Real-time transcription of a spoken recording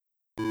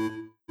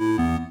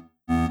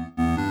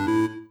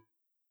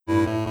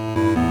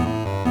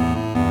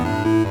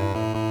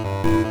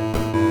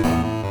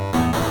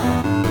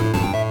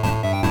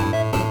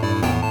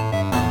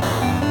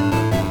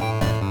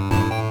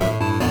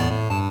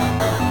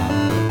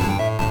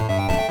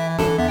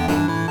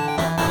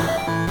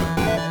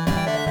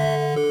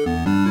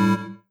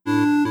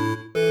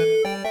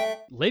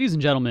Ladies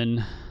and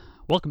gentlemen,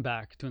 welcome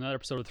back to another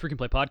episode of the Freaking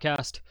Play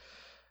Podcast,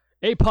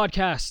 a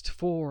podcast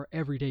for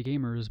everyday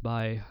gamers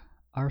by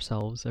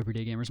ourselves,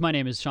 everyday gamers. My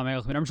name is Sean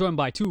Michael, I'm joined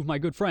by two of my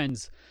good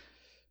friends.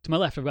 To my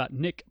left, I've got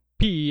Nick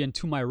P, and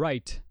to my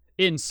right,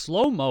 in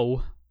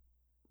slow-mo,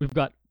 we've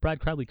got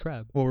Brad Crably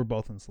Crab. Well, we're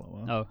both in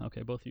slow-mo. Oh,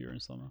 okay, both of you are in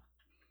slow-mo.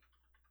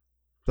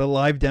 The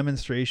live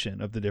demonstration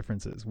of the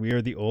differences. We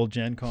are the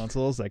old-gen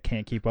consoles that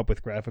can't keep up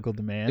with graphical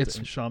demands,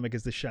 and Shamik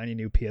is the shiny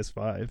new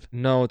PS5.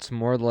 No, it's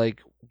more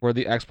like we're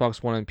the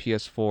Xbox One and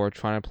PS4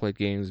 trying to play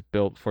games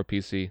built for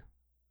PC.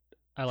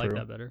 I like True.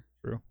 that better.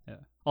 True. Yeah.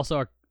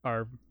 Also,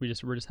 we're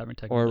just having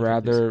technical Or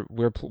rather,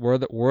 we're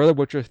the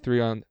Witcher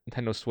 3 on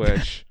Nintendo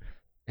Switch,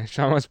 and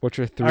Shaman's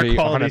Witcher 3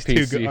 on a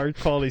PC. Our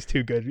quality's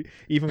too good,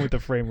 even with the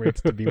frame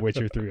rates, to be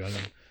Witcher 3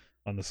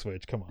 on the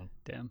Switch. Come on.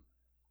 Damn.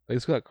 At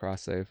least we got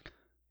cross save.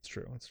 It's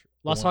true. It's true.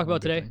 Lots to talk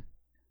about today.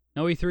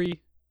 No E3.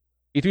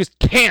 E3's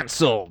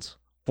canceled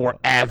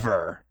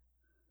forever.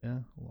 Yeah,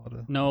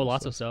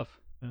 Lots of stuff.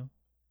 Yeah.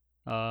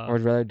 Or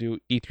would rather do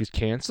E3's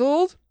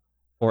canceled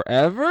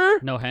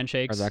forever? No Or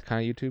handshakes that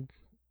kind of YouTube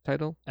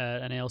title?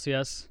 at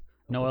NALCS.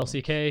 No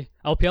LCK.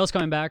 LPL's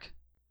coming back,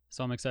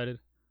 so I'm excited.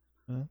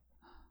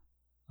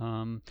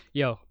 Huh?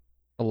 Yo,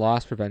 The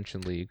Loss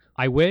Prevention League.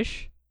 I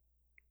wish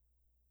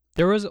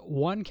there was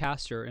one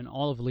caster in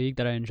all of League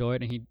that I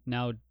enjoyed, and he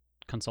now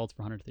consults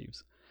for 100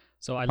 Thieves.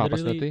 So I Papa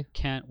literally Smithy?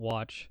 can't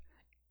watch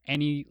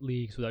any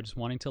leagues without just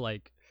wanting to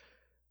like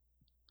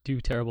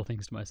do terrible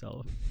things to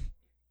myself.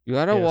 You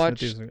gotta Yeah, watch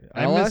Smithy's-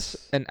 I LS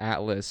miss- and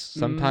Atlas.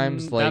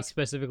 Sometimes, like, that's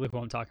specifically who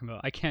I'm talking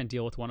about. I can't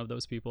deal with one of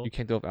those people. you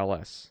can't deal with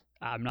LS.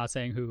 I'm not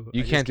saying who.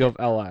 You I just can't deal with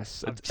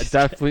LS. I'm It's just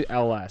definitely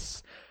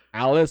LS.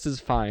 Alice is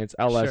fine. It's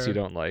LS Sure. you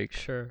don't like.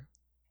 Sure,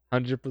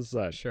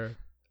 100%. sure.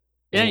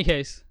 In any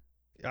case,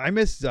 I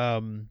miss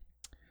the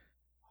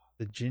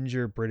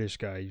ginger British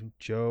guy,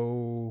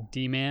 Joe.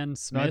 D-Man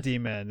Smith. Not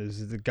D-Man. This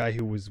is the guy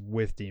who was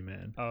with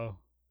D-Man. Oh,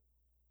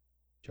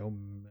 Joe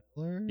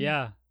Miller?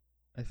 yeah.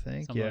 I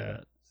think. Something Yeah. like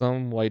that.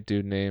 Some white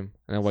dude name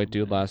and a white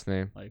dude Something last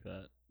name. Like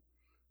that.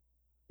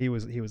 He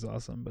was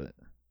awesome, but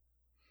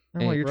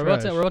Hey, you're We're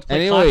about trash. to play Clash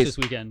Anyways, this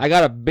weekend. I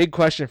got a big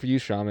question for you,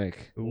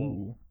 Shamik.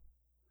 Ooh,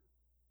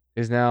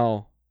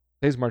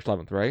 Today's March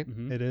 11th, right?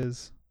 Mhm. it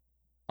is.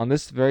 On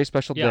this very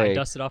special Yeah, I day.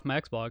 dusted off my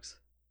Xbox.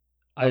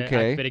 I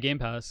Okay. activated Game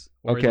Pass.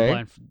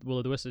 Okay. Will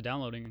of the Wisp is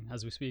downloading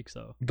as we speak,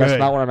 so. That's Good.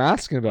 not what I'm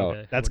asking about.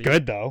 Okay, That's what do you-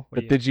 good though. what But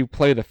do you- did you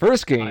play the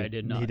first game? I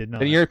did not. He did not.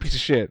 Then you're a piece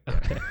of shit.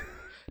 Okay.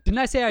 Didn't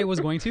I say I was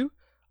going to?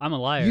 I'm a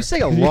liar. You say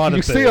a lot of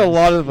You things say a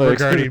lot of things.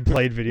 regarding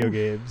played video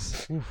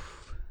games.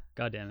 Oof.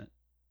 God damn it.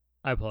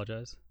 I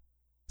apologize.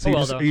 So Oh, you're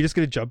well, just, though. are you just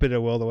gonna jump into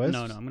Will of the Wisp?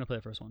 No, I'm gonna play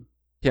the first one.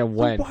 Yeah,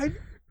 when?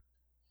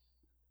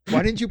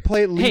 Why didn't you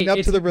play it leading up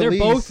to the release?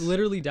 They're both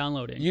literally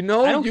downloading. You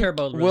know, I don't care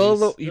about release. Well,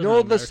 It you doesn't know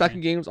really the matter to second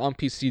me. game's on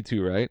PC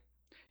too, right?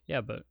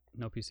 Yeah, but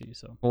no PC,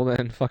 so Well,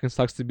 then fucking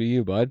sucks to be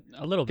you, bud.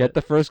 a little Get bit.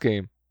 the first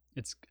game.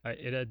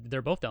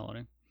 They're both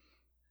downloading.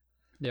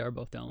 They are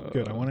both downloading.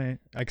 Good.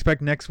 I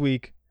expect next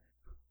week,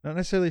 not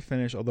necessarily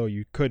finish, although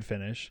you could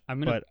finish. I'm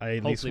gonna but I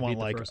at least hopefully want beat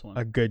the like first one.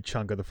 a good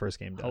chunk of the first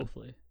game done.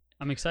 Hopefully,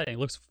 I'm excited. It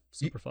looks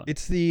super fun.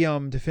 It's the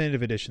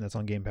definitive edition that's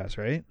on Game Pass,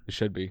 right? It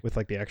should be. With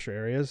like the extra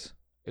areas.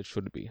 It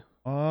should be.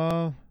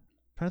 Trying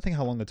to think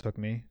how long that took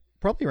me.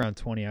 Probably around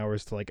 20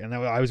 hours to and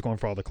I was going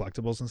for all the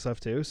collectibles and stuff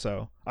too.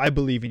 So I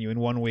believe in you. In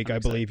 1 week, I'm I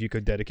excited. believe you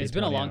could dedicate. It's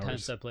been a 20 long time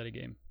hours. since I played a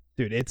game.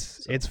 Dude,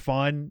 it's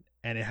fun,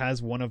 and it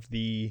has one of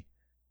the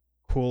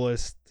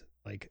coolest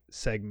like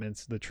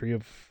segments, the Tree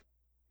of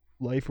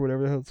Life or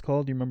whatever the hell it's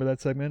called. Do you remember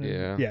that segment?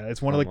 Yeah, Yeah,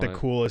 it's one of like the somewhat.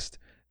 coolest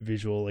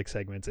visual like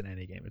segments in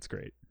any game. It's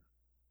great.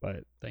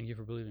 But Thank you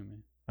for believing me.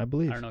 I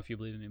believe. I don't know if you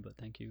believe in me, but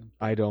thank you.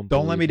 I don't.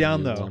 Don't let me believe down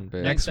you though. one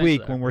bit. Next Thanks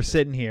week for that. when we're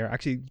sitting here,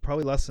 actually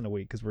probably less than a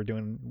week because we're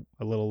doing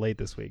a little late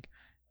this week.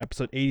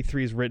 Episode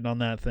 83 is written on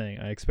that thing.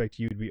 I expect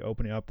you to be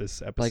opening up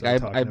this episode. Like I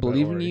talking about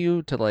believe in Ori.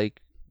 you to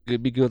like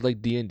be good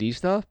like D&D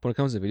stuff. But when it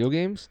comes to video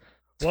games,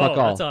 it's Whoa, fuck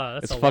all.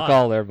 that's It's a fuck lot.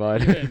 all there,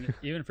 bud.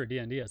 even for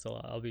D&D, that's a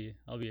lot. I'll be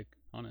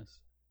honest.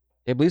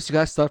 At least you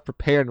got stuff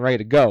prepared and ready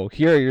to go.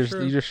 Here, you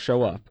True. just show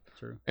True. up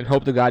True. and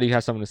hope to God you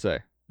have something to say.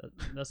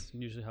 That's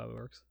usually how it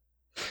works.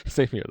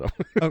 Same here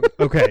though.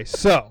 Okay,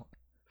 so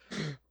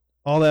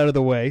all that out of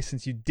the way,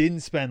 since you didn't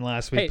spend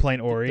last week Hey,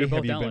 playing Ori, they're both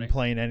have you been downloading.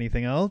 playing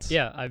anything else?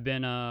 Yeah, I've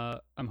been I'm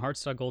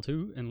Heartstuck Gold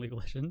 2 in League of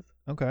Legends.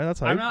 Okay, that's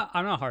hype.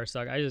 I'm not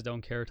Heartstuck. I just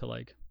don't care to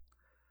like.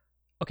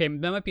 Okay,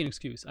 that might be an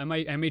excuse. I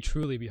may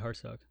truly be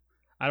Heartstuck.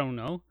 I don't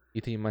know.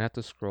 You think you might have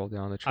to scroll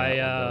down the chat I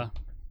window.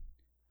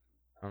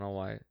 I don't know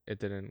why it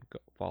didn't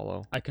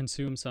follow. I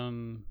consume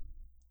some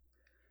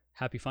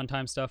happy fun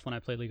time stuff when I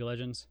play League of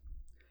Legends.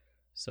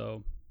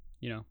 So,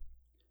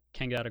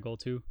 can't get out of Gold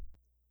 2.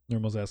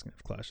 Normal's asking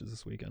if Clash is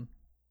this weekend.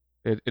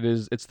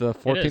 It's the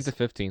 14th is. to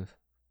 15th.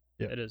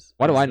 Yeah. It is.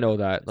 Why do It's I the- know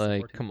that? it's the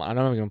Like, 14th. come on, I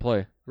don't know if I'm gonna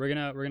play. We're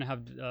gonna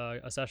have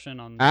a session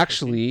on. the 15th.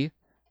 Actually,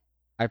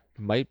 I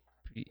might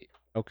be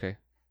okay.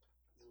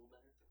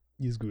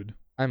 He's good.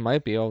 I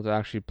might be able to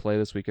actually play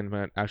this weekend,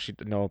 but actually,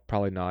 no,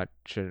 probably not.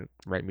 Shouldn't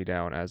write me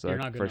down as You're a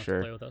not good for enough to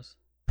sure. play with us.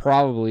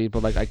 Probably,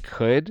 but like I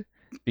could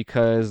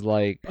because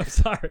like I'm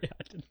sorry.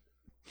 I didn't.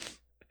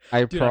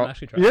 Dude, I'm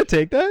actually trying. You gonna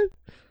take that?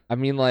 I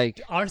mean, like,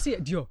 Honestly,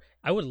 yo,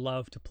 I would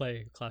love to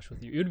play Clash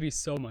with you. It would be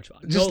so much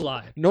fun. Just- no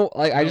lie. no,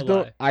 like, I No just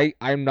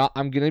don't.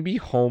 I'm gonna be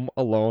home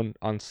alone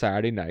on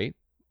Saturday night.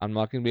 I'm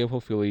not gonna be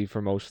able to leave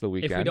for most of the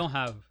weekend. If we don't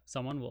have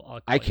someone, I'll call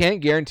I you.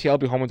 can't guarantee I'll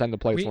be home in time to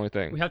play. It's the only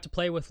thing. We have to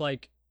play with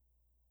like.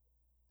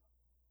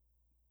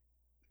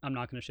 I'm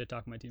not gonna shit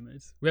talk my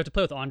teammates. We have to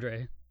play with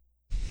Andre.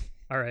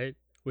 All right,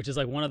 which is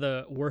like one of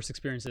the worst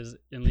experiences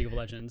in League of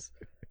Legends.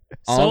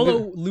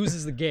 Solo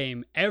loses the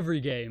game every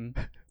game.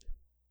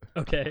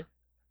 Okay.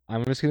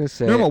 I'm just gonna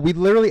say. No, we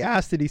literally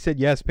asked it. He said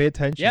yes. Pay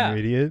attention, Yeah. you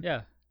idiot.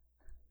 Yeah.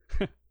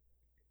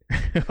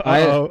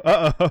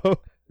 Uh-oh.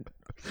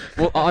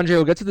 Well, Andre,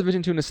 we'll get to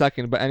Division 2 in a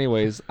second. But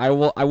anyways, I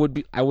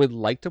would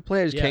like to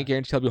play. I just Yeah. can't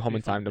guarantee I'll be home in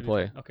It'd be time to fun,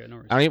 play. it'd be fun. Okay, no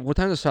worries. I mean, what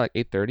time does it start?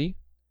 Like 8:30.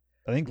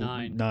 I think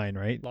 9. 9,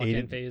 right? Lock 8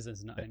 in phase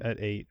is 9. at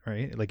 8,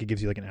 right? Like it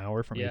gives you like an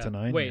hour from 8 to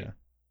 9. Wait, Yeah.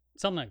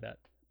 something like that.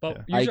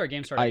 But Yeah. usually our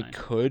games start at I 9.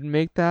 could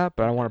make that,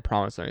 but I don't want to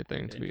promise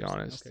anything, to be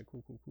Interesting. honest. Okay,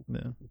 cool.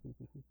 Yeah.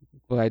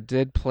 But I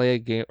did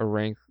play a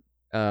ranked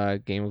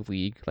game of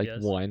League, like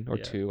Yes. 1 or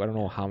Yeah. 2. I don't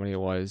know how many it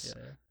was.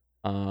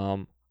 Yeah.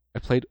 I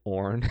played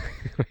Ornn.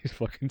 He's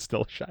fucking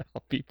still shy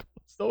on people.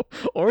 So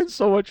Ornn's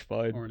so much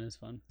fun. Ornn is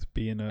fun. It's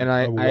being a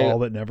And wall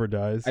that never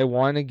dies. I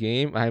won a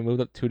game. And I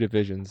moved up 2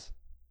 divisions.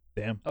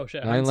 Damn. Oh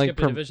shit! Not I even haven't like skipped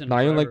a division.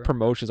 not even like forever.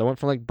 promotions. I went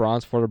from like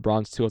bronze 4 to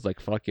bronze 2. I was like,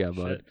 fuck yeah,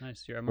 bud. Shit,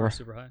 nice. Your MR is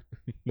super high.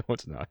 No,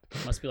 it's not.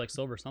 Must be like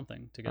silver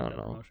something to get I that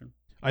don't know. promotion.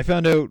 I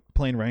found out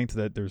playing ranked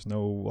that there's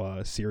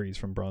no series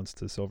from bronze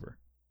to silver.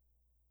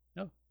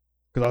 Oh.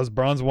 Because I was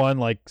bronze 1,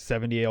 like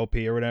 70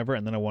 LP or whatever,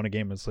 and then I won a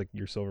game. It's like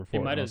you're silver 4.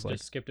 It might and I have was like,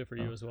 just skipped it for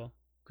you oh. as well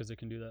because it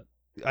can do that.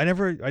 I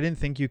didn't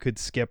think you could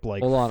skip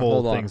like Hold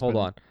full on. things. Hold but-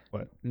 on.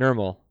 What?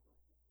 Normal.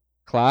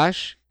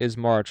 Clash is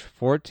March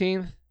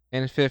 14th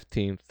and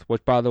 15th,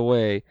 which, by the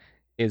way,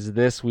 is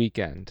this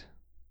weekend.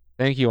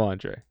 Thank you,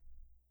 Andre.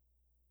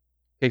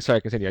 Okay, sorry,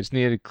 continue. I just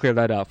needed to clear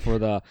that up for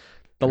the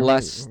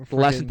less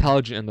freaking-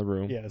 intelligent in the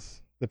room.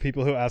 Yes. The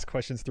people who ask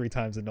questions 3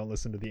 times and don't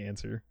listen to the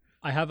answer.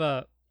 I have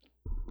a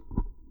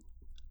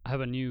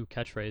new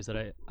catchphrase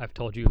that I've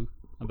told you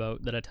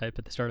about that I type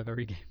at the start of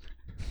every game.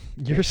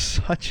 You're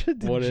such a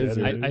What is it?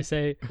 degenerate. I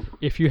say,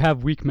 if you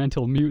have weak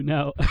mental, mute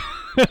now.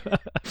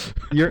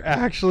 You're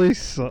actually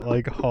so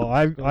like, oh,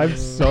 I'm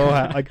so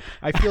like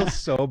I feel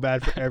so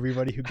bad for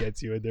everybody who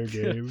gets you in their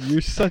game.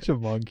 You're such a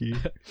monkey.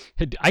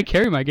 I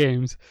carry my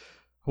games.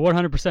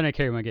 100% I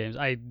carry my games.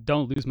 I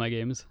don't lose my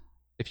games.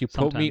 If you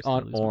put me Sometimes I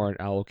on lose one. Ornn,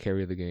 I will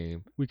carry the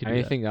game. We could do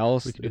Anything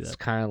else, We could do it's that.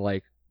 kind of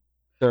like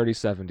that.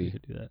 30-70. We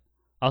could do that.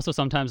 Also,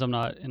 sometimes I'm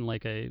not in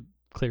like a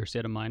clear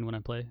state of mind when I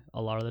play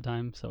a lot of the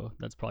time, so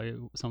that's probably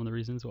some of the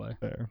reasons why.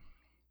 There.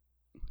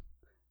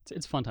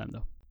 It's fun time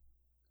though.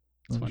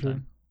 It's I'm fun sure.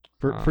 time.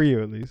 For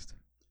you at least.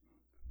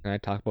 Can I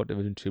talk about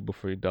Division 2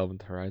 before you delve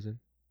into Horizon?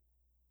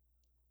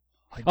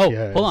 Oh, hold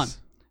on. Yes.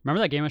 Remember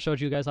that game I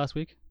showed you guys last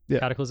week? Yeah.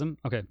 Cataclysm?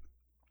 Okay.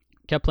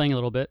 Kept playing a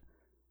little bit.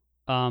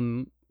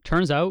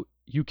 Turns out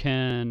you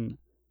can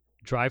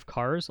drive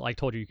cars. I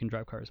told you can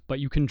drive cars, but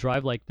you can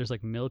drive there's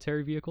like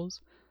military vehicles.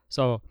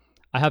 So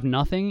I have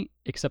nothing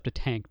except a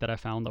tank that I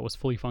found that was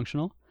fully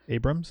functional,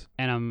 Abrams?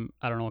 and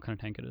I don't know what kind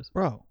of tank it is.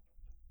 Bro.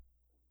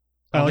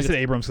 I I don't only think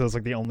said Abrams because it's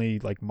like the only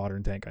like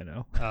modern tank I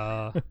know.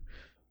 Uh,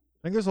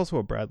 I think there's also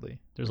a Bradley.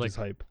 There's which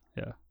like is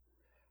hype.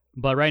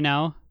 but right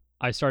now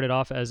I started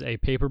off as a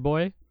paper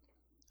boy.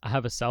 I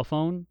have a cell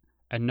phone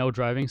and no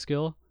driving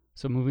skill,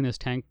 so moving this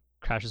tank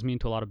crashes me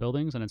into a lot of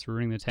buildings, and it's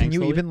ruining the tank. Can you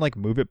slowly. even like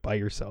move it by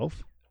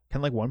yourself?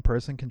 Can like one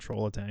person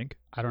control a tank?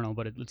 I don't know,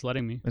 but it's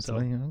letting me. It's so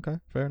like, okay,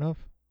 fair enough.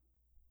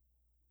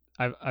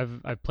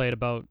 I've played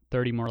about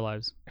 30 more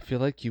lives. I feel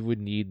like you would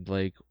need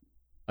like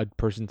a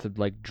person to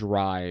like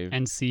drive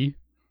And see.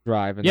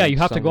 and Yeah, like, you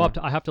have to go somewhere.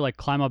 up. I have to like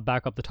climb up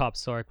back up the top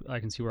so I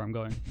can see where I'm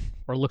going,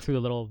 or look through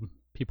the little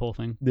peephole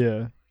thing.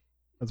 Yeah,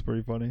 that's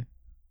pretty funny.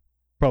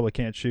 Probably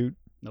can't shoot.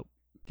 Nope.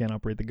 Can't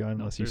operate the gun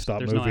No, unless you there's- stop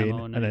there's moving no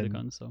ammo in and any then. of the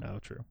guns, so Oh,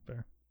 true,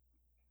 fair.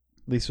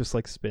 At least just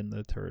like spin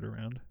the turret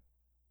around.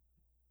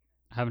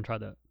 I haven't tried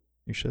that.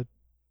 You should.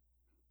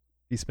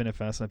 If you spin it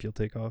fast enough, you'll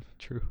take off.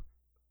 True.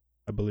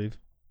 I believe.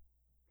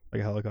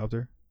 Like a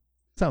helicopter.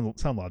 Sound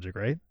logic,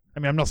 right? I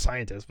mean, I'm no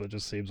scientist, but it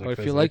just seems like.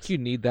 I feel like you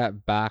need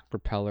that back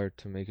propeller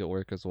to make it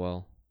work as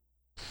well.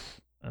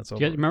 That's, Do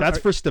you guys remember- that's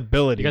for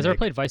stability. You guys ever Nick.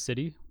 played Vice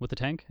City with the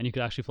tank and you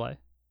could actually fly?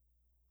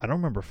 I don't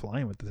remember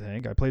flying with the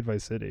tank. I played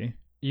Vice City.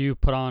 You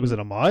put on. Was it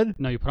a mod?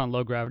 No, you put on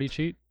low gravity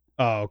cheat,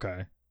 Oh,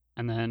 okay.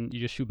 and then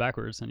you just shoot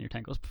backwards, and your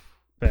tank goes.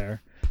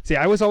 Fair. See,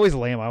 I was always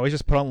lame. I always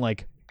just put on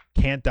like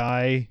can't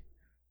die,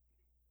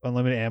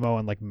 unlimited ammo,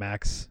 and like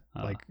max.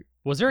 Like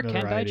Was there a can't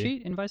die notoriety.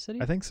 cheat in Vice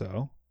City? I think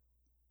so.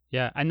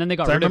 Yeah, and then they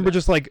got. So I rid remember of,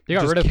 just like they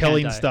got just rid of can't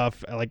killing die.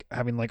 stuff, like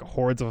having like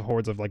hordes of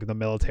like the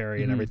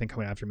military and Mhm. everything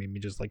coming after me, and me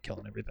just like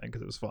killing everything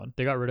because it was fun.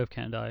 They got rid of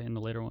can't die in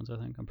the later ones. I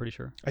think. I'm pretty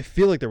sure. I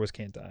feel like there was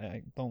can't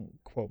die. Don't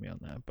quote me on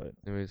that, but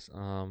Anyways,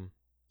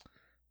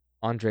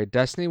 Andre,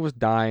 Destiny was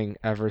dying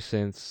ever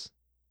since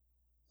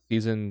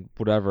season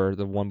whatever,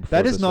 the one before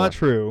that is this not one.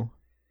 true.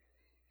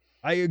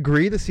 I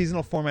agree the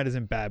seasonal format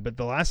isn't bad, but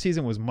the last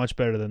season was much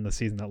better than the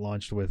season that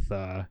launched with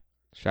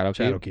Shadowkeep.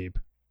 Shadowkeep.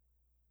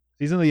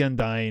 Season of the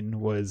Undying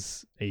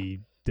was a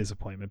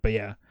disappointment, but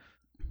yeah,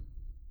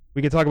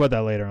 we can talk about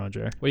that later,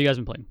 Andre. What have you guys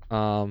been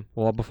playing?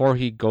 Well, before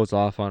he goes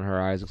off on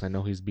Horizon, 'cause I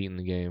know he's beaten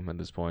the game at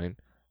this point.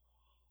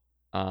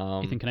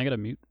 Ethan, can I get a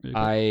mute? Really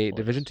quick?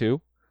 Division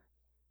 2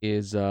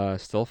 is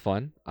still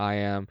fun. I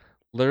am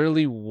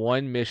literally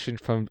one mission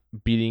from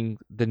beating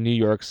the New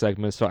York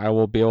segment, so I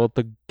will be able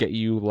to get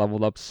you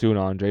leveled up soon,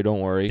 Andre.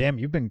 Don't worry. Damn,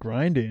 you've been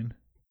grinding.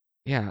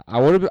 Yeah, I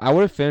would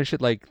have finished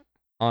it like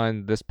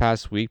on this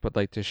past week, but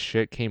like this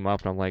shit came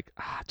up, and I'm like,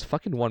 it's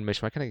fucking one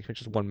mission. Why can't I finish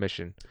just one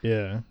mission?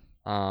 Yeah.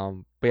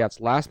 But yeah, it's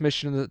last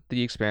mission of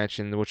the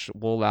expansion, which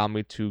will allow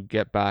me to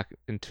get back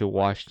into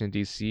Washington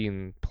D.C.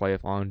 and play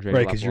with Andre.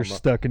 Right, because you're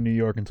stuck in New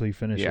York until you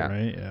finish Yeah. it,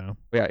 right? Yeah.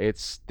 But yeah,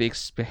 it's the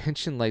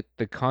expansion, like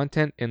the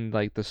content and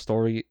like the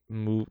story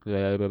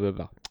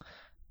the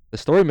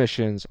story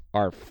missions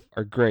are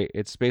great.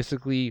 It's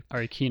basically,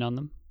 Are you keen on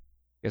them?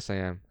 yes, I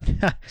am.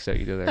 So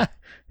you do there.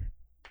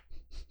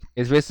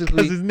 It's Because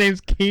basically, his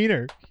name's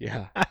Keener.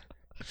 yeah.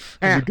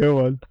 That's a good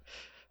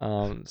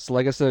one. So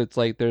like I said, it's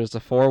like there's the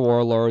 4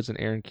 warlords and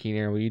Aaron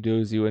Keener. What you do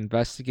is you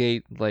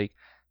investigate like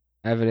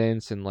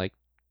evidence and like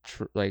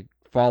like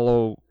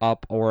follow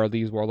up where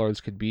these warlords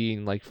could be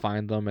and like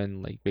find them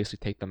and like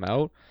basically take them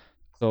out.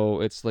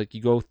 So it's like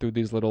you go through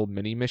these little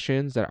mini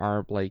missions that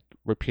aren't like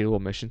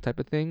repeatable mission type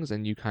of things,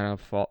 and you kind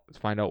of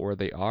find out where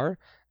they are.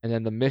 And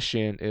then the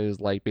mission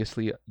is like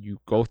basically you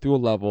go through a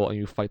level and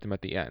you fight them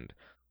at the end,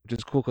 which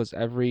is cool because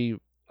every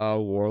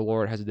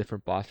warlord has a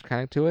different boss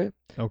mechanic to it,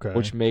 Okay.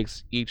 which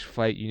makes each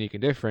fight unique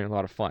and different and a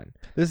lot of fun.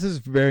 This is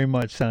very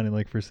much sounding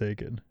like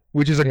Forsaken,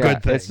 which is a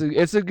good thing.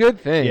 It's a good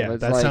thing. Yeah, It's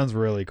that like, sounds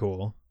really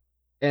cool.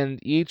 and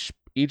each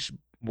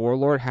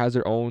warlord has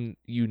their own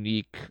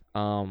unique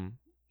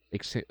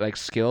like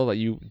skill that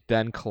you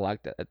then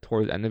collect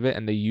towards the end of it,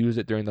 and they use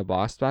it during the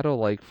boss battle.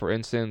 Like for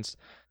instance,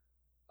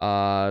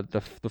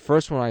 the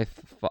first one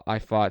I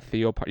fought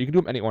Theo. You can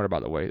do them any order, by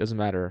the way. It doesn't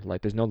matter.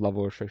 Like there's no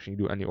level restriction. You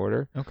can do any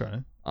order.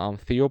 Okay.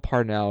 Theo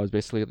Parnell is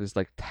basically this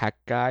like tech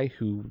guy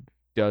who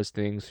does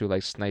things through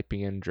like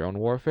sniping and drone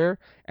warfare,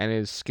 and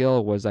his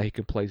skill was that he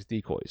could place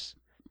decoys.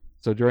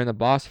 So during the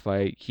boss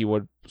fight, he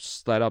would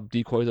set up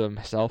decoys of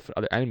himself and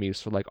other enemies.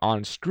 So like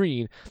on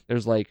screen,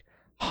 there's like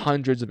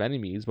hundreds of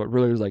enemies, but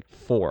really there's like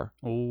 4.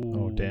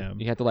 Oh, damn.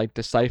 You have to like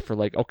decipher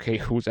like, okay,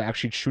 who's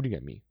actually shooting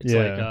at me? It's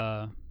Yeah.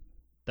 like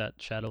that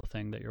Shadow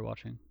thing that you're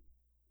watching.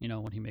 You know,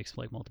 when he makes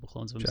like multiple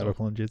clones of Shadow himself.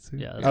 Clone Jitsu.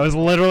 Yeah, that's I was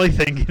literally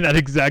thinking that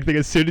exact thing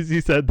as soon as he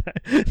said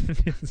that.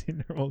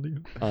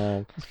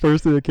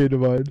 First thing that came to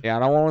mind. Yeah, I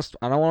don't want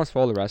to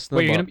spoil the rest of them.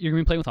 Wait, you're but gonna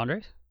be playing with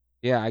Andre?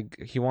 yeah,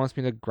 he wants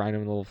me to grind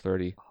him to level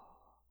 30.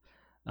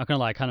 Not gonna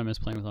lie, I kind of miss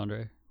playing with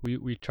Andre.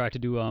 We tried to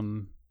do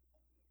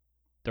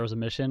there was a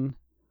mission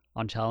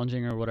on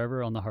challenging or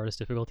whatever on the hardest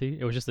difficulty.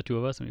 It was just the 2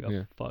 of us, and we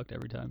got fucked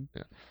every time.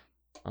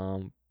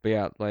 But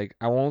yeah, like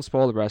I won't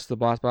spoil the rest of the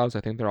boss battles.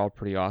 I think they're all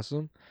pretty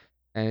awesome,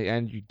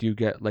 and you do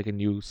get like a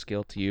new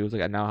skill to use.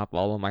 Like I now have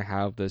all of them. I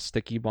have the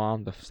sticky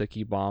bomb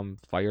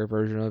fire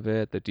version of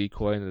it, the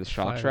decoy, and the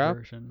shock Fire trap.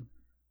 version.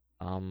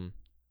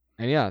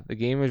 And yeah, the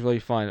game is really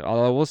fun.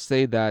 Although I will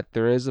say that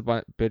there is a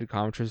bit of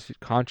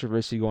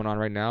controversy going on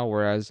right now.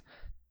 Whereas,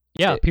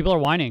 Yeah, people are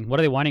whining.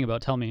 What are they whining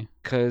about? Tell me.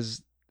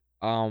 because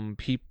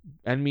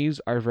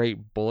enemies are very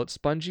bullet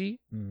spongy,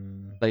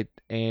 like,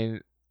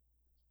 and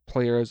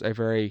players are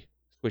very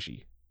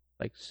squishy,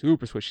 like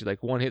super squishy,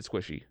 like one hit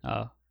squishy.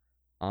 Oh,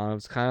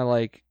 It's kind of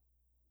like,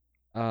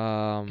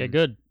 okay,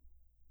 good.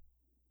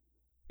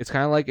 it's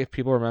kind of like if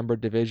people remember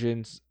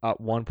Division's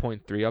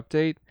 1.3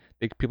 update.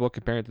 People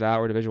compare it to that,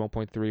 where Division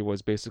 1.3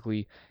 was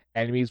basically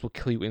enemies will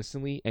kill you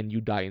instantly and you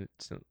die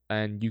instant,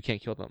 and you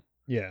can't kill them.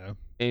 Yeah.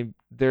 And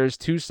there's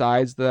 2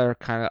 sides that are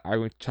kind of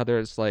arguing with each other.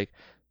 It's like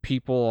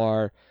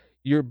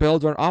your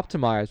builds aren't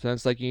optimized, and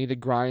it's like you need to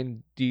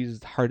grind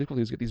these hard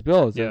difficulties to get these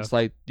builds. Yeah. And it's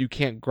like you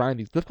can't grind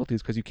these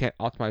difficulties because you can't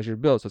optimize your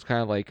build. So it's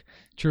kind of like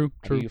True.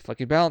 how do you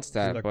fucking balance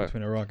that? Stuck But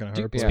between a rock and a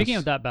Do- hard Yeah. place. Speaking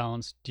of that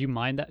balance, do you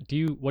mind that?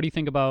 What do you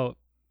think about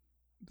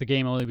the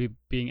game only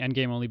being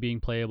endgame only being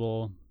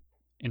playable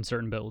in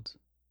certain builds?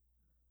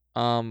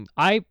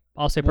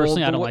 I'll say Well,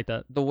 personally, I the don't wa- like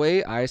that. the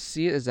way I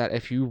see it is that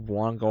if you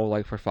want to go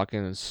like for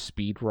fucking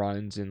speed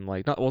runs and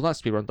like not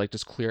speed runs, like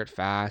just clear it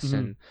fast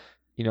Mhm.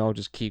 and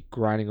just keep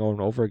grinding over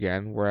and over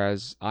again.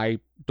 Whereas I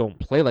don't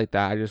play like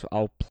that.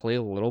 I'll play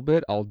a little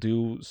bit. I'll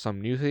do some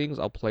new things.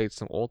 I'll play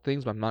some old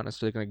things, but I'm not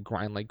necessarily gonna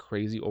grind like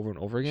crazy over and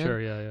over again. Sure,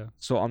 yeah.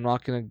 So I'm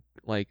not gonna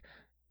like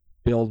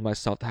build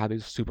myself to have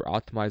these super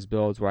optimized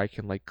builds where I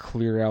can like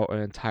clear out an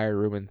entire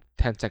room in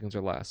 10 seconds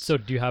or less. So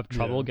do you have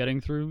trouble Yeah. getting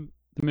through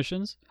the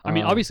missions? I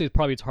mean, Um, obviously,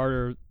 it's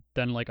harder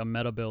than like a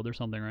meta build or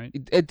something, right?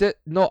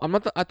 No, I'm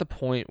not at the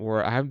point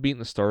where I haven't beaten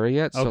the story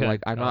yet. So Okay,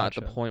 like I'm not at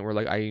the gotcha. point where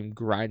like I am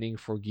grinding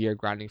for gear,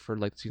 grinding for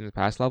like season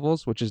pass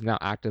levels, which is now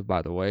active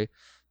by the way.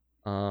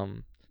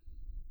 I'm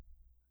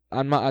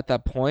not at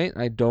that point.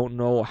 I don't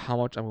know how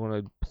much I'm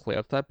going to play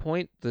up to that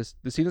point. The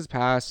season's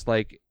pass,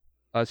 like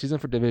season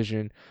for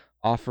Division,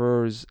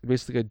 offers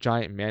basically a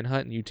giant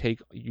manhunt, and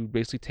you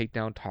basically take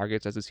down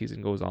targets as the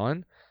season goes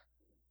on.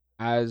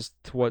 as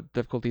to what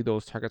difficulty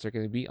those targets are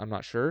going to be, I'm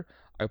not sure.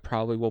 I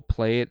probably will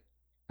play it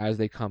as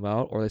they come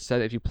out, or they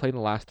said if you play in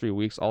the last 3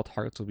 weeks, all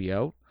targets will be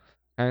out,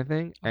 kind of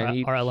thing. And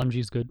each Are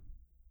LMGs good?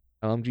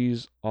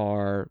 LMGs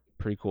are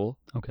pretty cool.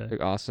 Okay.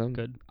 They're awesome.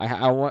 Good.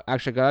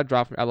 Actually got a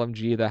drop from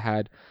LMG that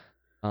had,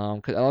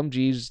 because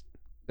LMGs,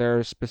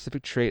 their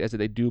specific trait is that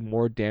they do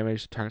more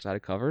damage to targets out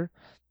of cover.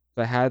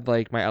 So I had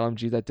like my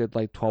LMG that did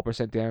like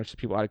 12% damage to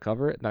people out of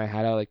cover, and then I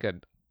had like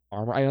an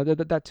armor item that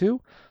did that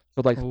too.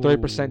 So like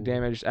 30% Ooh.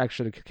 damage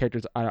extra to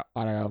characters out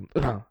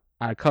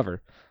of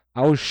cover.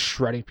 I was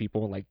shredding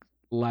people in like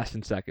less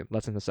than a second.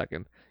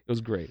 It was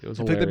great. It was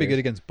I think hilarious. that'd be good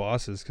against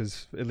bosses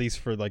because at least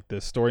for like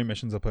the story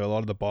missions I play, a lot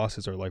of the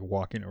bosses are like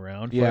walking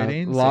around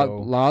fighting. A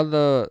lot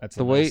of that's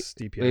the a way nice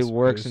DPS it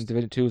works in boost.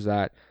 Division 2 is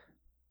that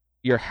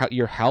your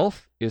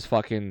health is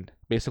fucking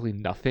basically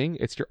nothing.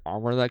 It's your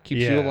armor that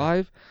keeps you Yeah.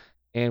 alive.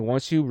 And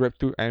once you rip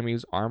through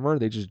enemies' armor,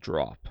 they just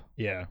drop.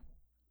 Yeah.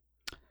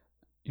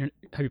 Have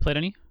you played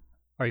any?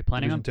 Are you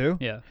planning Division on?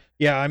 2? Yeah.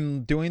 Yeah,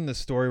 I'm doing the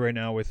story right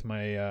now with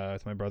my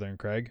brother and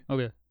Craig.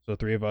 Okay. So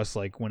 3 of us,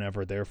 like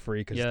whenever they're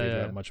free, because Yeah, they've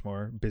yeah. got much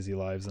more busy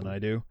lives than I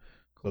do.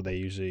 So they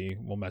usually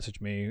will message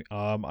me.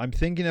 I'm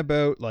thinking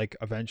about like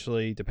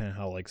eventually, depending on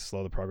how like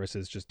slow the progress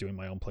is, just doing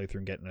my own playthrough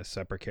and getting a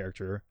separate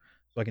character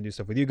so I can do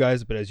stuff with you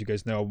guys. But as you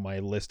guys know, my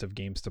list of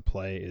games to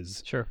play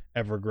is Sure.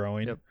 ever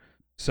growing. Yep.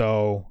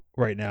 So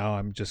right now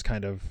I'm just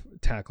kind of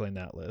tackling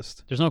that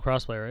list. There's no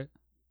crossplay, right?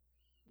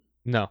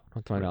 No,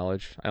 not to my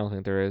knowledge. I don't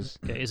think there is.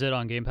 Okay. Is it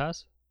on Game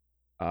Pass?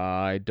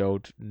 I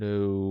don't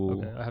know.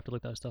 Okay. I have to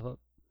look that stuff up.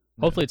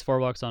 Hopefully it's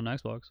 $4 on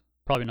Xbox.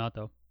 Probably not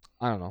though.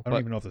 I don't know. I don't But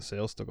even know if the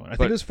sale's still going. I but-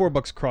 think it was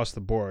 $4 across the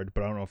board,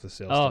 but I don't know if the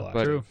sale's Oh, still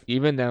but true. active.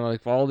 even then,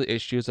 like for all the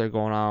issues that are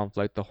going on with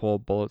like the whole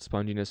bullet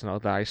sponginess and all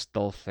that, I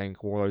still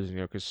think Warlords of New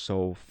York is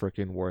so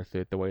freaking worth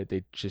it. The way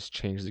they just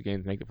changed the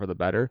game to make it for the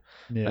better.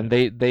 Yeah. And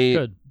they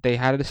Good.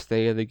 had a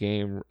stay of the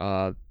game.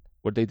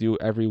 What they do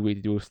every week,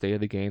 they do a stay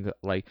of the game that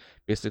like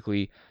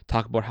basically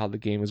talk about how the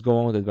game is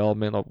going, the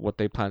development of what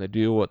they plan to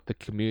do, what the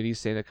community's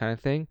saying, that kind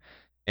of thing.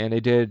 And they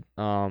did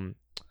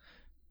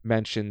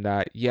mention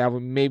that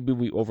maybe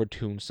we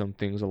overtuned some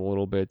things a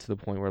little bit to the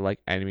point where like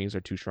enemies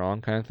are too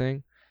strong, kind of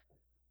thing.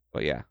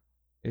 But yeah,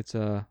 it's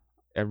I'm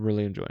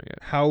really enjoying it.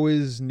 How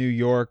is New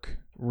York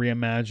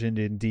reimagined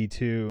in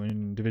D2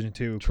 and Division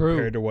 2 True.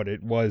 compared to what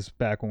it was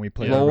back when we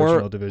played Yeah. the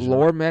original Division?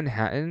 Lower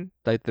Manhattan,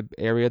 like the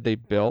area they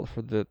built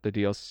for the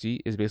DLC,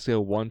 is basically a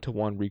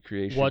 1-to-1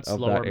 recreation What's of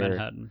Lower that area.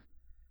 Manhattan?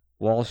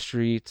 Wall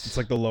Street. It's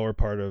like the lower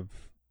part of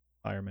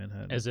Higher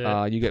Manhattan. Is it?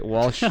 You get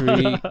Wall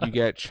Street, you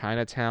get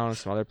Chinatown, and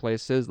some other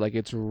places. Like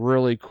it's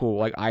really cool.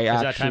 Like I Is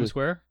actually that Times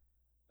Square?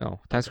 no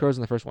Times Square is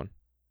in the first one,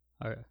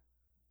 Okay.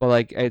 but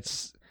like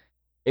it's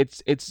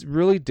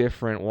really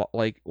different.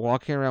 Like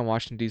walking around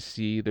Washington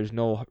D.C., there's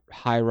no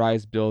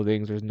high-rise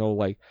buildings. There's no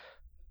like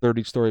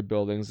 30-story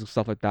buildings and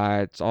stuff like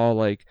that. It's all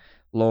like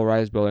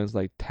low-rise buildings,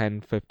 like 10,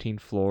 15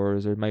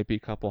 floors. There might be a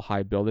couple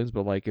high buildings,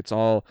 but like it's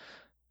all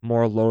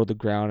more low to the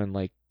ground and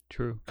like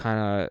True. kind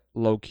of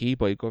low key.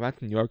 But you go back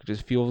to New York, it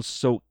just feels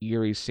so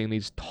eerie seeing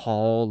these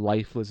tall,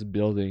 lifeless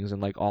buildings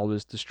and like all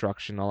this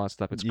destruction, all that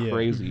stuff. It's Yeah.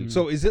 crazy. Mhm.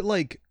 So is it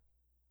like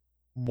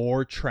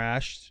more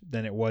trashed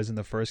than it was in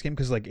the first game?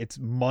 Because like it's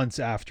months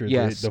after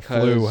Yes, the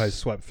flu 'cause, has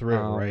swept through,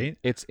 right?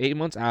 It's 8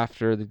 months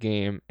after the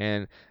game,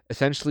 and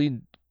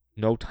essentially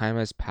no time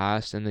has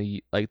passed in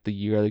the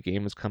year the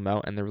game has come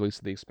out and the release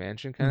of the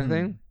expansion kind of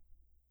thing.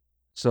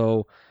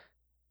 So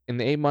in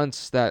the 8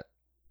 months that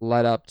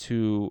led up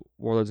to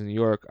Warlords in New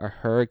York, a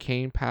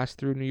hurricane passed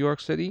through New York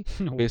City,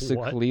 What?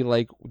 basically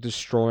like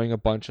destroying a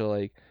bunch of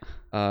like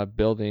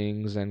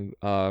buildings and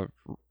road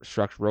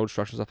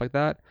structures, stuff like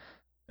that.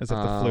 As if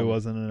the flu Um,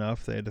 wasn't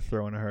enough, they had to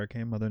throw in a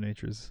hurricane. Mother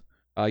Nature's.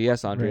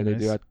 Yes, Andre, Very they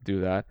do nice. have to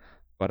do that.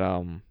 But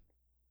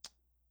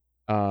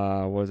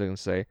what was I gonna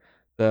say?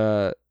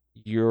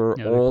 Your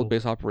Yeah, they're old cool.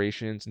 base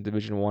operations in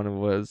Division 1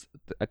 was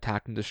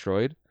attacked and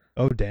destroyed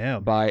Oh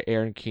damn! by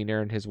Aaron Keener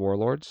and his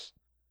warlords.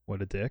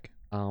 What a dick.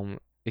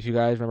 If you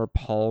guys remember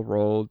Paul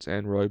Rhodes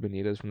and Roy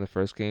Benitez from the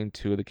first game,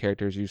 two of the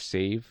characters you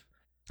save.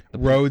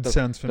 Rhodes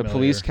sounds The familiar.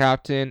 police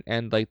captain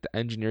and like the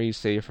engineer you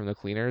save from the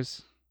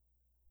cleaners.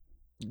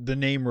 The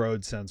name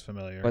Rhodes sounds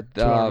familiar. But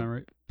Do I remember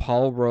it?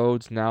 Paul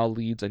Rhodes now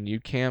leads a new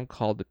camp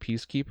called the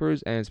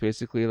Peacekeepers, and it's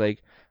basically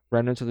like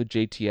remnants of the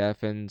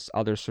JTF and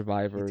other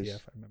survivors.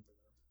 ATF, I remember.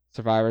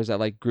 Survivors that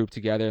like group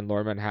together in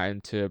Lower Manhattan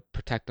to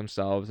protect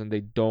themselves, and they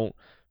don't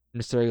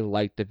necessarily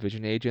like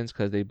division agents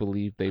because they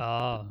believe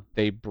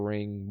they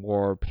bring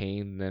more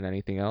pain than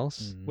anything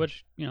else. Mm.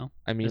 Which,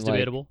 I mean, is like,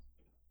 debatable.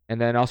 and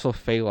then also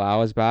Fei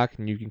Lao is back,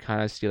 and you can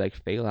kind of see like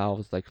Fei Lao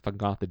is like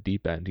fucking off the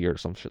deep end here or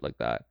some shit like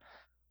that.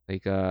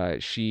 Like her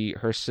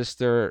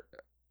sister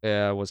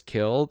was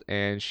killed,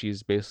 and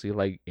she's basically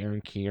like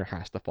Aaron Keener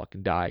has to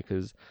fucking die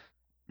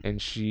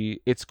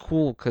it's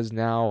cool because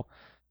now,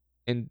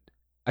 and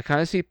I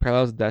kind of see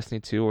parallels with Destiny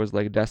 2, where it's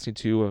like Destiny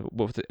 2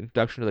 with the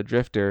introduction of the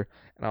Drifter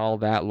and all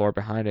that lore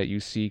behind it. You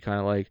see kind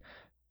of like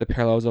the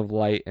parallels of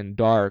light and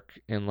dark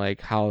and like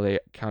how they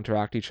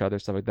counteract each other,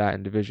 stuff like that.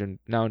 In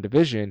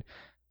Division,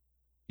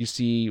 you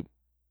see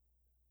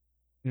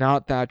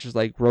not that just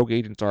like rogue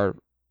agents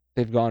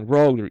they've gone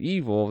rogue, they're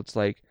evil. It's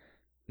like,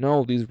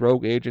 no, these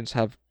rogue agents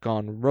have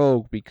gone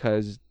rogue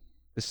because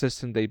the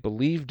system they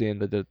believed in,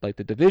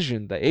 the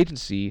division, the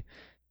agency,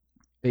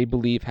 they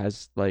believe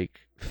has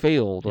like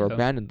failed or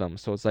abandoned them.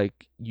 So it's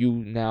like you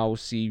now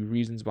see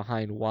reasons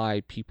behind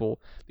why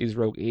these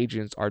rogue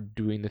agents are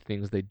doing the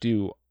things they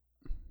do,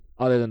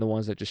 other than the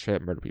ones that just straight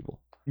up murder people.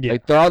 Yeah.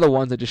 Like there are the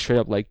ones that just straight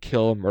up like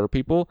kill and murder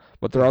people,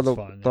 but there are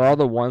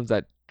the ones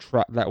that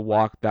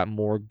walk that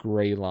more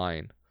gray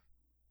line.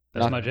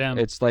 That's my jam.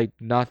 It's like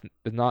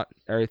it's not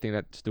everything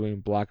that's doing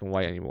black and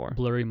white anymore.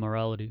 Blurry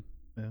morality.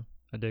 Yeah.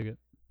 I dig it.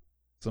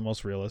 It's the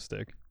most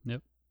realistic.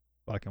 Yep.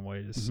 Black and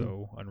white is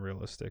so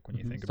unrealistic when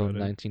you think So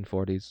about it.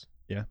 1940s.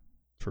 Yeah.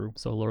 True.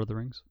 So Lord of the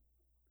Rings.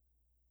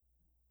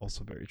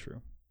 Also very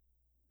true.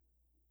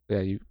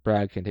 Yeah,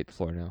 Brad can take the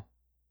floor now.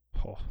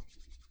 Oh.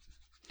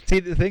 See,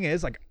 the thing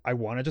is, like, I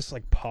want to just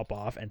like pop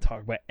off and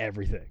talk about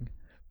everything,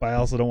 but I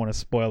also don't want to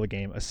spoil the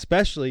game,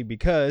 especially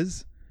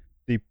because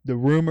the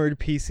rumored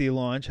PC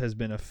launch has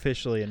been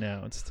officially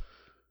announced,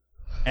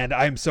 and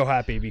I'm so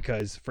happy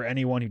because for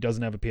anyone who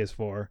doesn't have a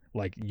PS4,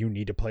 like, you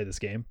need to play this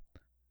game.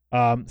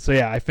 So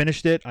yeah, I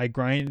finished it. I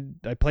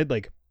played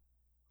like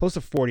close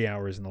to 40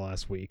 hours in the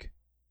last week.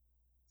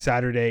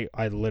 Saturday,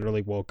 I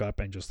literally woke up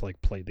and just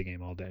like played the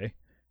game all day.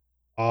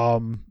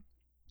 But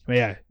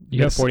yeah,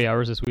 you have 40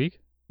 hours this week.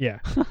 Yeah,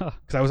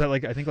 because I was at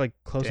like, I think like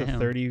close to Damn.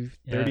 30,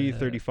 Yeah.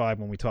 35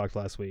 when we talked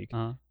last week,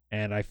 Uh-huh.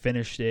 and I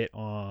finished it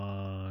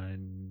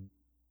on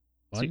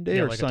So you Monday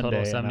got or like a total of Sunday,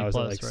 and 70 I was at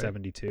plus, like right?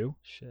 72.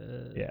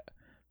 Shit. Yeah.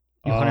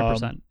 You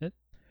 100% it?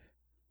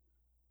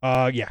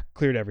 Yeah,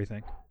 cleared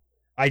everything.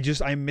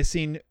 I'm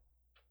missing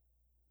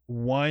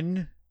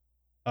one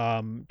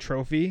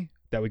trophy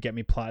that would get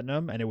me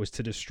platinum, and it was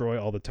to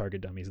destroy all the target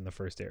dummies in the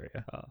first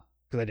area.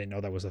 Because I didn't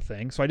know that was a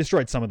thing. So I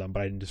destroyed some of them,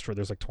 but I didn't destroy.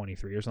 There's like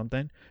 23 or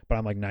something. But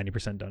I'm like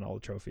 90% done all the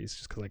trophies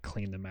just because I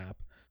cleaned the map.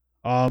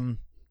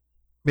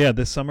 Yeah,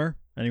 this summer,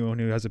 anyone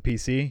who has a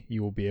PC,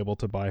 you will be able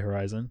to buy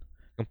Horizon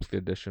Complete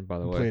edition, by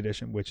the Complete way.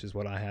 Edition, which is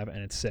what I have, and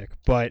it's sick.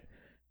 But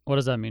What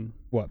does that mean?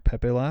 what,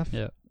 Pepe laugh?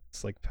 Yeah.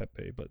 It's like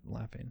Pepe, but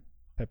laughing.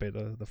 Pepe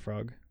the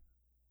frog.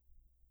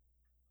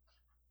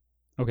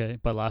 Okay,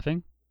 by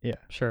laughing? Yeah,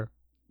 Sure.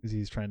 because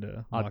he's trying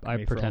to mock I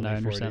me for pretend I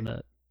only 40.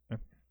 understand that.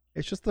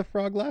 It's just the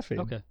frog laughing.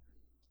 Okay.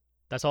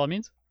 That's all it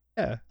means?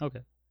 Yeah.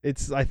 Okay.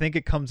 I think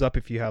it comes up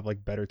if you have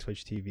like better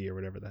Twitch TV or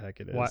whatever the heck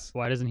it is.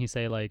 Why doesn't he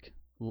say like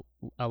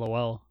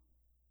LOL?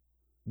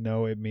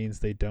 No, it means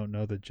they don't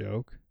know the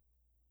joke.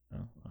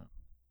 Oh,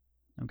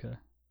 Okay.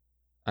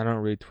 I don't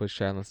read Twitch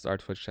chat unless it's our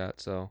Twitch chat,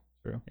 so.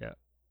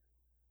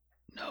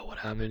 No,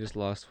 what I mean, just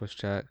lost Twitch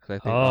chat because I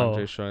think Oh.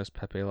 Andre's showing us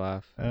Pepe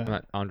laugh.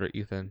 Not Andre,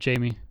 Ethan.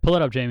 Jamie. Pull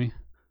it up, Jamie.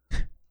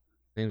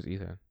 Name's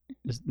Ethan.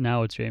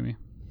 Now it's Jamie.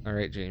 All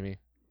right, Jamie.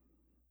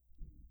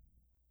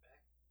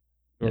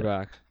 We're Yeah.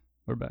 back.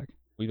 We're back.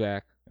 We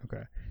back.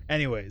 Okay.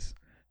 Anyways,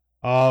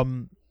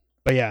 but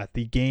yeah,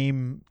 the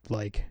game,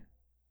 like,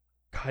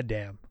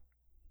 goddamn,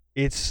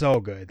 it's so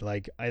good.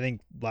 Like, I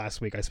think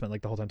last week I spent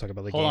like the whole time talking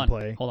about the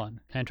gameplay. Hold on.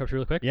 Can I interrupt you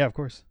really quick? Yeah, of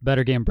course.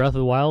 Better game, Breath of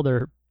the Wild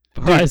or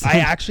Dude, Horizon? I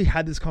actually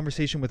had this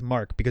conversation with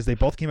Mark because they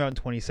both came out in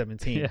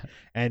 2017, Yeah.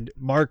 and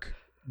Mark,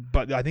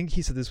 but I think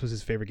he said this was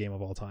his favorite game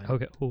of all time.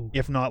 Okay. Ooh.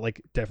 If not,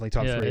 like, definitely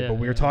top Yeah, 3. yeah, But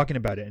we were yeah. talking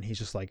about it, and he's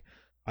just like,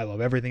 I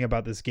love everything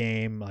about this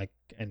game. Like,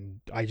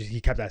 and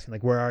he kept asking,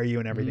 like, where are you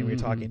and everything. We were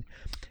Mhm. talking,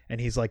 and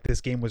he's like, this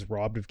game was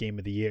robbed of Game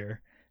of the Year. And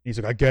he's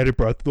like, I get it,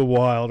 Breath of the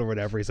Wild or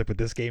whatever. He's like, but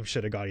this game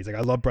should have got it. He's like, I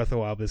love Breath of the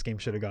Wild, but this game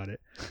should have got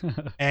it.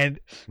 And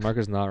Mark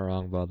is not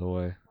wrong, by the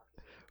way.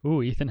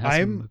 Ooh, Ethan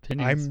has some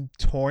opinions. I'm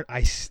torn.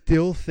 I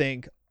still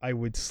think I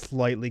would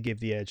slightly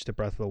give the edge to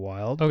Breath of the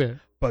Wild, Okay.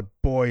 but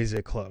boy, is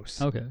it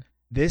close. Okay.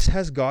 This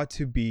has got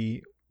to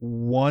be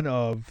one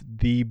of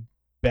the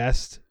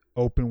best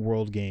open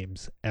world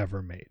games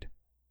ever made.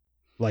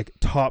 Like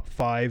top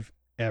 5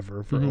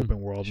 ever for Mhm. open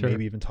world, Sure.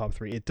 maybe even top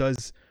 3. It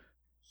does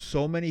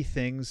so many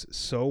things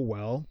so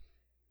well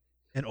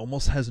and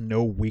almost has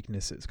no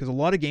weaknesses. Because a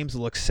lot of games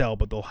will excel,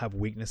 but they'll have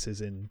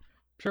weaknesses in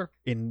Sure.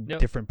 Yep.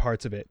 different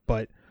parts of it.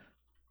 But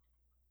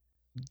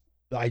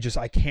I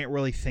can't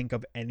really think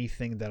of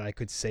anything that I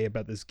could say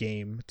about this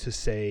game to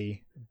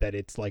say that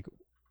it's like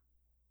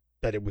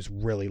that it was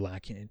really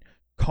lacking in.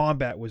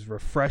 Combat was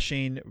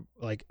refreshing,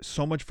 like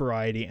so much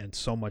variety and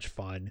so much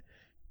fun.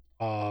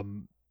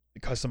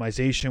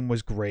 Customization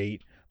was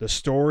great. The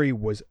story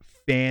was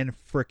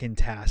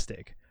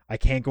fan-frickin-tastic. I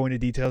can't go into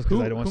details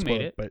because I don't want to Who spoil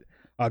made it,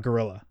 but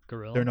Guerrilla.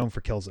 Gorilla. They're known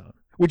for Killzone,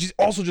 which is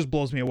also just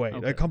blows me away.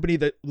 Okay. A company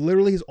that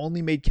literally has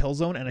only made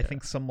Killzone and I Yeah.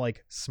 think some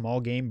like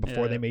small game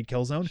before they Yeah. made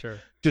Killzone. Sure.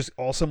 Just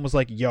awesome was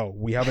like, yo,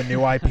 we have a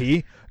new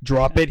IP,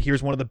 drop it.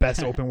 Here's one of the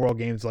best open world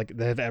games like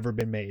that have ever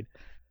been made.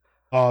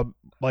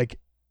 Like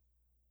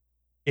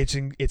it's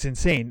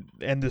insane,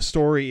 and the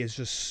story is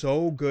just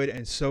so good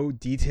and so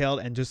detailed,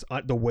 and just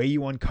the way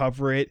you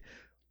uncover it,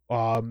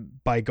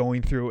 by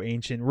going through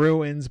ancient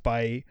ruins,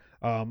 by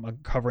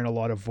uncovering a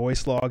lot of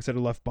voice logs that are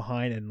left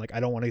behind, and like I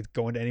don't want to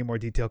go into any more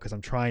detail because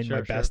I'm trying my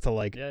Sure, best to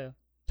like Yeah.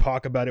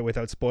 talk about it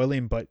without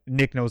spoiling, but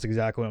Nick knows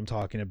exactly what I'm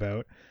talking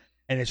about.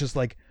 and it's just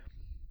like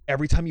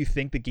every time you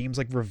think the game's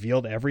like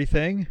revealed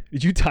everything.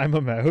 Did you time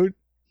them out?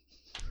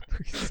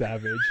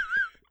 Savage.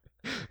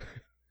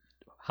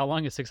 How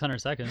long is 600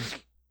 seconds?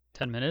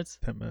 10 minutes?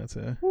 10 minutes,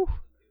 yeah. Whew.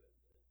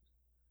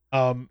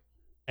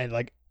 And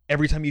like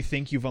every time you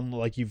think you've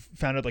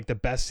found out like the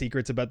best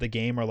secrets about the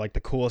game or like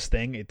the coolest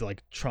thing, it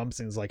like trumps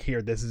and is like,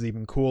 here, this is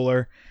even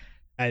cooler.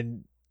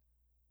 And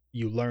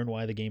you learn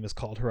why the game is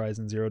called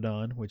Horizon Zero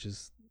Dawn, which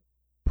is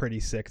pretty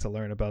sick to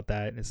learn about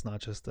that. And it's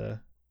not just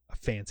a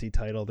fancy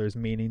title. There's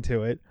meaning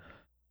to it.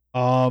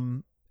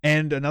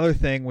 And another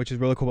thing which is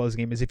really cool about this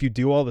game is if you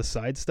do all the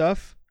side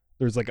stuff,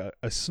 there's like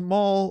a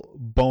small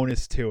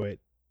bonus to it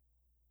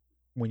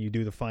when you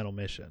do the final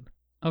mission.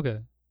 Okay.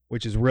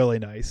 Which is really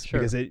nice Sure.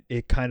 because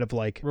it kind of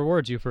like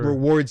Rewards you for...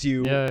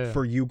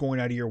 for you going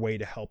out of your way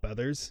to help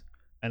others.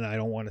 And I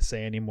don't want to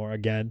say any more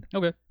again.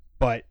 Okay.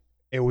 But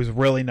it was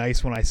really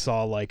nice when I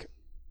saw like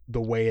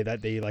the way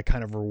that they like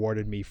kind of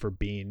rewarded me for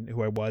being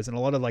who I was. And a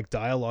lot of like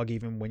dialogue,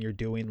 even when you're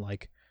doing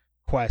like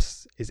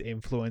quests, is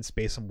influenced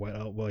based on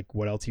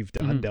what else you've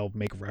done. Mhm. They'll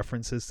make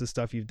references to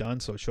stuff you've done.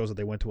 So it shows that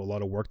they went to a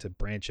lot of work to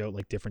branch out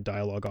like different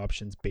dialogue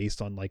options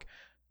based on like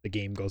the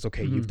game goes,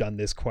 okay, Mhm. you've done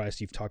this quest,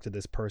 you've talked to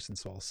this person,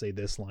 so I'll say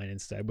this line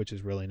instead, which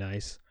is really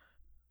nice.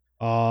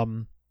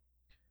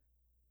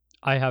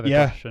 I have a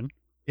Yeah. question.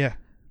 Yeah.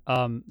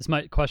 This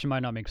question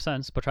might not make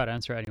sense, but try to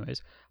answer it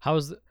anyways.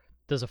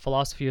 Does a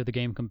philosophy of the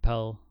game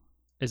compel?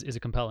 Is it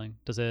compelling?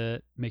 Does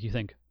it make you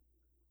think?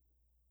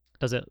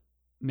 Does it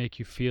make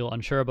you feel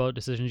unsure about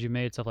decisions you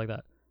made, stuff like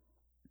that?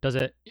 Does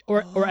it,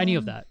 or any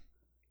of that?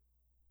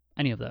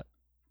 Any of that,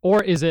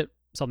 or is it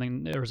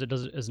something, or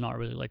is not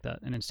really like that,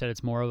 and instead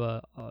it's more of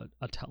a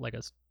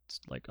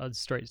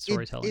straight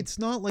storytelling? It's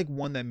not like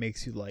one that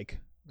makes you like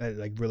that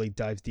like really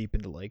dives deep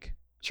into like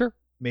Sure.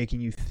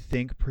 making you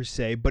think per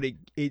se, but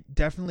it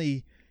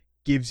definitely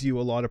gives you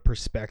a lot of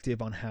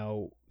perspective on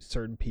how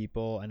certain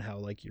people and how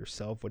like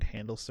yourself would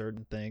handle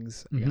certain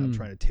things. Again, I'm Mhm.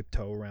 trying to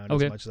tiptoe around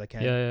Okay. as much as I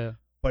can. Yeah.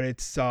 But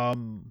it's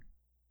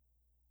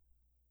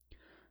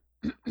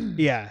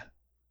yeah.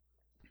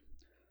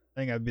 I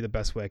think that would be the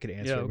best way I could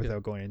answer Yeah, it okay.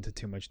 without going into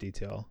too much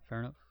detail. Fair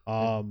enough.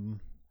 How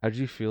did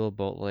you feel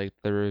about like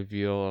the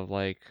reveal of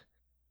like,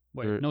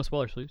 Wait, You're- no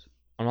spoilers, please.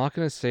 I'm not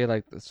gonna say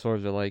like the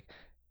sort of like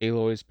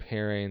Aloy's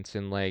parents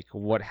and like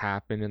what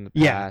happened in the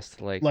Yeah, past.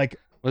 Like Like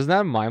wasn't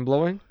that mind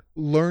blowing?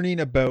 learning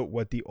about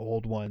what the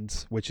old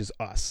ones, which is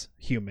us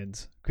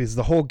humans, because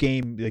the whole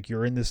game, like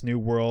you're in this new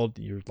world,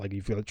 you've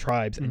got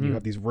tribes and you Mhm.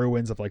 have these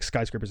ruins of like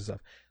skyscrapers and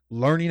stuff.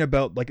 Learning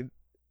about like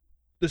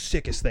the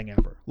sickest thing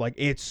ever. Like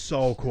it's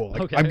so cool.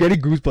 Like Okay. I'm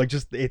getting goosebumps. Like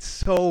just it's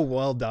so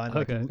well done.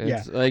 Like, Okay. yeah.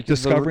 It's like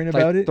Discovering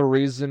about it. the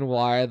reason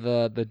why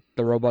the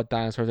robot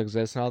dinosaurs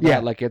exist and all that. Yeah.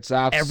 Like it's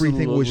absolutely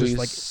Everything was just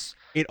like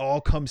it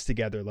all comes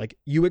together. Like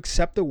you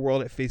accept the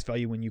world at face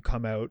value when you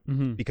come out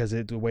Mm-hmm. because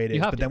it's the way it You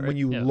is. have But to, then when right?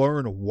 you Yeah.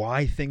 learn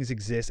why things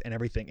exist and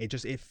everything, it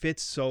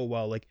fits so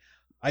well. Like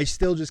I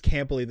still just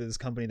can't believe that this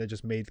company that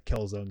just made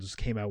Killzone just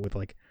came out with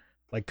like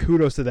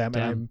kudos to them.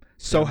 Damn. And I'm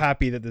so Damn.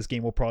 happy that this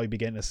game will probably be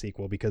getting a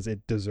sequel because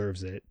it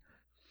deserves it.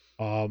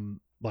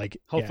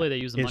 Hopefully they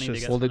use the it's money they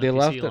just- get well, from they the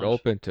left PC it launch.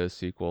 open to a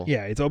sequel.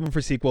 yeah, it's open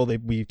for sequel.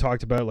 We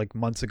talked about like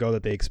months ago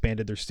that they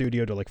expanded their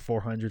studio to like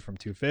 400 from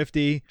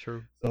 250.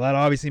 True. So that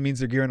obviously means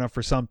they're gearing up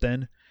for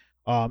something.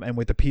 And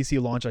with the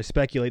PC launch, I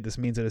speculate this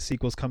means that a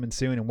sequel's coming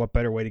soon. And what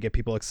better way to get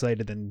people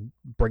excited than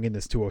bringing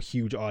this to a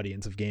huge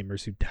audience of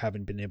gamers who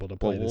haven't been able to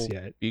play What this will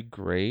yet? be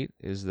great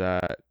is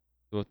that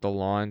with the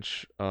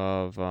launch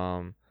of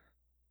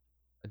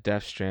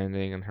Death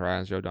Stranding and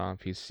Horizon Zero Dawn on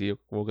PC,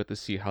 we'll get to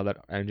see how that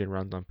engine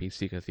runs on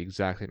PC because the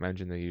exact same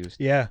engine they used.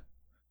 Yeah,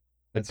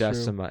 The that's true.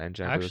 Decima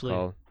engine, I believe it's Actually,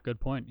 called. good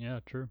point. Yeah,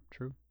 true.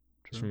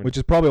 Just from which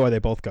is probably why they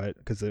both got it,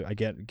 because I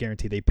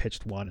guarantee they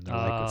pitched one and they're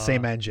like,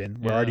 same engine.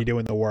 We're yeah. already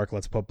doing the work.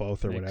 Let's put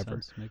both or Makes whatever.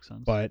 sense. Makes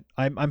sense. But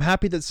I'm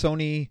happy that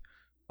Sony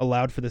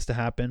allowed for this to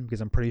happen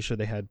because I'm pretty sure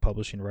they had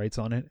publishing rights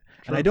on it.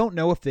 And I True. don't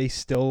know if they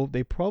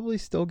probably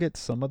still get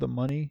some of the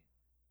money.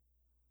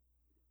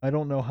 I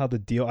don't know how the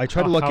deal. I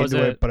tried to look How is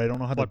into it, it- but I don't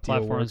know how the what deal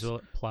platforms?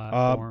 works.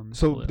 Platforms.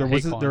 So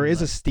there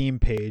is a a Steam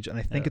page, and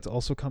I think Yeah. it's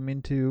also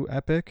coming to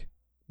Epic.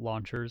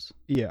 launchers.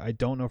 Yeah, I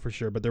don't know for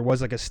sure, but there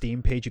was like a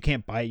Steam page. You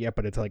can't buy it yet,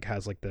 but it's like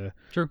has like the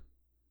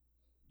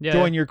Yeah.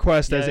 join your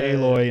quest Yeah, as yeah, yeah,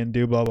 Aloy and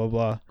do blah blah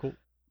blah. Cool.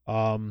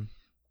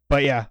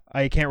 But yeah,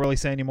 I can't really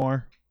say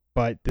anymore.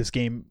 But this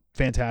game,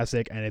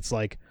 fantastic, and it's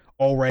like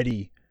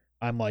already,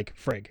 I'm like,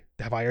 frig,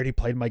 have I already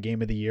played my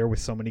game of the year with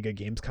so many good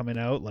games coming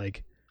out?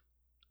 Like,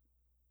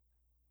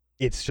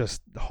 it's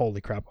just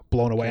holy crap,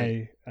 blown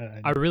away.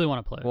 I really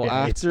want to play. Well,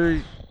 Yeah, it's-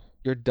 after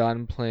you're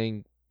done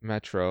playing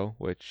Metro,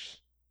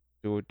 which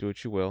do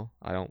what you will.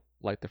 I don't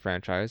like the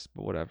franchise,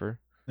 but whatever.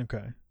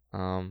 Okay.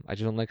 I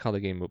just don't like how the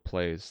game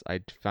plays.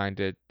 I find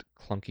it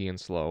clunky and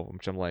slow,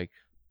 which I'm like,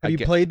 Have I you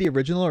get played the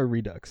original or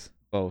Redux?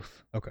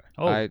 both. Okay.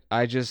 Oh,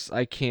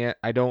 I can't.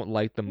 I don't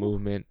like the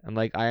movement, and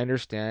like I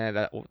understand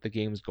that what the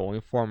game's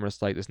going for. I'm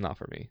just like, it's not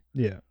for me.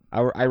 Yeah,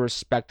 I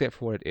respect it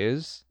for what it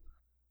is,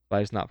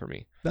 but it's not for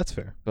me. that's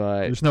fair.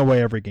 But There's no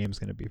way every game's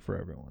gonna be for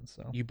everyone.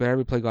 So you better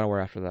be playing God of War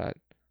after that.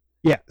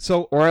 Yeah.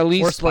 So Or at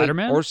least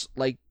Spider-Man?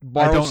 like I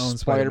borrow don't own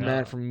Spider-Man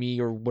Spider-Man. from me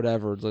or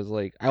whatever. It's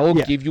like I will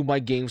Yeah. give you my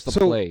games to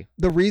So- play.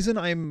 the reason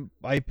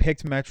I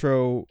picked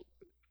Metro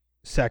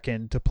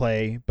second to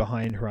play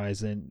behind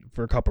Horizon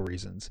for a couple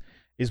reasons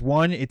is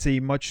one, it's a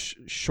much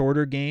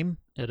shorter game,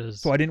 It is.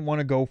 so I didn't want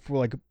to go for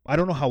like I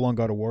don't know how long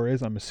God of War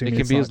is. I'm It assuming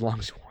can it's be not, as long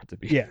as you want it to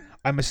be. Yeah,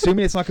 I'm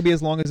assuming it's not gonna be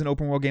as long as an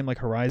open world game like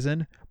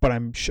Horizon, but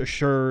I'm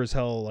sure as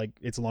hell like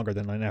it's longer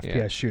than an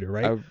FPS shooter,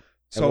 right?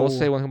 I will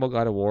say one thing about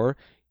God of War: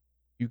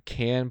 you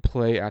can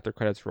play after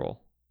credits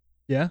roll.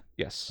 Yeah?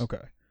 Yes. Okay.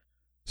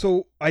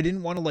 So I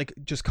didn't want to like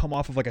just come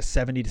off of like a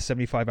 70 to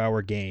 75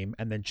 hour game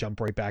and then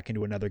jump right back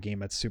into another game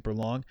that's super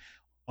long.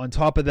 On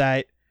top of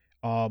that,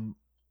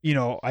 you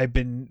know, I've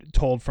been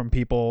told from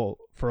people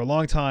for a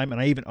long time, and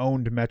I even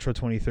owned Metro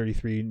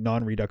 2033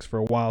 non-Redux for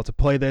a while to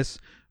play this.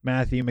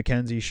 Matthew,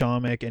 Mackenzie,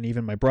 Shamik, and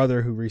even my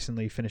brother who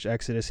recently finished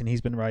Exodus, and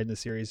he's been riding the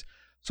series.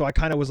 So I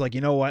kind of was like,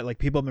 you know what? Like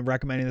people have been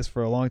recommending this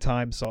for a long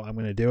time, so I'm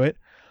going to do it.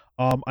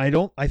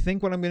 I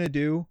think what I'm going to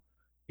do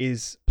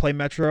is play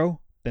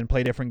Metro, then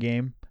play a different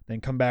game, then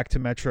come back to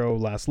Metro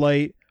Last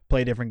Light,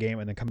 play a different game,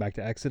 and then come back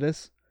to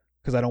Exodus,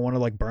 because I don't want to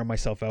like burn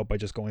myself out by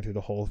just going through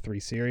the whole 3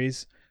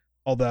 series.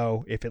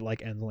 Although if it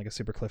like ends on like a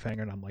super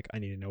cliffhanger and I'm like I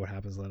need to know what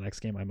happens in the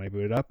next game, I might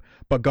boot it up.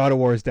 But God of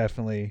War is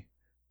definitely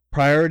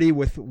priority,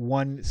 with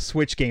one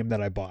Switch game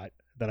that I bought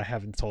that I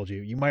haven't told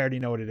you. You might already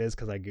know what it is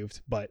because I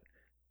goofed, but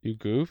You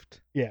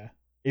goofed? yeah.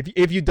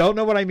 If you don't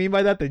know what I mean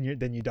by that, then you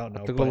don't I know.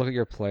 have to go But look at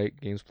your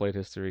games played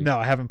history. no,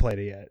 I haven't played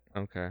it yet.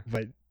 Okay.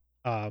 But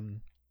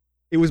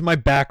it was my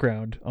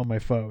background on my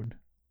phone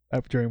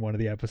up during one of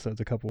the episodes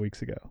a couple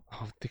weeks ago.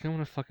 Oh, I think I'm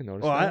gonna fucking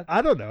notice Well, that.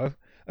 I don't know.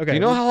 Okay, You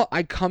know how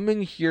I come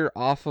in here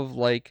off of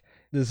like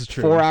this is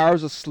true. 4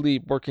 hours of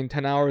sleep, working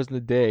 10 hours in a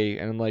day,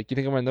 and like, you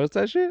think I'm gonna notice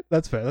that shit?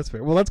 That's fair. That's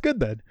fair. Well, that's good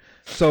then.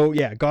 So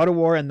yeah, God of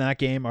War and that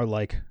game are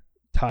like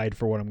tied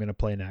for what I'm gonna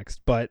play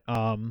next. But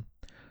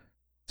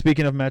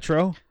speaking of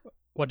Metro,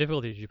 What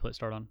difficulty did you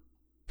start on?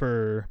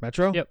 for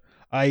Metro, Yep.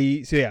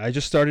 I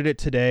just started it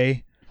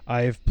today.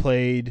 I've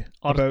played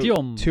about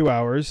Artyom. 2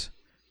 hours,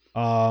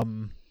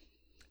 and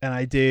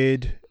I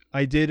did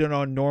it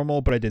on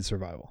normal, but I did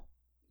survival.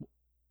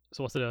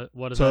 So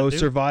what does So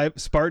that do?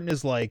 Spartan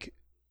is like,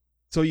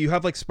 so you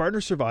have like Spartan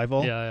or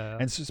survival, Yeah.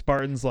 and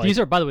Spartan's like These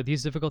are, by the way,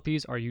 these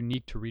difficulties are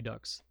unique to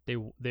Redux.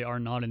 They are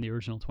not in the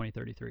original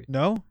 2033.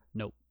 no.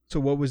 Nope. So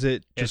what was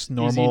it? Just It's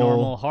normal, easy,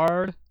 normal,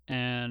 hard,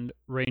 and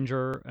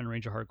Ranger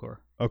hardcore.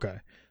 Okay.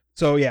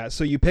 So yeah,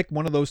 so you pick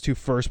one of those two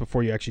first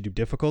before you actually do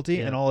difficulty,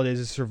 Yeah. and all it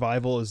is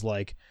survival is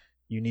like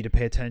you need to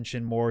pay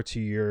attention more to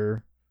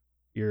your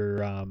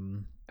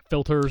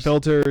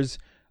Filters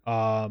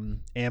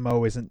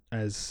ammo isn't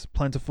as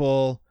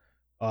plentiful.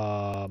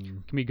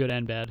 can be good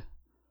and bad.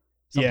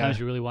 Sometimes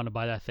you really want to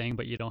buy that thing,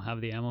 but you don't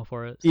have the ammo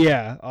for it. So.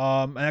 Yeah,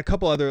 and a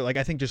couple other, like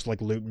I think just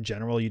like loot in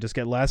general, you just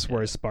get less. Yeah.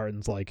 Whereas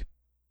Spartan's like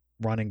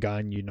run and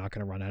gun, you're not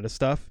gonna run out of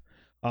stuff.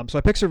 So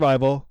I picked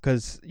survival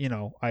because you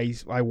know I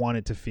want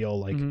it to feel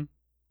like Mhm.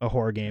 a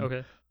horror game.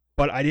 Okay.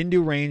 But I didn't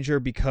do Ranger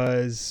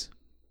because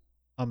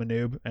I'm a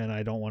noob and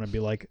I don't want to be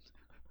like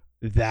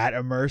that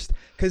immersed.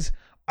 Because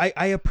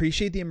I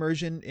appreciate the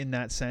immersion in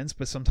that sense,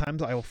 but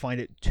sometimes I will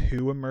find it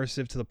too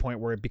immersive to the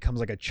point where it becomes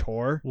like a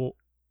chore. Well,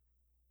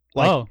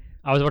 Like,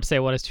 I was about to say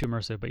what is too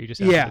immersive, but you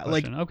just answered Yeah, the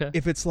question. Okay.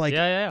 if it's like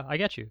yeah, I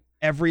get you.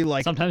 every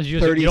like Sometimes you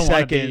just 30 you don't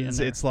wanna be in seconds,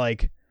 there. it's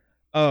like,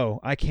 oh,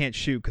 I can't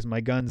shoot because my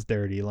gun's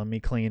dirty. Let me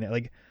clean it.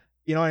 Like,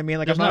 you know what I mean?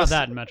 Like There's I'm not not a,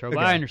 that in Metro, but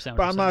okay. I understand.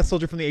 But What I'm you're not a saying.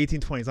 soldier from the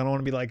 1820s. I don't want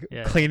to be like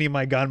Yeah. cleaning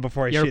my gun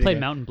before I You shoot ever played it.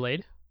 Mountain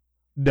Blade?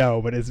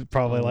 No, but it's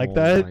probably like Oh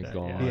that. my Yeah.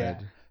 god. Yeah.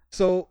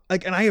 So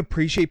like, and I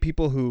appreciate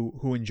people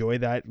who enjoy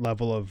that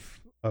level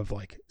of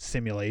like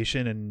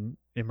simulation and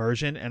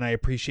immersion, and I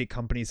appreciate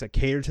companies that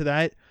cater to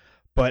that.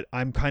 But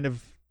I'm kind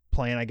of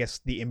playing, I guess,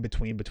 the in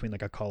between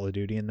like a Call of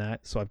Duty and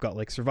that. So I've got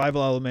like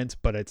survival elements,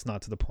 but it's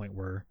not to the point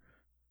where,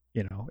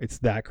 you know, it's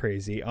that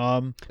crazy.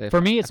 If- For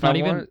me, it's if not I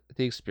even. want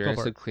the experience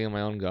for to it. clean my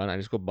own gun, I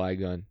just go buy a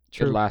gun.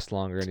 True. It lasts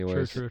longer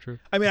anyways. True.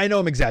 I mean, I know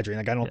I'm exaggerating.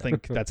 Like, I don't Yeah.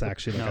 think that's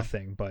actually like No. a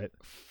thing, but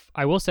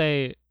I will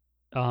say,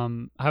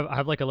 I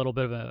have like a little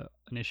bit of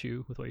an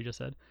issue with what you just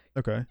said.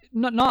 okay.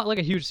 Not like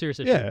a huge serious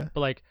issue. Yeah.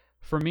 But like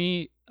for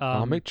me,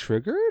 Atomic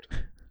triggered?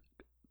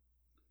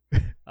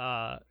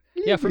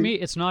 yeah, for me,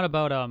 it's not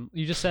about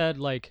you just said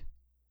like.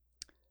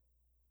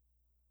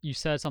 You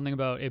said something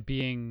about it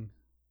being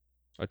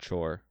A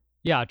chore.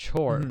 a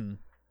chore. Mhm.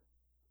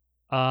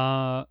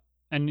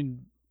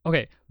 And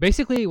okay,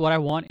 basically what I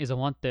want is I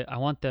want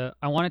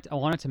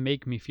it to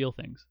make me feel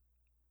things,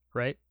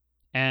 right?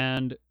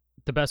 And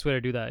the best way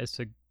to do that is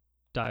to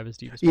dive as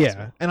deep as possible.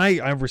 Yeah, and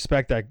I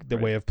respect that the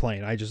Right. way of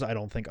playing. I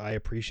don't think I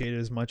appreciate it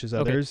as much as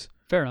Okay. others.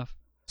 Fair enough.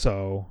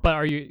 So But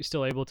are you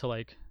still able to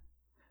like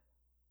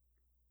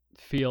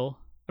feel?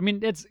 I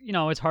mean, it's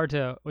it's hard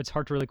to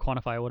really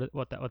quantify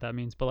what that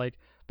means. But like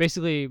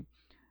basically,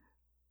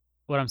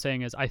 what I'm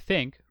saying is, I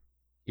think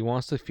He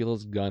wants to feel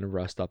his gun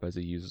rust up as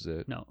he uses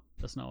it. no,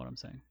 that's not what I'm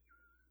saying.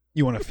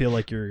 you want to feel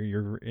like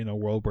you're in a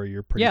world where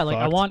you're pretty. Yeah, like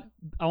fucked.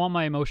 I want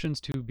my emotions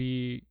to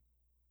be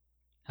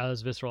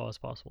as visceral as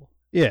possible.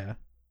 Yeah.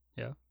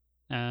 Yeah.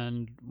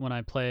 and when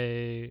I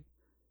play,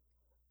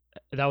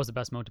 that was the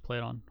best mode to play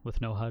it on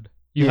with no HUD.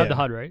 You have the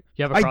HUD, right?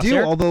 You have a crosshair. I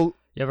do, although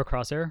you have a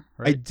crosshair,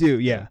 right? I do,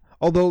 yeah.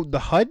 Although the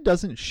HUD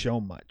doesn't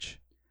show much.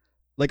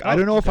 Like I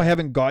don't know if I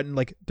haven't gotten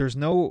like there's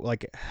no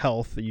like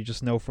health that you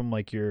just know from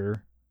like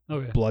your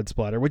blood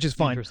splatter, which is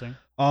fine. Interesting.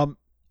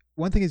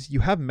 One thing is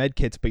you have med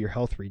kits, but your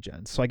health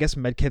regens. So I guess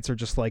med kits are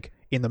just like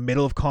in the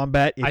middle of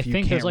combat if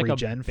you can't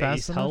regen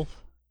fast enough. Health.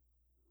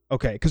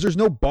 Okay, because there's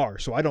no bar,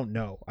 so I don't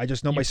know. I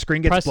just know my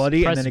screen gets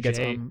bloody and then it gets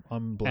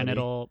unbloody. And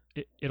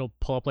it'll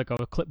pull up like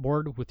a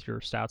clipboard with your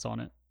stats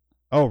on it.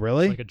 Oh,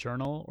 really? Like a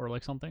journal or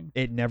like something?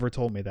 It never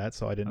told me that,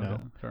 so I didn't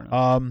know. Fair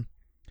enough.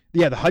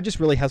 Yeah, the HUD just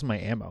really has my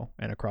ammo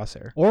and a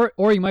crosshair.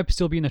 Or you might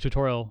still be in the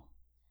tutorial.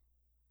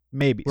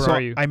 Maybe. Where so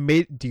are you?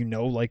 Do you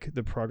know like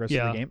the progress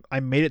of the game? I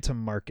made it to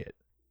market.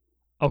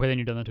 Okay, then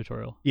you're done the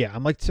tutorial. Yeah,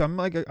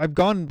 I've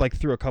gone like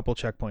through a couple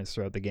checkpoints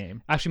throughout the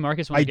game. Actually,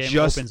 market's when the game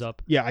opens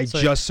up. Yeah, I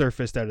just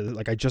surfaced out of it.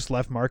 Like I just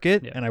left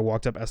market and I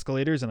walked up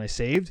escalators and I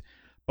saved,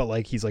 but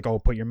like he's like, "Oh,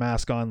 put your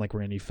mask on. Like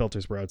we're gonna need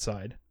filters. We're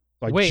outside."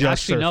 So I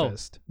just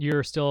surfaced. No.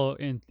 You're still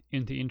in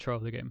the intro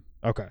of the game.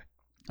 Okay.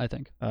 I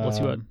think. Let's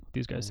see what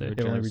these guys say.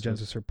 It only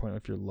regens a certain point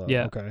if you're low.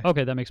 Yeah.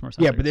 Okay, that makes more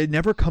sense. Yeah, but it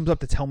never comes up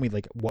to tell me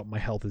like what my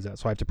health is at.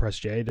 So I have to press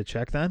J to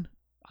check then.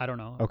 I don't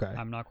know. Okay.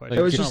 I'm not quite sure. sure.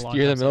 It was just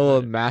you're in the middle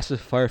of a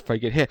massive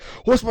firefight, get hit.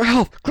 What's my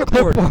health?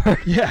 Clipboard.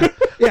 Yeah.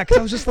 Yeah, because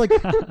I was just like,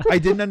 I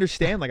didn't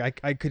understand. Like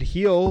I could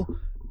heal.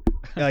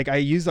 Like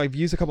I've used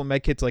a couple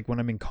med kits like when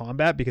I'm in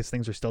combat because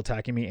things are still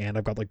attacking me and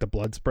I've got like the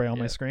blood spray on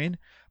my screen.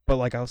 But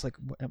like I was like,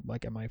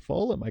 am I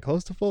full? Am I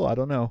close to full? I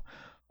don't know.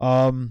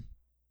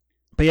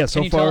 But yeah,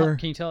 so far.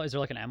 Can you tell? Is there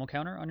like an ammo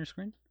counter on your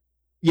screen?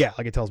 Yeah,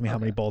 like it tells me how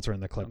many bolts are in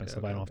the clip and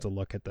stuff. I don't have to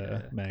look at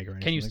the mag or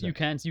anything.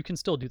 You can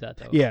still do that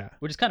though. Yeah,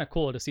 which is kind of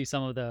cool to see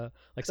some of the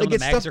some of the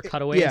mags are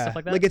cut away and stuff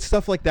like that. Like it's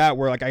stuff like that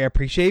where like I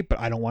appreciate, but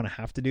I don't want to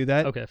have to do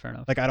that. Okay, fair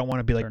enough. Like I don't want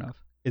to be like,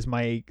 is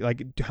my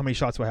like how many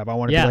shots do I have? I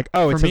want to be like,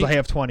 oh, it says I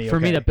have 20.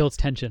 For me, that builds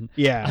tension.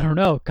 Yeah, I don't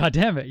know. God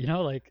damn it,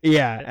 like.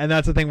 Yeah, and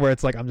that's the thing where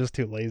it's like I'm just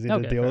too lazy to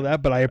deal with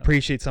that. But I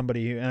appreciate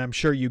somebody, and I'm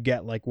sure you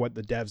get like what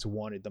the devs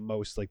wanted the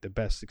most, like the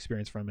best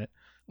experience from it.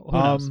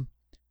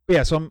 But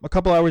yeah, so I'm a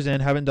couple hours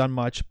in, haven't done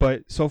much,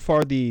 but so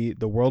far the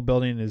world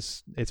building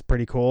it's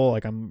pretty cool.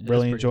 Like I'm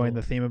really enjoying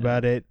the theme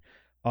about it.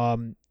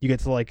 You get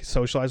to like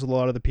socialize with a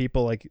lot of the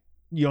people. Like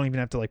you don't even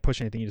have to like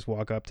push anything. You just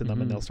walk up to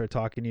them and they'll start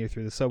talking to you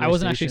through the subway. I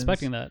wasn't actually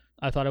expecting that.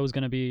 I thought it was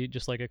going to be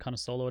just like a kind of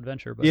solo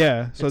adventure. But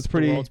yeah, so it's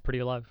pretty. The world's pretty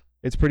alive.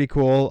 It's pretty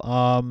cool.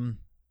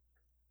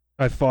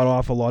 I fought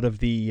off a lot of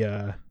the.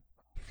 I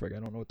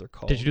don't know what they're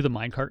called. Did you do the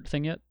minecart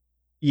thing yet?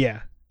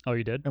 Yeah. Oh,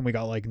 you did? And we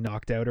got like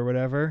knocked out or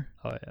whatever.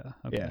 Oh yeah.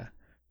 Okay. Yeah.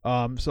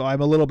 So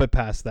I'm a little bit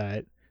past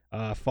that.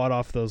 Fought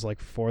off those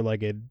like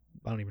four-legged.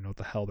 I don't even know what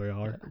the hell they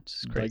are. Yeah, it's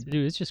just crazy,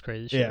 dude. It's just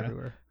crazy shit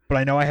everywhere. But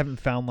I know I haven't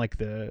found like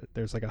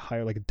there's like a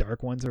higher like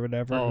dark ones or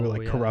whatever who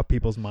like corrupt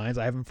people's minds.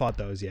 I haven't fought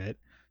those yet.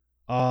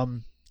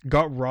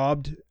 Got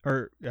robbed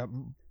or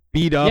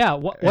beat up. Yeah.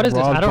 What is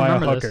this? I don't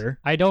remember this.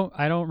 I don't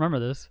remember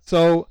this.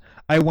 So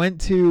I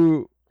went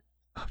to.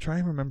 I'm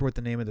trying to remember what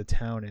the name of the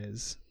town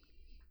is.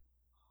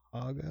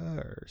 Aga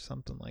or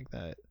something like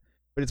that.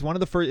 But it's one of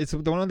the first. It's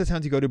one of the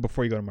towns you go to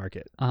before you go to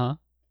market. And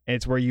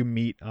it's where you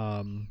meet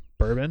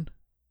Bourbon.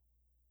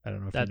 I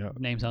don't know if that you know.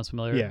 Name sounds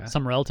familiar. Yeah.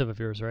 Some relative of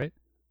yours, right?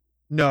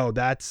 No,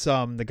 that's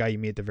the guy you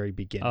meet at the very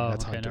beginning. Oh,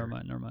 that's okay. Hunter.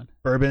 Never mind.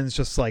 Bourbon's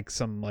just like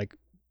some like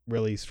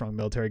really strong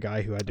military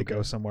guy who had to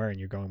go somewhere, and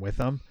you're going with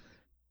them.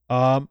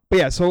 But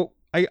yeah, so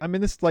I'm in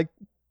this like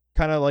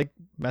kind of like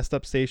messed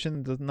up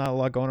station. There's not a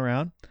lot going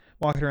around.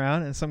 Walking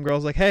around, and some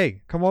girl's like,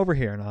 "Hey, come over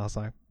here," and I was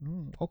like,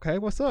 "Okay,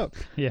 what's up?"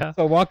 Yeah.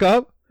 So I walk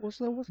up.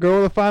 What's up?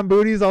 Girl with the fine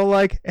booty's all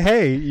like,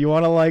 "Hey, you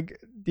want to like,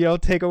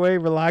 take away,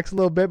 relax a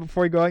little bit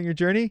before you go on your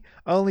journey?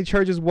 I only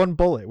charges 1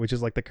 bullet, which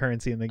is like the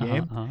currency in the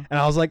game." And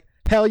I was like,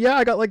 "Hell yeah,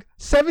 I got like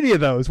 70 of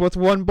those. What's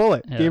 1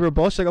 bullet?" Yeah. Gave her a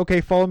bullet. She's like, "Okay,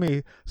 follow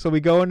me." So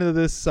we go into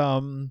this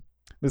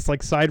this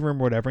like side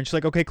room or whatever, and she's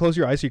like, "Okay, close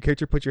your eyes." So your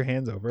character puts your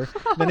hands over.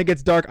 Then it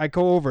gets dark. I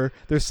go over.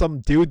 There's some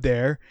dude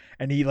there,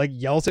 and he like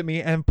yells at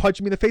me and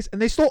punches me in the face,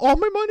 and they stole all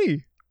my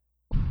money.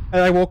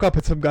 And I woke up,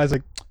 and some guy's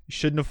like, "You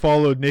shouldn't have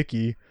followed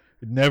Nikki.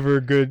 Never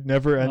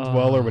ends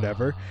well or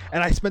whatever."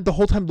 And I spent the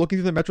whole time looking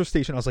through the metro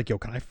station. I was like, "Yo,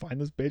 can I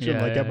find this bitch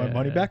and like get my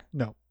money back?"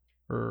 No.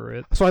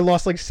 So I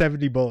lost like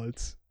 70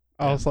 bullets.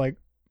 I was like,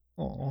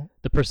 "Oh."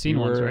 The pristine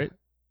ones, right?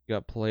 You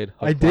got played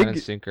hook, line, and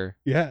sinker.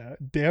 Yeah,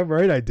 damn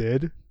right I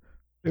did.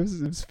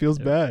 It feels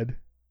bad.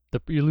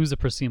 You lose the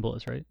pristine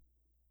bullets, right?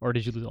 Or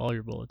did you lose all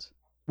your bullets?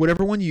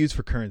 Whatever one you use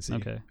for currency.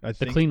 Okay. I think.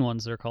 The clean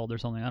ones they're called or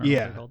something. I don't know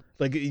what they're called.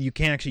 Like you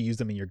can't actually use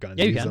them in your guns.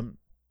 Yeah, you can.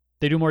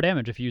 They do more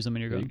damage if you use them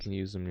in your guns. You can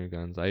use them in your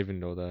guns. I even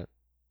know that.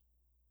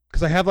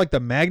 Because I have like the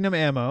magnum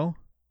ammo,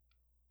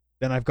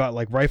 then I've got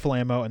like rifle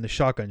ammo and the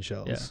shotgun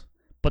shells. Yeah.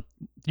 But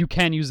you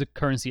can use the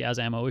currency as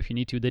ammo if you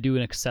need to. They do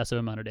an excessive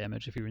amount of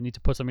damage if you need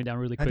to put something down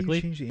really quickly.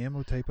 How do you change the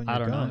ammo type on your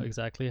gun? I don't know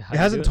exactly. It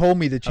hasn't told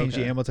me to change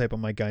the ammo type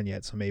on my gun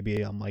yet, so maybe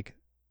I'm like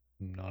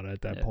not at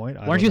that point.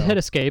 Why don't you hit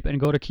escape and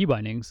go to key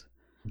bindings,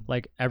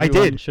 like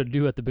everyone should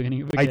do at the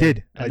beginning of the game? I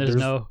did. And there's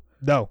no.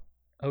 No.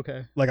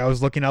 Okay. Like I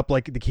was looking up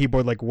like the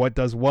keyboard, like what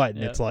does what, and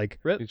Yeah. it's like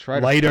Rip. You try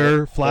to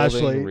lighter, holding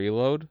flashlight.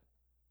 reload.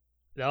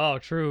 Oh,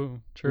 true.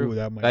 Ooh,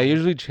 that might. That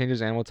usually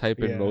changes ammo type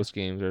in Yeah. most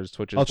games or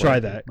switches. I'll try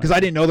blank. that because I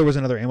didn't know there was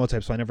another ammo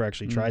type, so I never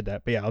actually Mm. tried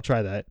that. But yeah, I'll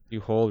try that.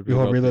 You hold You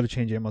hold reload. reload to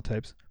change ammo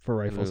types for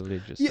rifles.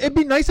 literally just Yeah, it'd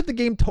be nice if the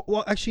game.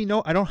 Well, actually,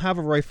 no, I don't have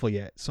a rifle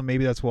yet, so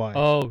maybe that's why.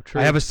 Oh, true.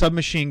 I have a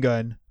submachine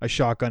gun, a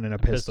shotgun, and a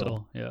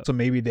pistol. Yeah. So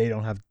maybe they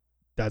don't have.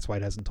 That's why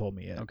it hasn't told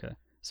me yet. Okay.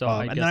 So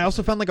And then I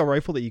also found like a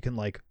rifle that you can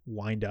like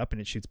wind up and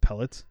it shoots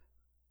pellets.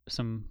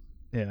 some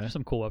Yeah.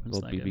 cool weapons.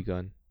 little in that BB game.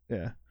 gun.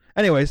 Yeah.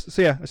 Anyways,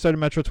 so yeah, I started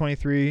Metro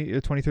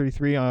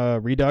 2033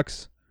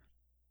 Redux,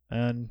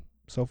 and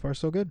so far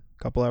so good.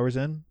 Couple hours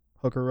in,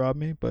 hooker robbed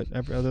me, but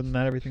other than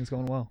that, everything's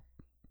going well.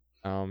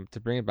 To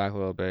bring it back a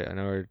little bit, I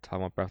know we're talking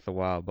about Breath of the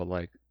Wild, but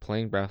like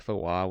playing Breath of the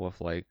Wild with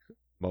like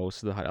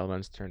most of the HUD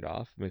elements turned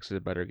off makes it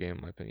a better game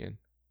in my opinion.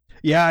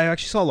 Yeah, I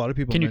actually saw a lot of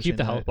people. Can you keep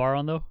the mentioning health bar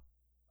on though?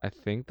 I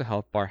think the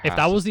health bar has If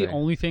that to was the stay.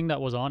 only thing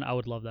that was on, I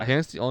would love I that. think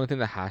it's the only thing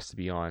that has to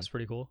be on. That's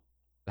pretty cool.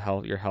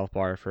 Your health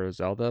bar for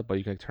Zelda, but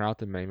you can turn out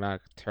the minimap,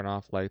 turn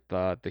off like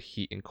the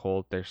heat and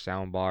cold, their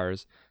sound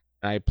bars.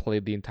 And I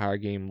played the entire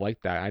game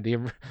like that. I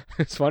didn't.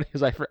 It's funny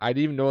because I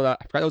didn't even know that.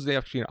 I forgot that was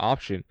actually an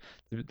option,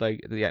 like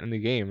in the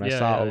game. And I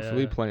saw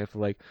Philippe playing it for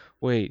like,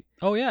 wait,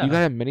 Oh yeah. you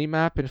got a mini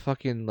map and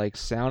fucking like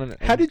sound.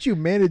 And, How did you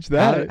manage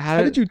that? How How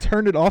did- did you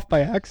turn it off by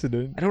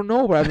accident? I don't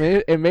know, but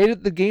it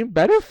made the game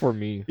better for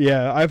me.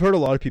 Yeah, I've heard a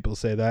lot of people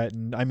say that,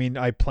 and I mean,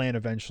 I plan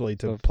eventually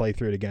to So play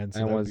through it again.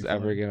 So I that would was be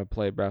ever fun. gonna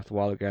play Breath of the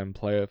Wild again,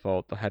 play it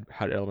without the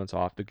HUD elements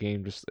off. The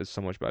game just is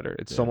so much better.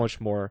 It's so Yeah. much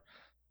more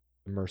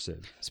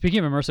immersive.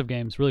 Speaking of immersive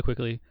games, really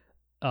quickly,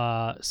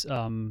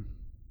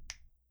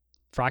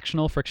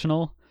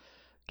 frictional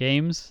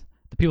games.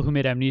 The people who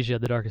made Amnesia: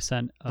 The Dark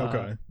Descent.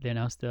 Okay. They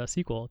announced a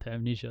sequel to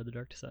Amnesia: The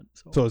Dark Descent.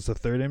 So it's the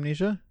third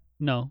Amnesia.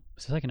 No,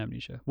 it's the second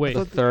Amnesia. Wait,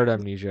 The third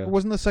Amnesia.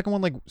 Wasn't the second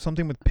one like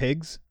something with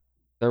pigs?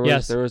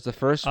 Yes. There was the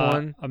first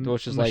one,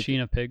 which is like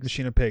Machine of Pigs.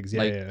 Machine of Pigs. Yeah,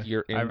 like yeah.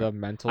 you're in I- the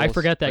mental. I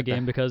forget that like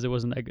game because it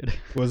wasn't that good.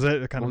 Was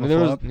it kind of Well,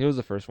 a it flop? was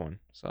the first one,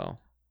 so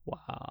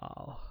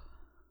Wow.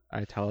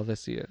 I tell if I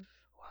see it.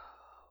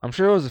 I'm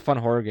sure it was a fun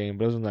horror game,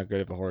 but it wasn't that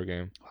good of a horror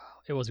game. Wow.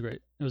 It was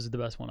great. It was the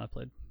best one I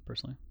played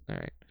personally. All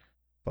right.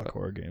 Fuck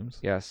horror games.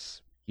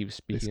 Yes. Keep They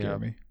speaking scare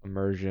of me.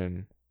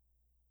 immersion.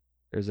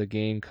 There's a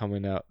game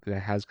coming out that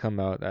has come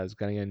out that is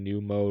getting a new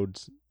mode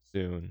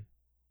soon.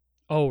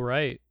 Oh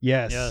right.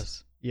 Yes.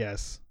 Yes.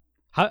 Yes.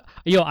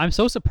 I'm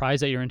so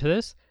surprised that you're into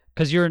this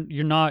because you're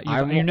not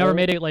you never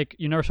made it like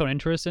you never showed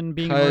interest in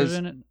being immersed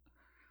in it.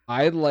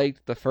 I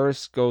liked the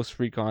first Ghost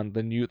Recon,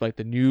 the new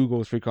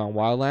Ghost Recon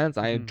Wildlands.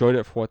 I Mhm. enjoyed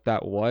it for what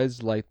that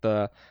was, like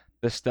the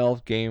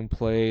stealth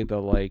gameplay, the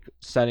like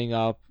setting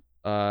up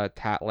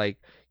like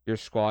your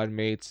squad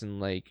mates and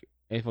like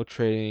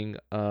infiltrating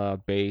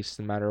base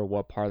no matter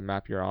what part of the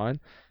map you're on.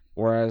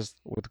 Whereas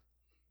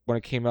when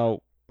it came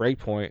out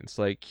Breakpoint, it's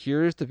like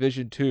here's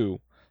Division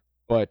 2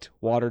 but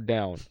watered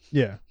down.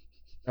 Yeah.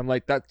 I'm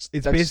like that's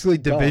Basically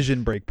dumb.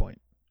 Division Breakpoint.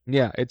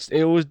 Yeah,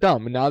 it was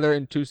dumb, and now they're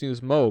introducing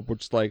this mode,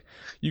 which is like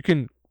you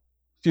can,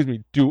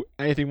 do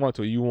anything you want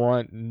to. You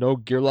want no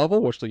gear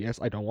level, which yes,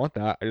 I don't want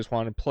that. I just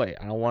want to play.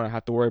 I don't want to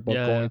have to worry about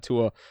Yeah, going yeah.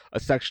 to a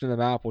section of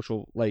the map which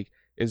will like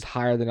is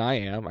higher than I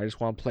am. I just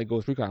want to play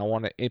Ghost Recon. I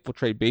want to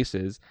infiltrate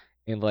bases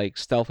and like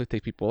stealthily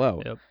take people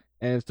out. Yep.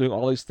 And it's doing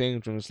all these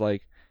things, and it's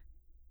like,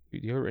 do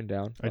you have it written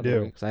down? I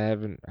do. Because I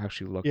haven't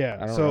actually looked. Yeah.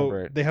 I don't So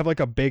remember it. they have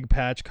like a big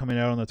patch coming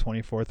out on the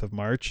 24th of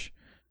March.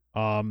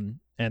 And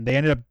they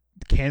ended up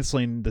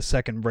canceling the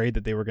second raid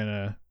that they were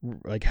gonna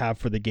like have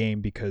for the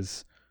game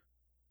because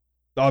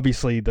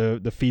obviously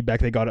the feedback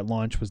they got at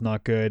launch was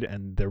not good,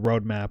 and the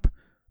roadmap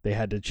they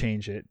had to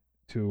change it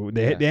to.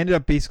 They ended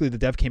up basically the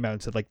dev came out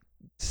and said like,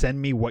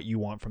 send me what you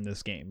want from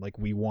this game. Like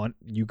we want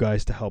you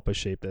guys to help us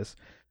shape this.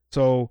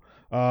 So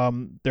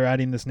they're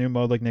adding this new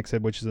mode, like Nick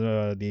said, which is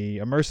the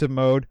immersive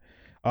mode.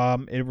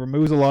 It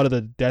removes a lot of the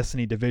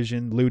Destiny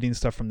Division looting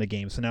stuff from the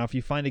game. So now if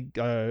you find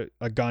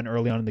a gun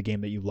early on in the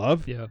game that you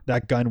love, Yeah.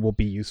 that gun will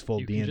be useful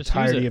You the can just use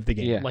entirety it. of the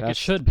game. Yeah. Like it that's-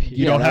 should be.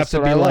 You Yeah, don't have that's to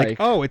what be I like, like.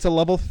 oh, it's a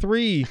level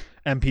 3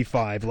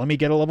 MP5. Let me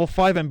get a level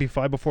 5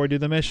 MP5 before I do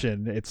the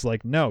mission. It's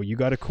like, no, you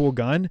got a cool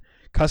gun.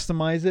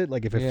 Customize it.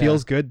 Like if it Yeah.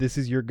 feels good, this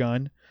is your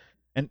gun.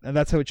 And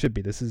that's how it should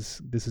be. This is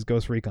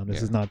Ghost Recon. This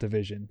Yeah. is not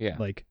Division. Yeah.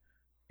 Like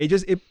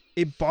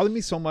it bothered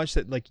me so much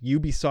that like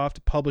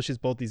Ubisoft publishes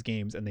both these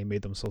games and they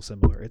made them so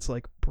similar. It's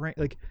like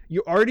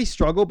you already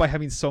struggle by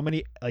having so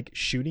many like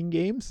shooting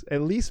games.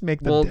 At least make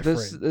them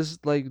different. This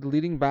like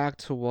leading back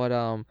to what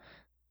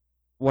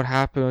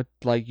happened with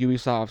like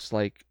Ubisoft's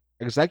like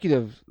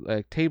executive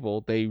like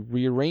table. They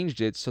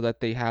rearranged it so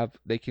that they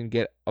can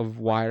get a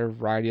wider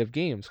variety of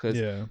games because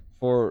Yeah.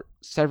 for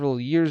several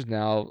years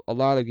now, a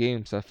lot of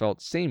games have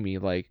felt samey.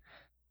 Like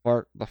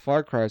the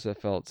Far Cry's have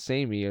felt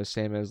samey, or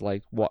same as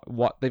like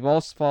what they've all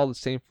followed the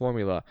same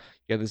formula.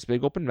 You have this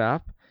big open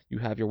map. You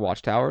have your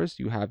watchtowers.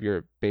 You have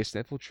your base to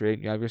infiltrate.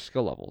 And you have your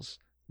skill levels.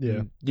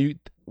 Yeah. You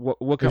what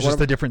It's just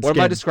a different what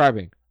skin. am I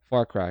describing?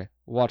 Far Cry,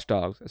 Watch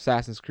Dogs,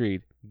 Assassin's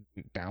Creed,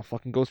 now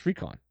fucking Ghost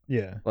Recon.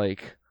 Yeah.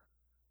 Like,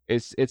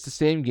 It's the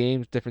same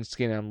games, different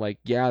skin. And I'm like,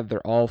 yeah,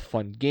 they're all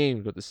fun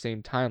games, but at the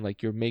same time,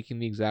 like you're making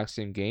the exact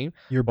same game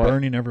You're but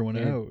burning everyone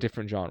in a out.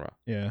 different genre.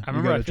 Yeah, I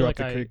remember you I gotta feel drop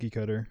like the cookie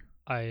cutter.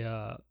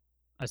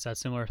 I said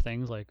similar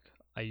things like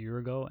a year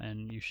ago,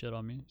 and you shit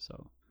on me,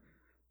 so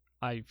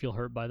I feel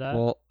hurt by that.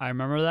 Well, I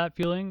remember that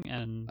feeling,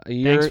 and a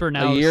year thanks for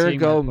now a year seeing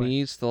ago, my point.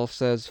 me still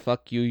says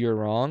 "fuck you, you're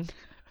wrong,"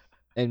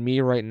 and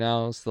me right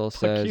now still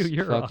Fuck you, says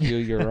you're "fuck wrong." you,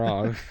 you're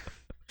wrong."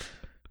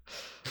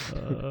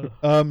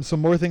 Some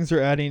more things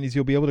they're adding is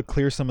you'll be able to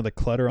clear some of the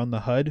clutter on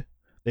the HUD.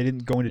 They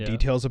didn't go into Yeah.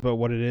 details about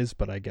what it is,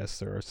 but I guess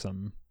there are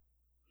some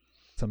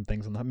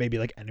things on the maybe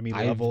like enemy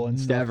level and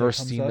I've stuff. never that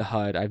comes seen the up.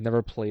 HUD. I've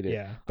never played it.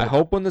 Yeah, I but-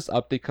 hope when this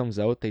update comes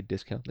out, they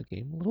discount the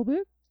game a little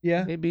bit.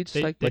 Yeah. Maybe just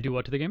They like do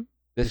what to the game?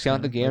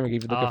 discount the discount, game like, or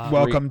give you like a free,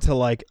 Welcome to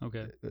like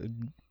Okay.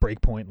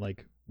 Breakpoint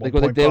like like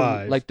what they did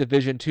 1.5. like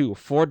Division 2,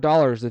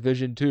 $4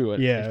 Division 2,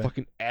 and Yeah.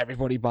 fucking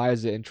everybody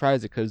buys it and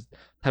tries it because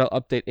Title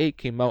Update 8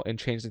 came out and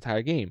changed the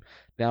entire game.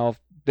 Now, if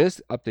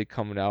this update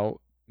coming out,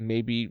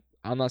 maybe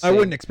I'm not I saying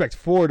wouldn't expect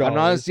 $4. I'm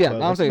not, yeah, but, I'm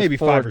like, not saying maybe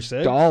 $5 or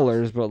 $6.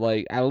 $4, but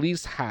like at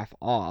least half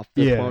off.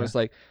 The Yeah. point is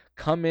like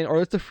come in,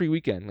 or it's a free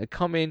weekend. Like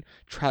come in,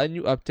 try the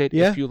new update.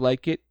 Yeah. If you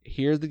like it,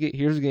 here's the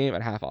game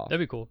at half off. That'd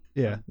be cool.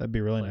 Yeah, that'd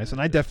be really Play nice, that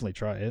and I too. definitely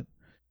try it.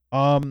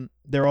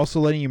 They're also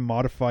letting you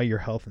modify your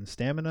health and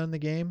stamina in the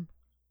game,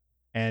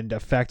 and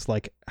affect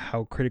like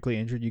how critically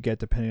injured you get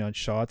depending on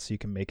shots. So you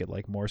can make it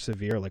like more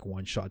severe, like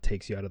one shot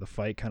takes you out of the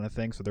fight, kind of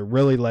thing. So they're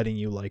really letting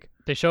you like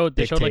They showed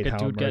like dictate a how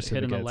dude get immersive hit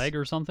it in the gets. leg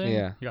or something.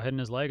 Yeah. He got hit in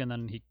his leg, and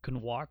then he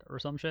couldn't walk or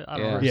some shit. I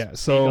don't Yeah. know. His yeah. speed got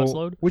So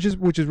slowed. which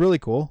is really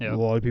cool. Yeah. A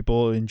lot of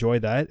people enjoy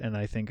that, and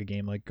I think a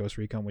game like Ghost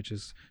Recon, which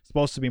is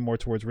supposed to be more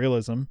towards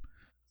realism,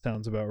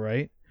 sounds about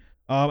right.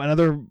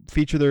 Another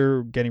feature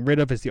they're getting rid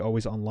of is the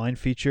always online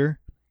feature,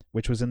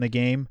 which was in the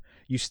game.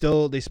 They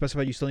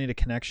specified you still need a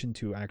connection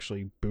to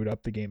actually boot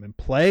up the game and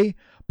play,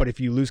 but if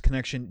you lose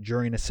connection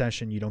during a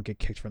session, you don't get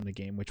kicked from the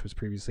game, which was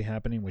previously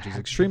happening, which is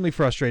extremely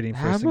frustrating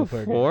for a single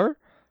player game. before?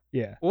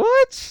 Yeah.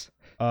 What?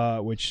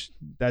 Which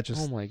that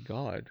just Oh my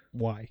god.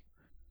 why?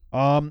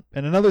 And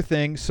another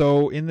thing,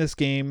 so in this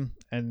game,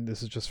 and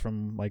this is just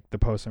from like the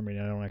post I'm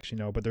reading, I don't actually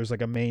know, but there's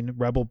like a main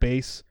rebel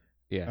base,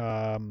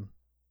 Yeah.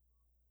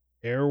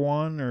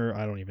 Erewhon, or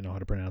I don't even know how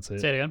to pronounce it.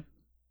 Say it again.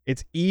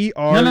 It's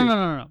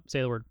No. Say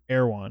the word.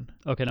 Erewhon.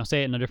 Okay, now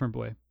say it in a different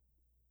way.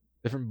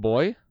 Different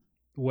boy?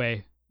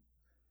 Way.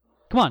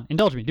 Come on,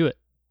 indulge me. Do it.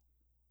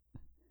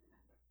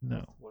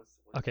 No.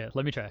 Okay,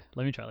 let me try.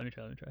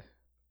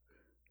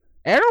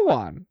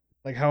 Erewhon.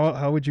 Like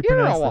how would you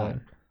pronounce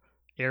Erewhon.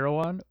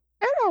 Erewhon.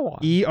 Erewhon.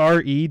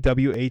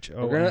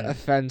 Erewhon? We're gonna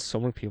offend so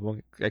many people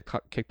and get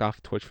kicked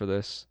off Twitch for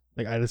this.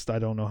 Like I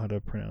don't know how to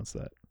pronounce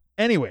that.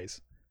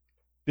 Anyways,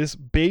 this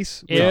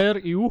base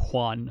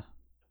Erewhon.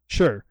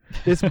 Sure.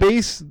 This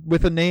base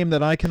with a name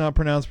that I cannot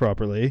pronounce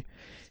properly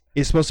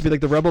is supposed to be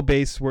like the rebel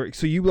base where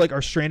so you like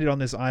are stranded on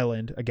this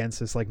island against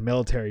this like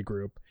military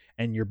group,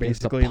 and you're It's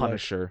the basically like,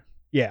 Punisher.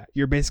 yeah,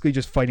 you're basically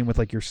just fighting with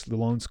like your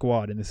lone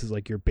squad, and this is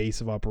like your base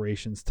of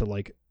operations to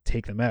like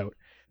take them out.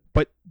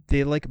 But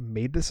they like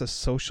made this a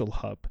social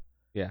hub.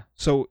 Yeah.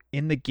 So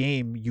in the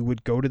game, you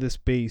would go to this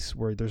base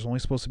where there's only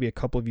supposed to be a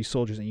couple of you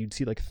soldiers, and you'd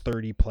see like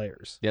 30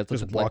 players Yeah, it's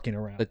just like walking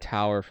around. The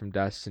tower from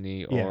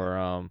Destiny, Yeah.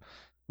 or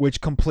Which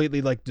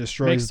completely like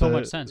destroys Makes so the,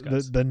 much sense,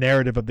 guys. the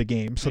narrative of the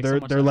game. So Makes so they're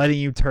much they're sense. letting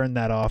you turn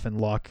that off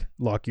and lock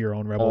your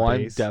own rebel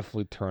I'm base.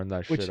 definitely turned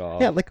that Which, shit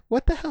off. yeah, like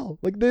what the hell?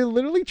 Like they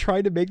literally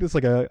tried to make this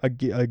like a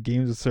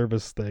games of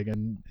service thing,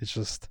 and it's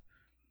just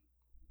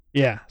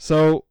yeah.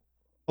 So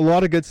a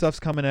lot of good stuff's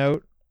coming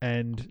out,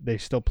 and they're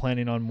still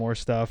planning on more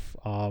stuff.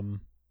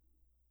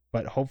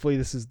 But hopefully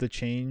this is the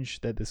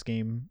change that this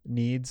game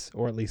needs,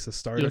 or at least the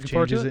start You of looking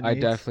forward to changes it? it I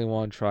needs. definitely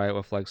want to try it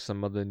with like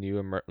some of the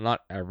new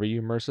not every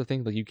immersive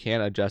thing, but you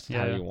can adjust it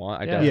how Yeah. you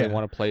want. I Yeah. definitely Yeah.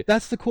 want to play.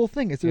 That's the cool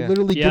thing. Is they're Yeah.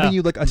 literally Yeah. giving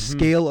you like a Mhm.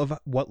 scale of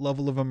what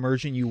level of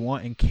immersion you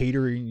want and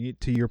catering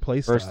it to your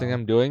playstyle. First thing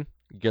I'm doing,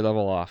 gear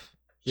level off.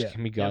 Just Yeah. give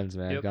me guns,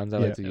 man. Yep. Guns I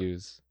Yeah. like to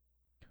use.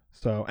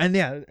 So, and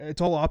yeah, it's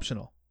all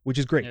optional, which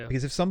is great Yeah.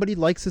 because if somebody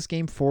likes this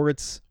game for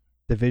its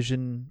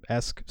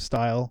Division-esque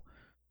style,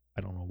 I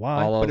don't know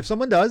why, All but of if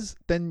someone does,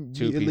 then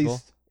two at people.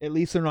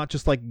 least they're not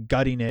just like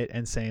gutting it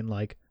and saying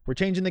like we're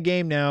changing the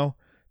game now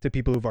to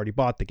people who've already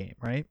bought the game,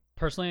 right?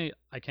 Personally,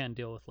 I can't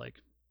deal with like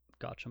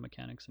gotcha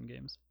mechanics in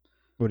games.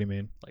 What do you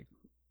mean?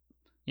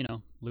 You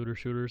know, looter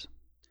shooters.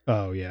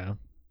 Oh yeah,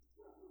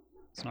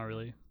 It's not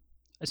really.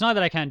 It's not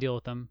that I can't deal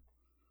with them.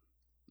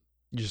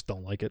 you just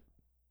don't like it.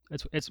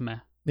 It's meh.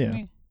 Yeah.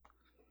 Meh.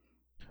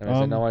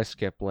 I know I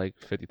skipped like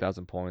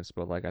 50,000 points,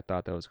 but like I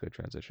thought that was a good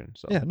transition.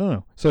 So Yeah,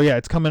 no. So yeah,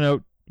 it's coming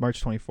out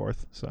March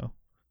 24th. So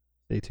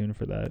stay tuned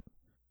for that.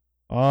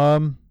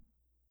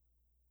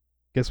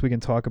 Guess we can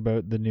talk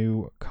about the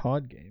new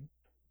COD game.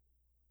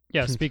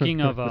 Yeah.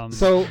 Speaking of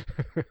So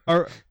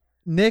our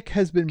Nick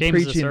has been Games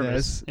as a preaching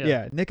service, this.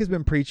 yeah. Nick has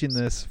been preaching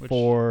this Which-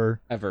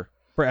 for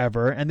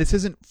forever, and this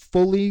isn't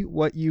fully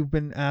what you've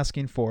been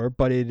asking for,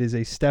 but it is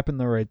a step in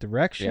the right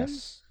direction.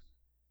 yes,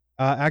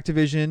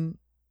 Activision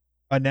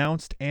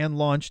announced and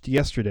launched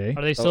yesterday.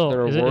 Are they So still?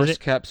 they're Is a it? worst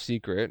kept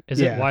secret. Is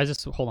Yeah. it? Why is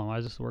this? Hold on. Why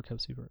is this a work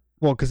kept secret?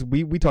 Well, because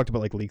we talked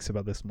about like leaks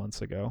about this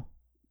months ago.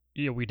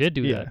 Yeah, we did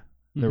do Yeah. that.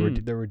 There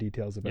Mhm. were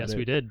details about Yes, it.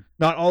 we did.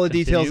 Not all the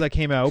details Continue. that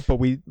came out, but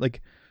we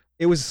like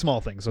it was a small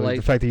thing. So Like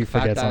the fact that you the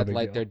fact forget that something.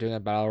 like they're doing a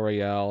battle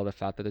royale, the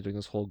fact that they're doing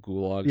this whole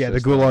gulag. Yeah, the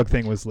system. Gulag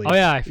thing was leaked. Oh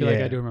yeah, I feel like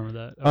Yeah. I do remember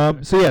that.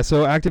 Okay.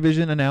 So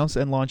Activision announced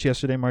and launched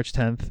yesterday, March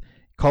 10th,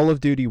 Call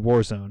of Duty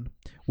Warzone,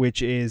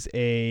 which is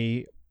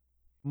a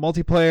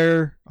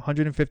multiplayer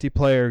 150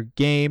 player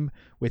game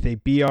with a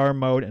BR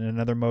mode and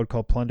another mode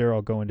called Plunder.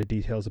 I'll go into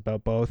details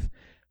about both.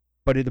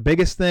 But the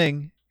biggest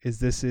thing is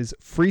this is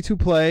free to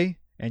play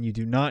and you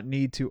do not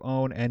need to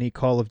own any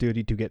Call of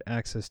Duty to get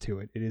access to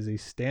it. It is a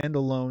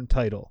standalone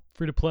title,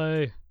 Free to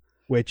play,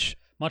 which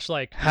much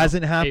like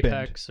hasn't happened.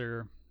 Apex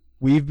or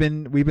We've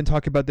been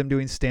talking about them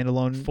doing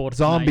standalone Fortnite.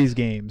 zombies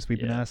games. We've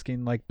been Yeah.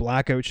 asking like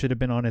Blackout should have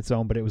been on its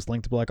own, but it was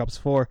linked to Black Ops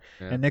 4.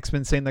 Yeah. And Nick's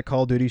been saying that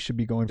Call of Duty should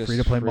be going Just free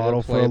to play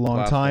model for a free-to-play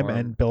long time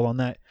platform. and build on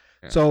that.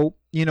 Yeah. So,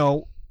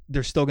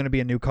 there's still going to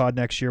be a new COD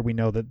next year. We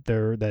know that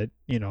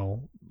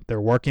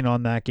they're working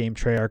on that game.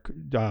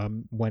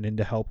 Treyarch went in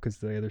to help because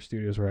the other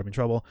studios were having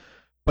trouble.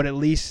 But at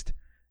least,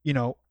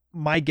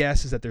 my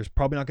guess is that there's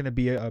probably not going to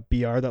be a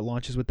BR that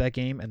launches with that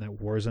game, and that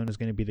Warzone is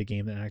going to be the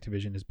game that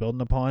Activision is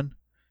building upon,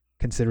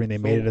 considering they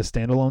made it a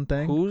standalone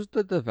thing. Who's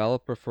the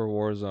developer for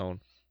Warzone?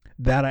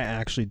 That I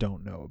actually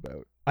don't know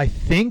about. I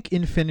think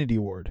Infinity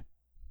Ward.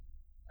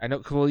 I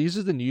know. Well, it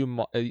uses the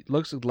new. It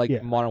looks like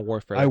Yeah. Modern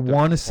Warfare. I like the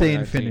want to say 2019.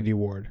 Infinity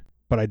Ward,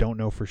 but I don't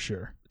know for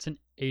sure. it's an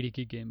 80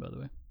 gig game, by the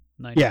way.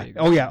 90 Yeah. gig.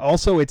 Oh yeah.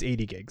 Also, it's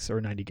 80 gigs or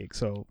 90 gigs.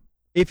 So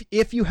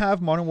if you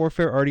have Modern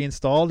Warfare already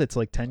installed, it's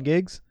like 10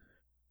 gigs.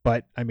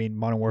 But I mean,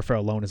 Modern Warfare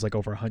alone is like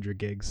over 100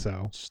 gigs.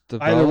 So It's either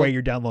developed- way,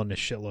 you're downloading a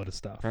shitload of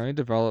stuff. Apparently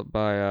developed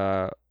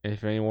by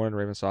Infinity Ward and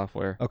Raven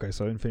Software. Okay,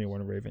 so Infinity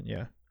Ward and Raven,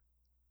 yeah.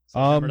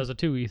 Sledgehammer does it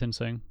too. Ethan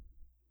saying.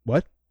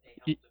 What?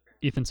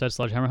 Ethan said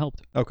Sledgehammer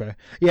helped. Okay.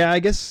 Yeah, I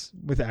guess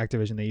with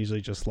Activision, they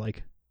usually just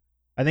like,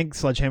 I think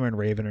Sledgehammer and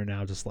Raven are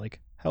now just like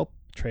help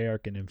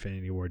Treyarch and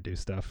Infinity Ward do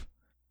stuff.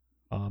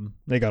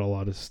 They got a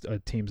lot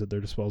of teams at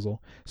their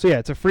disposal. So yeah,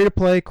 it's a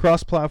free-to-play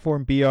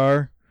cross-platform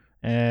BR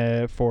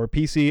for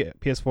PC,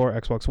 PS4,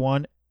 Xbox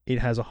One. It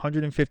has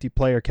 150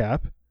 player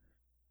cap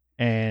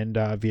and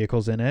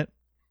vehicles in it.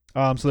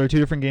 So there are two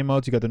different game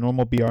modes. You got the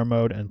normal BR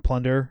mode and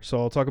Plunder. So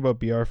I'll talk about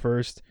BR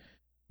first.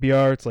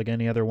 BR, it's like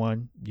any other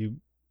one. You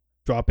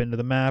drop into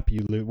the map,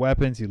 you loot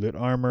weapons, you loot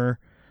armor.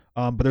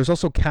 But there's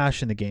also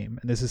cash in the game,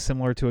 and this is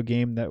similar to a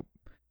game that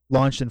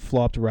launched and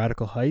flopped,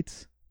 Radical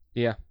Heights.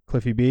 Yeah.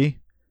 Cliffy B.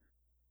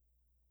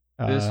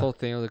 This whole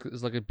thing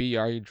is like a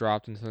BR you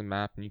dropped into the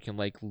map, and you can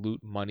like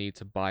loot money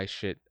to buy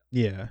shit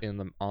Yeah.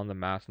 on the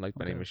map and like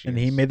vending machines. And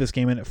he made this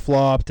game and it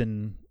flopped,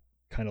 and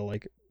kind of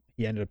like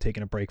he ended up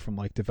taking a break from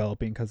like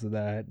developing because of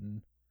that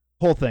and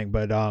whole thing.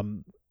 But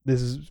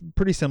this is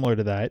pretty similar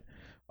to that.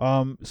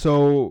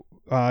 So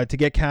to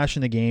get cash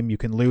in the game, you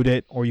can loot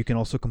it, or you can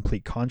also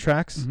complete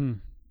contracts. Mm-hmm.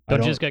 I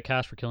Don't you just get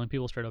cash for killing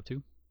people straight up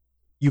too?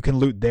 You can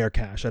loot their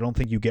cash. I don't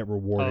think you get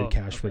rewarded Oh,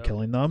 cash for okay,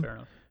 killing them. Fair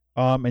enough.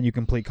 And you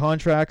complete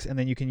contracts, and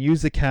then you can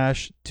use the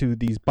cash to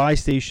these buy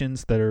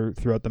stations that are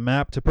throughout the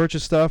map to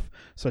purchase stuff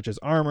such as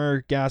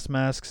armor, gas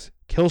masks,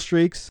 kill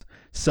streaks,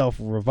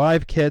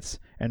 self-revive kits,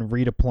 and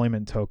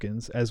redeployment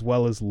tokens, as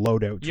well as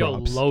loadout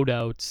drops.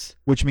 Loadouts.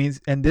 Which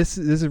means, and this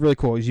is really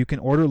cool, is you can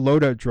order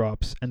loadout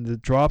drops, and the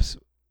drops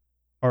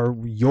are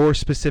your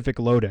specific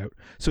loadout.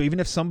 So even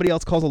if somebody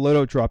else calls a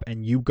loadout drop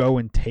and you go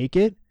and take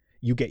it,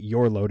 you get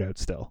your loadout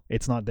still.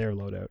 It's not their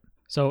loadout.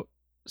 So,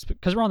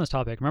 because we're on this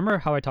topic, remember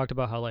how I talked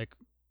about how like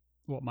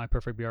what my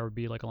perfect BR would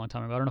be like a long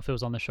time ago? I don't know if it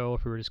was on the show,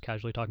 if we were just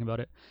casually talking about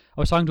it.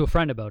 I was talking to a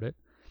friend about it,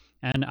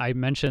 and I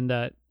mentioned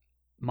that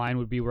mine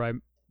would be where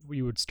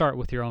you would start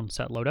with your own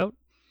set loadout.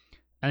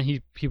 And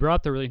he brought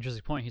up the really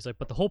interesting point. He's like,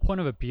 but the whole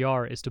point of a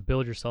BR is to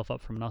build yourself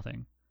up from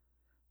nothing.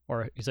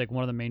 Or he's like,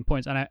 one of the main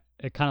points. And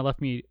it kind of left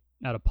me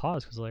at a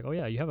pause because like, oh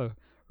yeah, you have a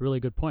really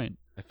good point.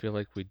 I feel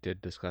like we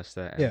did discuss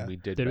that, and Yeah. we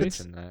did Did we?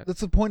 mention that. That's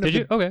the point Did of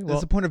you? Okay, well,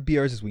 that's the point of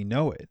BRs as we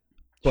know it.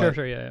 sure,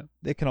 But yeah.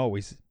 they can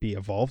always be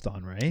evolved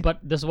on, right? But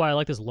this is why I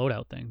like this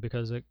loadout thing,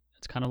 because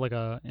it's kind of like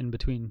a in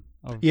between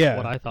of yeah,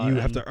 what I thought. you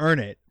have and- to earn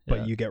it, but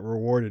yeah. you get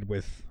rewarded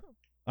with.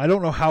 I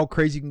don't know how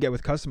crazy you can get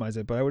with customize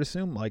it, but I would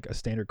assume like a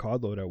standard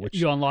COD loadout, which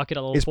you unlock it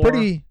at level is 4.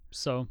 pretty,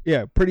 So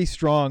pretty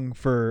strong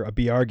for a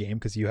BR game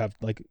because you have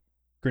like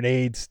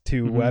grenades,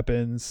 2 Mhm.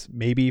 weapons,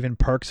 maybe even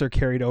perks are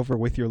carried over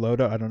with your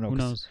loadout. I don't know. who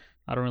 'cause, knows?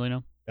 I don't really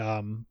know.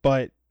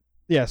 But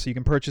yeah, so you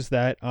can purchase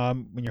that.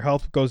 When your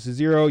health goes to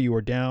 0, you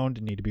are downed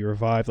and need to be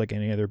revived like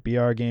any other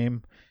BR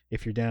game.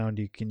 If you're downed,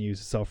 you can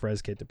use a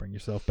self-res kit to bring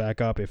yourself back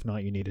up. If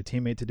not, you need a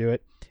teammate to do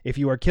it. If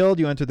you are killed,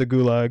 you enter the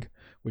gulag,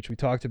 which we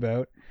talked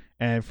about.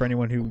 And for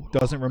anyone who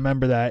doesn't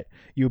remember that,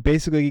 you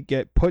basically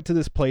get put to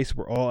this place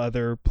where all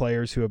other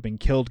players who have been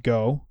killed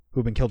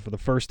who've been killed for the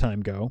first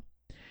time go.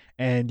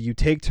 And you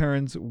take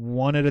turns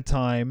 1 at a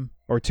time,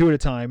 or 2 at a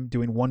time,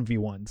 doing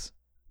 1v1s.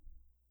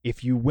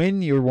 If you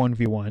win your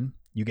 1v1,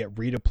 you get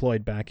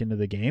redeployed back into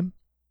the game.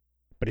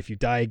 But if you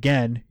die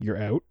again, you're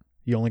out.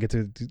 You only get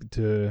to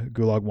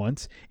Gulag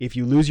once. If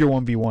you lose your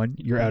 1v1,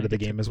 you're out of the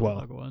game as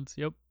well. Once.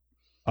 Yep.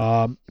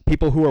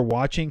 People who are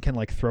watching can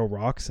like throw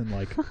rocks and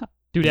like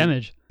do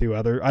damage. Do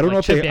other. I don't Like know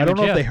if chip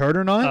damage, they hurt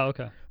or not. Oh,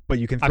 okay. But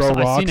you can throw rocks.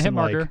 I've seen a hit and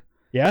marker. like,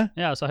 yeah.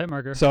 Yeah, I saw a hit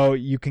marker. So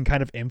you can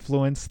kind of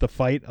influence the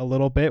fight a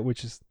little bit,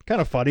 which is kind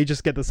of funny.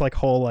 Just get this like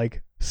whole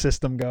like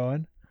system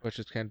going. Which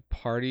is, can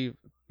party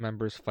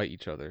members fight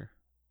each other?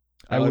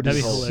 I would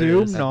That'd be assume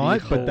hilarious.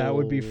 not, but that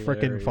would be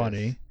freaking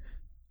funny.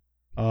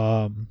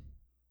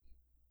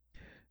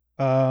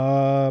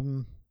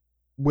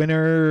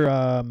 Winner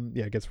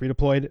gets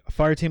redeployed. A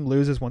fire team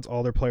loses once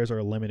all their players are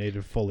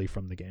eliminated fully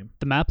from the game.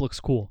 The map looks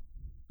cool.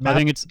 Map, I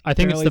think it's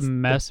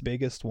the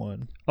biggest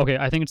one. Okay,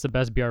 I think it's the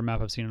best BR map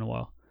I've seen in a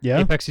while. Yeah.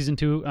 Apex Season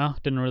 2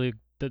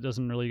 that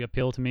doesn't really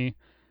appeal to me.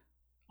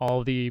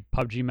 All of the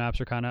PUBG maps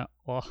are kind of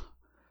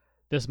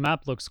this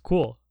map looks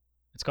cool.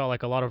 It's got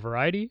like a lot of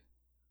variety.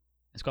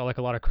 It's got like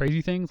a lot of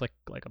crazy things like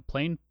a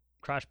plane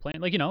crash plane.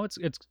 Like, you know,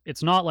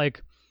 it's not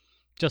like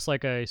just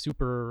like a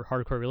super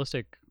hardcore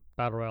realistic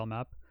battle royale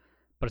map,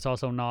 but it's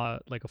also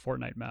not like a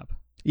Fortnite map.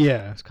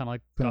 Yeah. It's kind of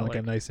like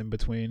a nice in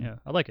between. Yeah,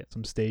 I like it.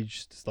 Some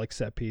staged like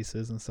set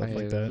pieces and stuff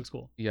like It that. looks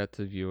cool. Yet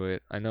to view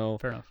it. I know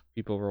Fair enough.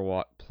 people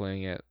were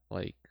playing it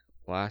like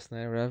last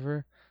night or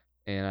whatever,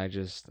 and I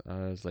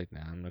was like,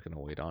 nah, I'm not gonna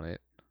wait on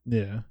it.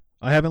 Yeah.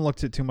 I haven't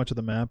looked at too much of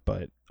the map,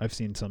 but I've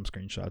seen some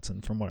screenshots,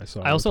 and from what I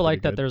saw, I also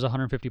like that there's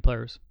 150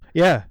 players.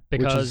 Yeah,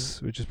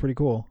 because which is pretty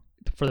cool.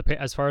 For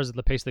as far as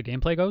the pace of the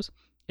gameplay goes,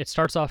 it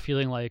starts off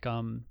feeling like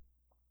a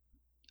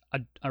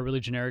really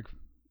generic,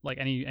 like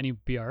any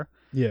BR.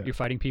 Yeah, you're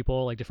fighting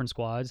people like different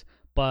squads,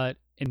 but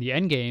in the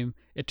end game,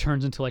 it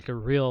turns into like a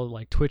real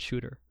like Twitch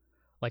shooter,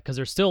 like because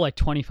there's still like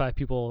 25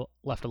 people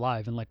left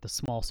alive in like the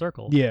small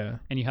circle. Yeah,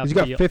 and you have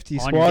got 50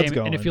 squads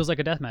going, and it feels like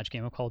a deathmatch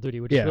game of Call of Duty,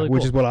 which is really cool.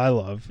 which is what I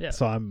love. Yeah.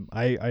 So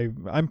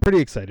I'm pretty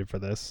excited for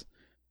this.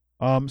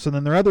 So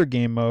then their other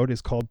game mode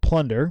is called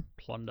Plunder.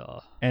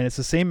 And it's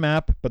the same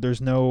map, but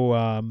there's no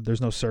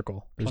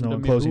circle. There's no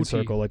enclosing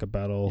circle like a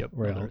battle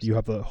royale. You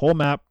have the whole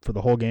map for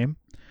the whole game.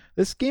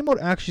 This game mode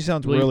actually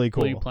sounds really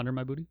cool. Will you plunder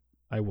my booty?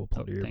 I will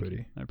plunder your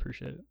booty. I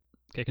appreciate it.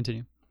 Okay,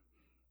 continue.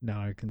 Now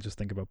I can just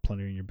think about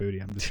plundering your booty.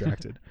 I'm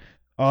distracted.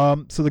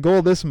 So the goal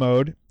of this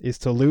mode is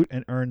to loot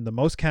and earn the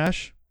most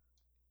cash,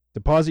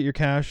 deposit your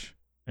cash,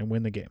 and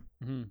win the game.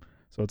 Mm-hmm.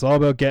 So it's all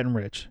about getting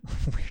rich.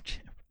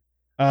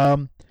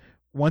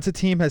 Once a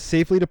team has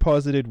safely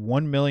deposited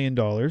 $1 million,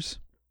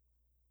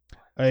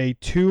 a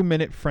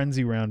 2-minute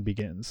frenzy round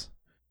begins.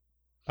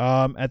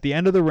 At the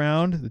end of the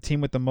round, the team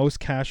with the most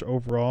cash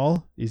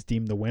overall is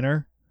deemed the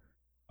winner.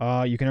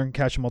 You can earn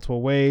cash in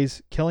multiple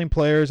ways: killing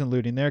players and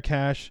looting their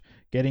cash,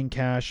 getting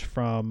cash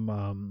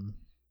from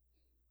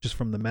just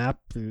from the map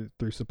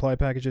through supply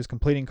packages,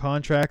 completing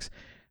contracts,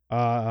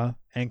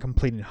 and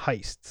completing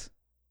heists.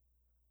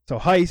 So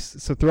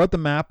throughout the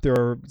map, there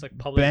are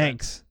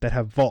banks that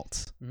have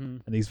vaults,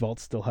 and these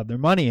vaults still have their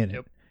money in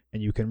it.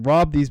 And you can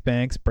rob these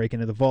banks, break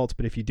into the vaults,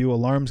 but if you do,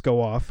 alarms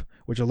go off,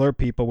 which alert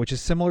people, which is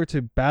similar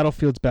to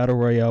Battlefield's Battle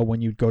Royale when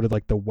you'd go to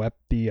like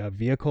the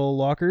vehicle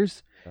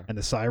lockers, and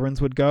the sirens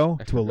would go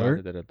to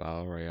alert. That a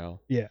Battle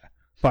Royale. Yeah,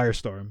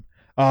 Firestorm.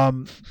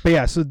 But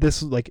yeah, so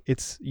this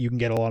you can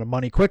get a lot of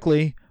money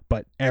quickly,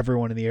 but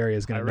everyone in the area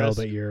is going to know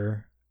that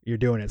you're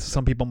doing it. So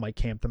some people might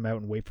camp them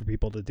out and wait for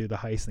people to do the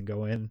heist and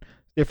go in.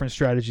 Different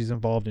strategies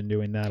involved in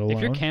doing that alone.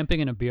 If you're camping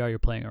in a BR, you're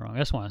playing it wrong. I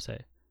just want to say.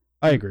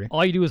 I agree.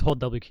 All you do is hold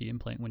W key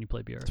when you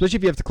play BR. Especially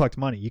if you have to collect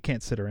money. You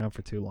can't sit around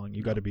for too long.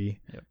 You got to be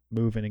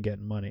moving and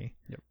getting money.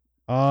 Yep.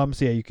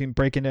 So yeah, you can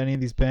break into any of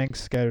these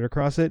banks scattered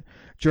across it.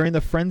 During the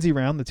frenzy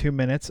round, the 2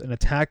 minutes, an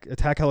attack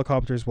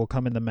helicopters will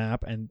come in the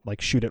map and like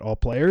shoot at all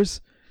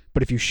players.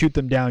 But if you shoot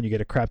them down, you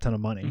get a crap ton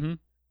of money. Mm-hmm.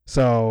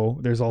 So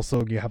there's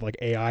also, you have like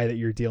AI that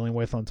you're dealing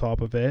with on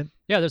top of it.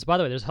 Yeah, by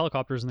the way, there's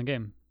helicopters in the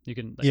game. You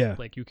can you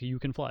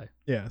can fly.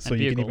 Yeah, so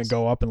you can even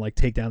go up and like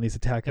take down these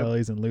attack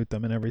helis and loot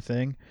them and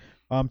everything.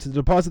 To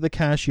deposit the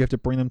cash, you have to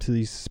bring them to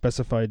these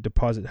specified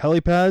deposit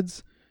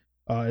helipads.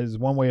 Is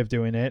one way of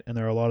doing it, and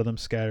there are a lot of them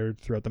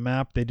scattered throughout the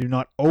map. They do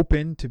not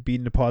open to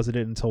being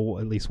deposited until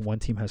at least one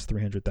team has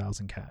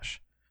 300,000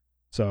 cash.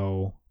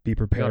 So be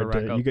prepared.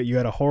 You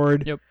got to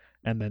hoard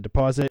and then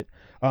deposit.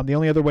 The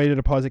only other way to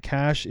deposit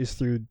cash is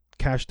through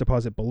cash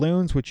deposit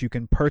balloons, which you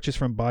can purchase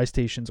from buy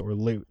stations or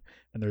loot.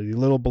 And they're the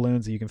little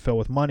balloons that you can fill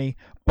with money,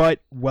 but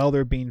while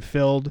they're being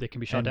filled, they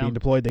can be shot down. Being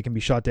deployed, they can be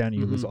shot down and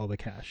you lose all the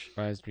cash.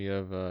 Reminds me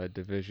of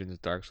Division's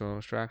Dark Zone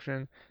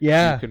extraction.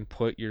 Yeah. You can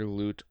put your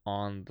loot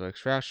on the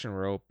extraction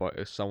rope, but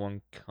if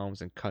someone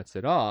comes and cuts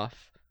it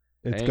off,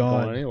 it's ain't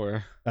gone going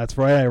anywhere. That's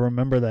right. I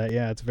remember that.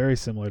 Yeah, it's very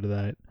similar to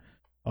that.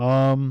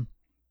 And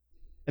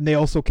they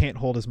also can't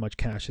hold as much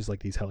cash as like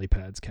these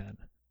helipads can.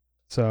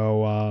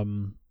 So,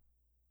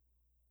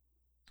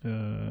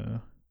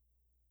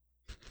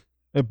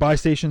 buy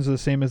stations are the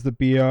same as the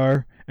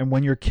BR, and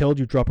when you're killed,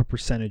 you drop a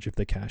percentage of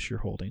the cash you're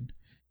holding.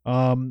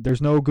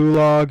 There's no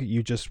gulag.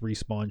 You just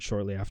respawn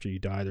shortly after you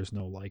die. There's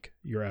no like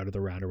you're out of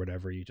the round or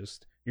whatever.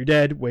 You're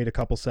dead. Wait a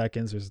couple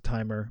seconds. There's a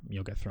timer.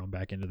 You'll get thrown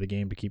back into the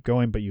game to keep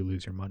going, but you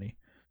lose your money.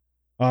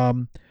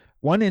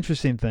 One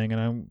interesting thing, and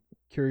I'm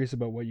curious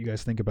about what you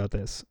guys think about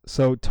this.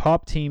 So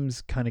top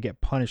teams kind of get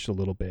punished a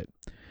little bit.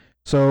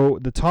 So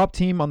the top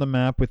team on the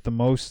map with the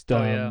most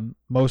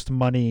most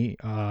money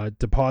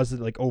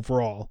deposited, like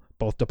overall,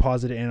 both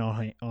deposited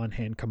and on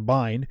hand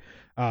combined,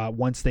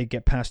 once they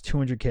get past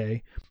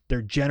 200K,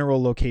 their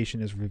general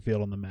location is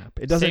revealed on the map.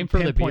 It doesn't Same for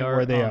the pinpoint BR,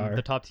 where they are.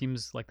 The top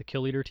teams, like the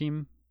kill leader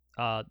team,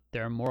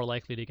 they're more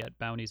likely to get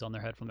bounties on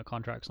their head from the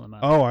contracts on the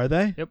map. Oh, are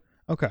they? Yep.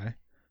 Okay.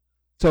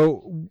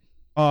 So,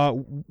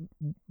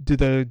 do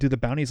the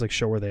bounties like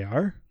show where they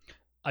are?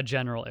 A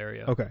general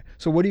area. Okay.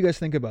 So, what do you guys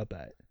think about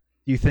that?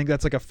 Do you think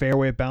that's like a fair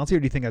way of balancing,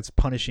 or do you think that's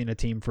punishing a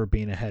team for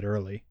being ahead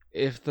early?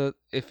 If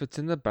it's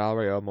in the battle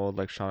royale mode,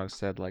 like Sean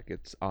said, like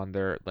it's on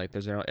their like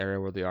there's an area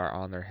where they are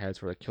on their heads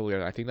for the kill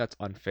leader. I think that's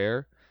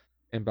unfair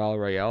in battle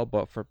royale,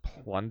 but for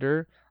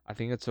plunder, I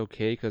think it's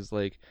okay because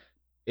like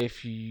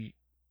if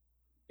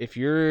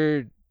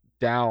you're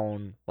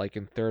down like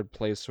in third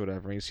place or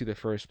whatever, and you see the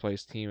first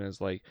place team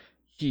is like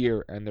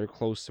here and they're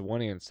close to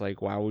winning, it's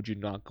like why would you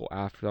not go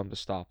after them to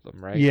stop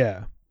them, right?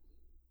 Yeah.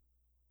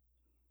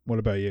 What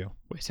about you?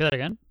 Wait, say that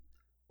again.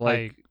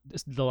 Like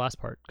This is the last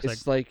part. 'Cause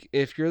it's like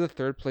if you're the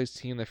third place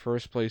team, the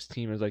first place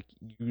team is like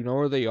you know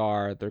where they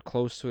are, they're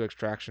close to an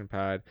extraction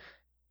pad,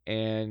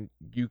 and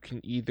you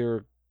can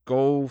either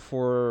go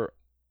for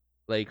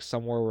like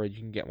somewhere where you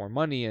can get more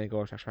money and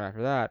go extraction pad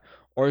after that,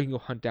 or you can go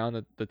hunt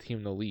down the team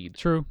in the lead.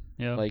 True.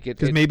 Yeah. Like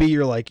Because maybe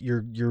you're like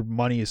your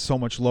money is so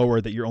much lower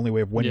that your only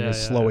way of winning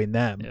is slowing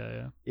them.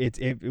 Yeah.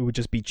 It would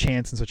just be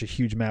chance in such a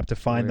huge map to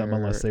find them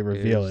unless they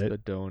reveal Where is it. the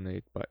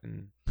donate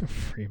button.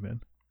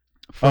 Freeman.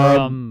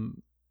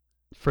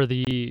 For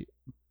the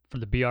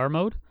BR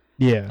mode,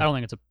 Yeah. I don't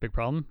think it's a big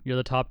problem. You're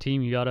the top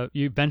team. You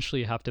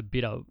eventually have to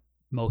beat out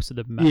most of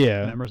the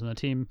members in the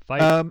team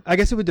fight. I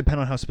guess it would depend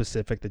on how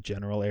specific the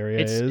general area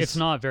is. It's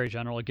not very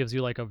general. It gives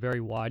you like a very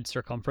wide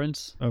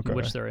circumference in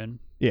which they're in.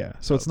 Yeah,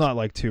 so it's not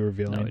like too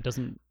revealing. No, it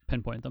doesn't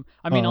pinpoint them.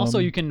 I mean, also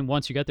you can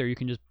once you get there, you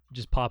can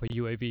just pop a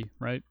UAV,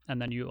 right?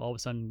 And then you all of a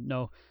sudden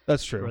know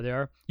That's true. where they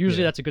are.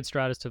 Usually that's a good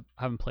strat.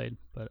 I haven't played,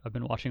 but I've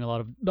been watching a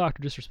lot of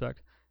Dr.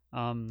 Disrespect.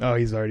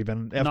 He's already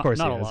been. Of course,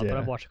 not he a has, lot, yeah. but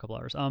I've watched a couple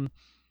hours.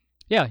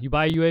 Yeah, you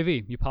buy a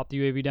UAV. You pop the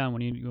UAV down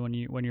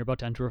when you're about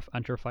to enter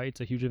a fight.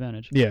 It's a huge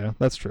advantage. Yeah,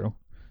 that's true.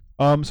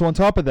 So on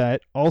top of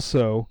that,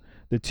 also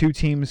the two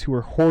teams who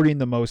are hoarding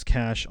the most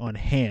cash on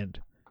hand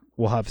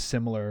will have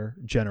similar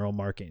general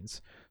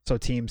markings. So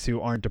teams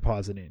who aren't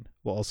depositing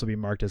will also be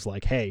marked as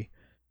like, hey,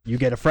 you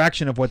get a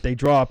fraction of what they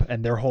drop,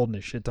 and they're holding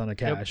a shit ton of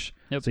cash.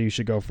 Yep. So you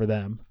should go for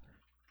them.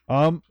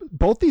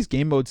 Both these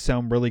game modes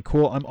sound really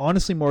cool. I'm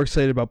honestly more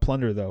excited about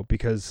Plunder though,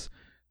 because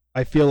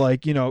I feel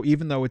like,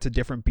 even though it's a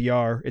different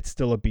BR, it's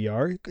still a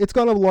BR. It's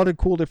got a lot of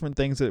cool different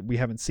things that we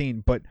haven't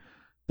seen, but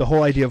the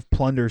whole idea of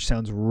Plunder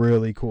sounds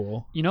really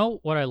cool. You know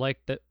what I like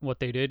that what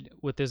they did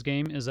with this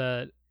game is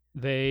that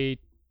they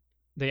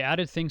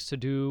added things to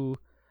do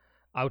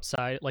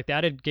outside, like they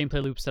added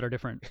gameplay loops that are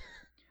different.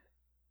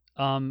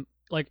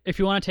 Like if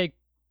you want to take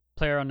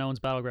PlayerUnknown's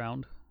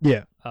Battleground,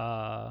 Yeah.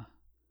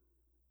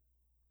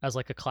 As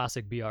like a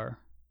classic BR,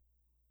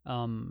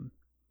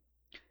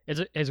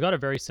 it's got a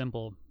very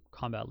simple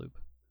combat loop.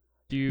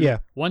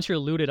 Once you're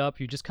looted up,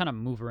 you just kind of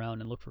move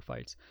around and look for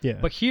fights. Yeah.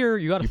 But here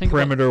you got to think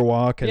perimeter about,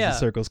 walk as the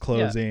circle's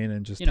closing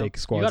and just take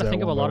squads out. You got to think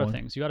one about a lot by of one.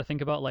 things. You got to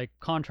think about like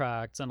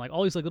contracts and like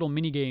all these like little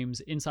mini games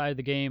inside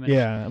the game. And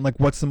and like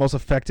what's the most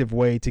effective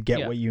way to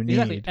get what you need.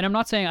 Exactly. And I'm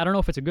not saying, I don't know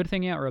if it's a good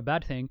thing yet or a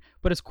bad thing,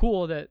 but it's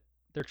cool that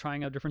they're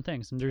trying out different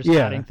things and they're just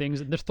adding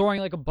things. They're throwing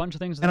like a bunch of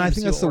things. And I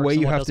think that's the way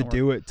you have to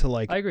do it to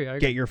like I agree.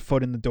 get your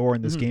foot in the door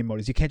in this game mode.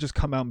 Is you can't just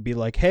come out and be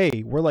like,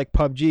 hey, we're like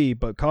PUBG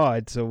but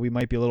COD, so we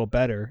might be a little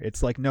better.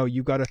 It's like, no,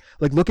 you gotta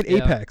like look at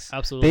Apex.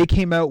 Absolutely. They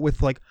came out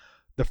with like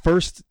the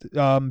first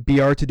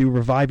BR to do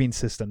reviving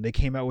system. They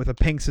came out with a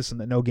ping system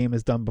that no game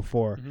has done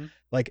before.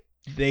 Like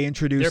they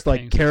introduced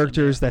like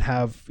characters that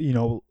have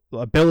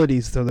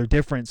abilities, so they're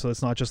different. So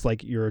it's not just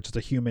like you're just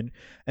a human.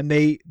 And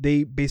they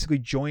basically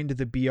joined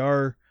the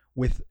BR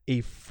with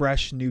a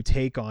fresh new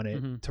take on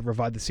it to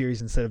revive the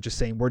series instead of just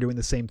saying we're doing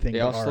the same thing. They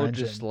also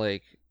just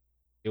like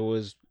it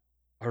was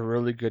a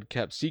really good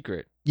kept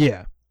secret.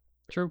 Yeah.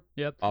 True.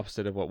 Yep.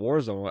 Opposite of what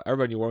Warzone.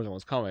 Everybody knew Warzone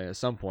was coming at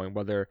some point.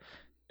 Whether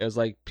it was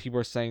like people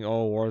are saying,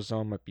 "Oh,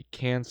 Warzone might be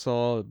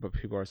canceled," but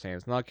people are saying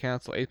it's not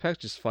canceled. Apex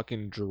just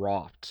fucking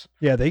dropped.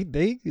 Yeah, they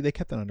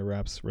kept it under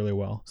wraps really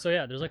well. So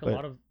yeah, there's like a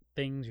lot of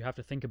things you have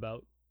to think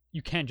about.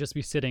 You can't just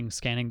be sitting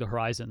scanning the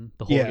horizon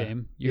the whole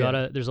game.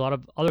 There's a lot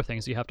of other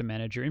things you have to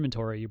manage your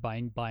inventory. You're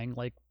buying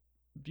like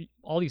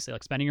all these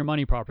like spending your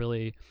money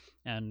properly,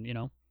 and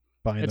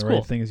buying it's the cool.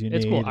 right things you need.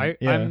 It's cool.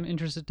 I'm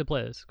interested to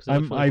play this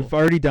because I've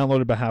already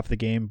downloaded about half the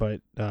game,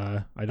 but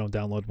I don't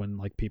download when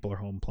like people are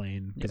home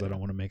playing because I don't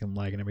want to make them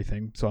lag and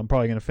everything. So I'm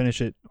probably gonna finish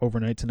it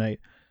overnight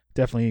tonight.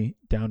 Definitely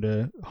down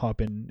to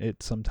hop in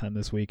it sometime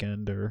this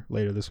weekend or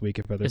later this week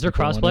if other. Is there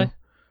people crossplay? wanna.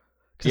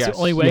 Because it's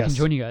the only way I can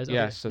join you guys.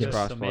 Yes, there's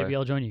crossplay. So maybe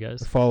I'll join you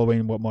guys.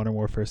 Following what Modern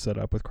Warfare set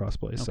up with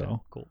crossplay. Okay,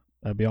 so cool.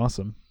 That'd be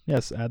awesome.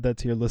 Yes, add that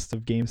to your list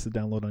of games to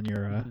download on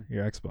your Mhm.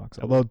 your Xbox.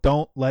 I will. Although,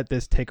 don't let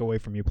this take away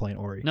from you playing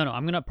Ori. No,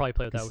 I'm gonna probably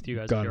play with that with you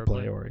guys. If Gotta you ever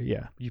play play. Ori.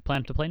 Yeah. You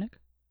plan to play, Nick?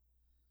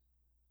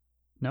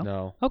 No?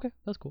 No. Okay,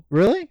 that's cool.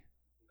 Really?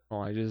 Oh,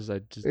 I just.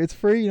 It's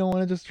free. You don't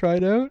want to just try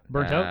it out?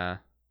 Burnt out? Nah.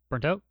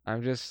 Burnt out?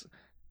 I'm just.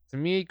 To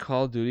me,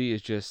 Call of Duty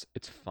is just.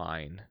 It's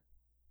fine.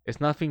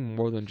 It's nothing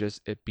more than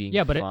just it being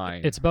Yeah, but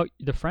fine. it's about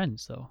the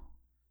friends, though.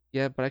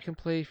 Yeah, but I can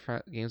play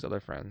games with other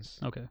friends.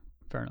 Okay,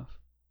 fair enough.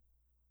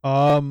 There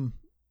are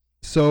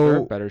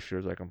So better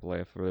shooters I can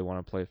play if I really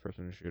want to play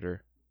first-person shooter.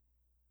 If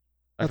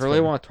That's I really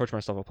fair. want to torture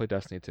myself, I'll play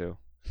Destiny 2.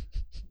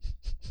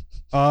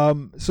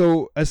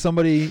 so as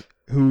somebody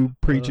who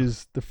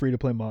preaches the free to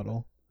play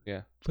model,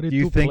 do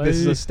you think this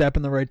is a step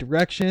in the right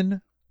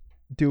direction?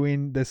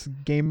 Doing this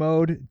game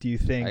mode? Do you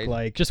think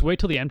Just wait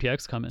till the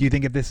MTX come in. do you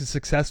think if this is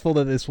successful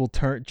that this will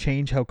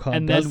change how COD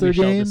And does then their we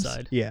shall games?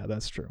 decide. Yeah,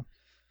 that's true.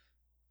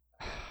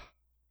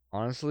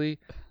 Honestly,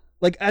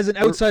 Like as an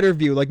outsider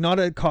view, like not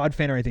a COD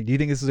fan or anything, do you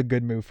think this is a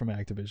good move from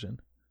Activision?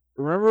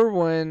 remember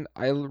when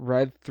I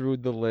read through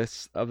the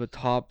list of the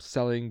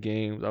top-selling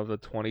games of the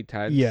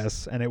 2010s?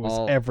 Yes, and it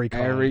was every COD.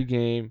 Every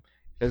game,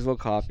 physical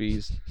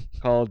copies,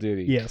 Call of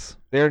Duty. Yes,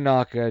 They're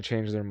not gonna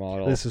change their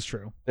model. this is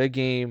true. The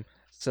game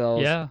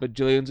sells Yeah.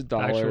 bajillions of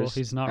Factual, dollars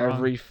he's not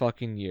every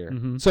fucking year.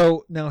 Mm-hmm.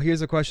 So now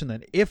here's a question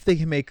then: if they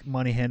can make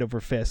money hand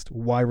over fist,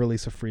 why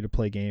release a free to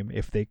play game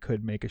if they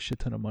could make a shit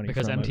ton of money?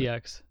 Because from it?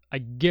 MTX, I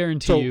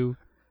guarantee So- you,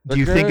 Do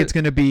you They're think gonna- it's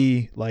going to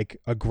be like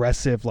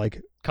aggressive,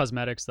 like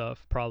cosmetic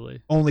stuff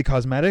probably. only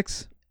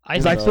cosmetics? I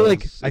 'Cause think I feel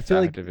like- It's I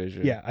feel like-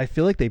 Activision. Yeah, I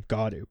feel like they've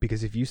got to,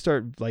 because if you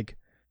start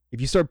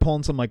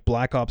pulling some like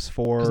Black Ops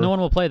 4 because no one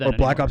will play that or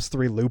Black anymore. Ops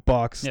 3 loot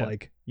box, Yeah.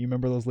 like you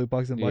remember those loot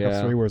boxes in Black Ops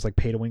Yeah. 3 where it's like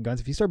pay to win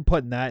guns. If you start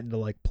putting that into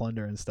like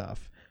plunder and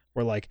stuff,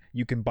 where like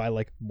you can buy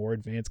like more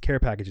advanced care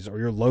packages or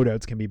your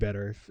loadouts can be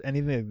better, if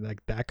anything like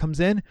that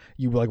comes in,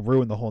 you like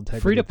ruin the whole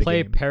integrity. Free to of the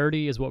play game.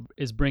 parity is what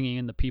is bringing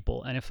in the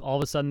people, and if all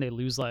of a sudden they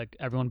lose like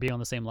everyone being on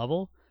the same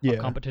level Yeah, of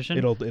competition,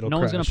 it'll no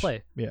one's gonna crash.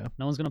 play. Yeah.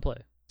 No one's gonna play.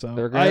 So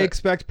They're I gonna-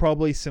 expect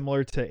probably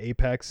similar to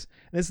Apex.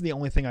 And this is the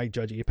only thing I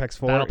judge Apex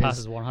for. Battle Pass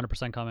is is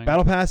 100% coming.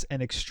 Battle Pass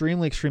and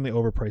extremely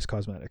overpriced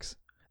cosmetics.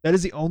 That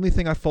is the only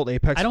thing I fault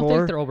Apex I don't for.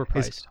 think they're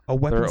overpriced. A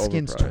weapon They're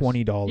skin's overpriced.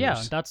 $20.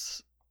 Yeah,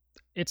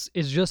 it's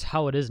just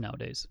how it is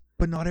nowadays.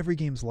 But not every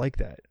game's like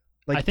that.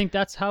 Like I think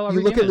that's how you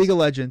every look game at League is. of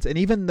Legends, and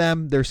even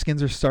them, their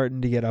skins are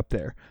starting to get up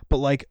there. But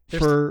like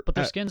But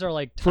their skins are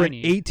like for an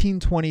tiny.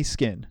 1820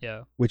 skin,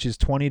 Yeah. which is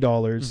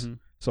 $20, Mhm.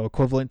 so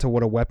equivalent to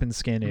what a weapon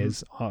skin Mhm.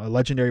 is, a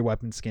legendary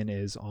weapon skin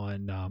is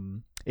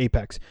on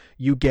Apex.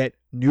 You get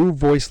new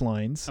voice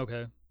lines.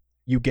 Okay.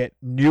 You get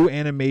new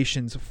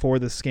animations for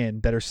the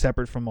skin that are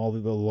separate from all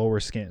of the lower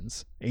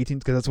skins. 18,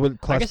 because that's what I guess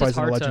classifies it's as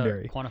a hard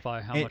legendary. to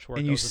quantify how and, much work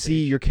and you goes with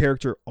see each. your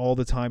character all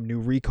the time, new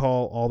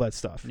recall, all that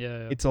stuff.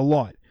 Yeah. It's a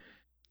lot.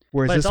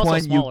 Whereas but this it's also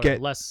one smaller, you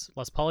get less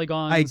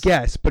polygons. I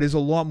guess, but there's a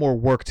lot more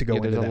work to go Yeah,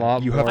 into there's a that.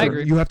 lot You more- have I to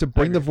agree. you have to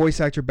bring the agree. voice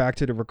actor back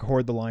to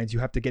record the lines. You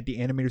have to get the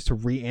animators to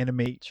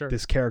reanimate Sure.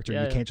 this character.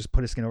 Yeah, You yeah. can't just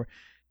put a skin over.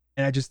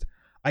 And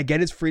I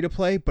get it's free to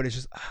play, but it's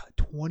just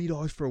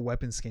 $20 for a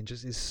weapon skin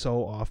just is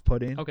so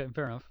off-putting. Okay,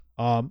 fair enough.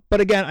 But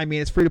again, I mean,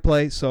 it's free to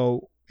play,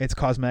 so it's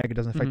cosmetic. It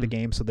doesn't affect the Mhm.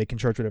 game, so they can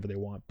charge whatever they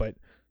want. But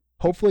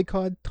hopefully,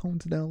 COD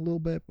tones it down a little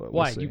bit. But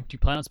Why? We'll see. Do you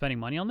plan on spending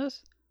money on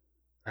this?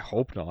 I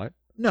hope not.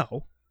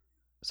 No,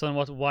 So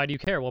then why do you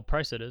care what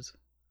price it is?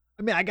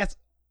 I mean, I guess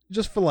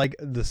just for like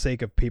the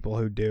sake of people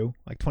who do,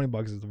 like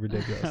 $20 is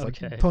ridiculous.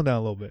 Okay. Like tone down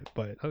a little bit,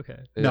 but Okay.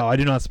 no, I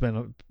do not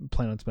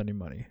plan on spending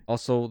money.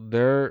 Also,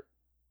 they're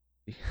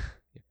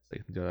they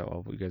can do that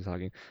while you guys are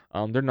talking.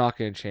 They're not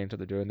going to change what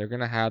they're doing. They're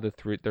going to have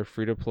their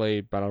free to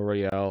play battle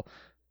royale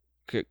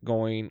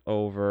going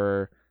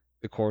over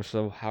the course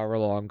of however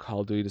long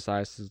Call of Duty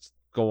decides to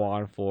go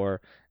on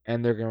for,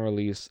 and they're going to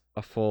release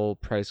a full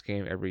price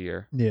game every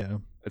year. Yeah,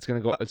 It's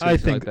going to go. It's I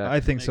gonna be like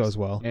that. think so Makes- as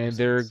well. And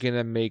they're going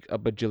to make a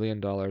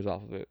bajillion dollars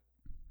off of it.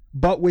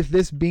 But with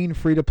this being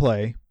free to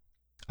play,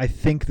 I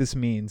think this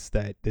means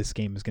that this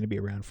game is going to be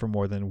around for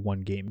more than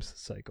one game's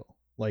cycle,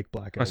 like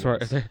Blackout. I swear,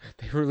 was. if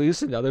they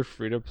release another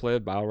free to play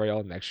battle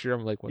royale next year,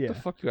 I'm like, what Yeah. the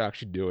fuck are you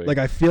actually doing? Like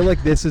I feel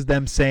like this is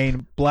them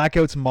saying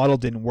Blackout's model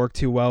didn't work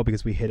too well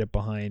because we hid it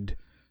behind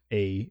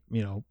a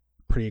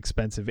pretty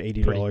expensive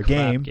 $80 Pretty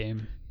crap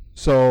game.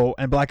 So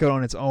and Blackout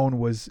on its own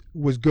was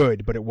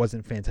good, but it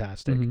wasn't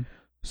fantastic. Mhm.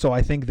 So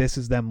I think this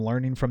is them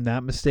learning from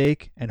that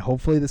mistake, and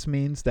hopefully this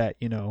means that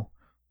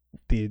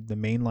the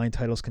mainline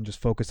titles can just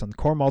focus on the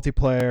core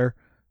multiplayer,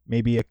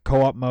 maybe a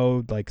co-op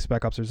mode like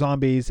Spec Ops or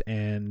Zombies,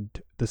 and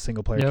the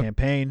single player Yep.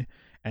 campaign,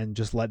 and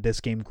just let this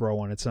game grow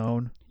on its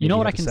own. You know Maybe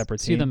what I have a can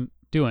separate see team. them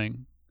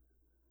doing?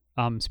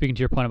 Speaking to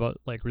your point about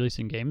like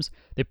releasing games,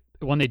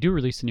 when they do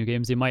release the new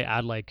games, they might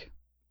add like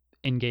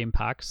in-game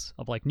packs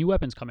of like new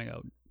weapons coming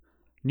out,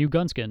 new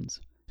gun skins.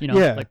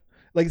 Yeah.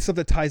 Like stuff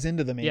that ties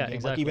into the main Yeah, game,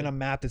 exactly. like even a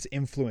map that's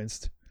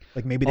influenced.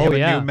 Like maybe they Oh, have a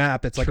yeah. new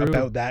map that's like True.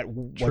 about that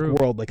True.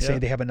 world. Like say Yeah.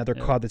 they have another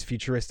Yeah. COD that's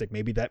futuristic.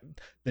 Maybe that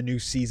the new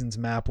season's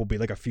map will be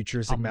like a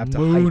futuristic A map to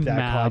moon hype that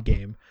map. COD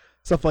game.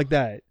 Stuff like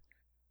that.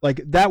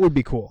 Like that would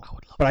be cool. I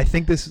would love But I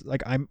think this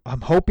like I'm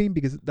hoping,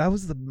 because that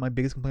was my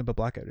biggest complaint about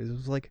Blackout is it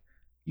was like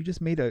you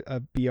just made a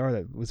BR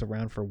that was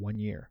around for 1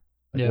 year.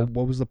 Like, Yeah.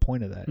 what was the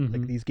point of that?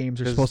 Like Mhm. these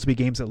games are 'Cause supposed to be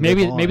games that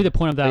maybe live on. maybe the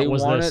point of that They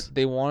was wanted this.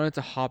 they wanted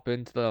to hop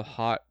into the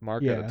hot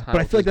market at yeah, the time. but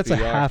I which feel like was that's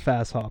a VR.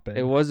 half-ass hop in.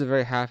 It was a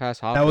very half-ass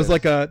hop. That was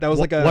like a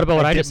What about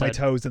what I dip just my said?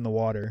 toes in the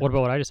water. What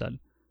about what I just said?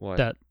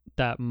 what?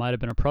 That might have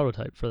been a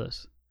prototype for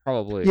this.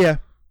 Probably. Yeah,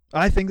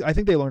 I think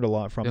they learned a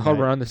lot from. They all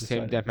that run the and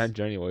same decided damn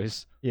engine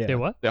anyways. Yeah. They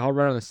what? They all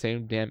run on the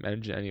same damn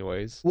engine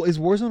anyways. Well, is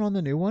Warzone on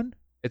the new one?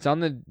 It's on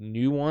the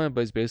new one,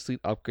 but it's basically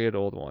an upgraded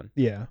old one.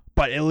 Yeah,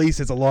 but at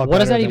least it's a lot. What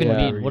does better that than even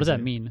we mean? were What does that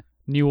using. mean?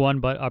 New one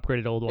but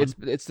upgraded old one.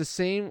 It's the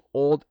same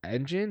old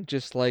engine,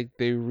 just like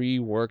they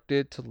reworked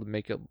it to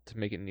make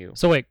it new.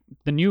 So wait,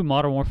 the new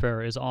Modern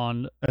Warfare is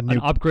on A new an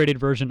upgraded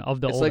version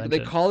of the It's old like engine.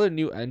 they call it a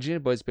new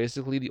engine, but it's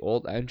basically the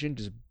old engine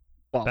just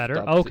buffed Better?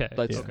 up. Okay.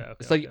 Like, Yeah. Okay.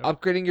 it's like okay.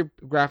 upgrading your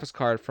graphics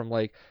card from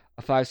like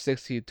a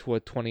 560 to a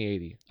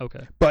 2080.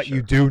 Okay. But Sure.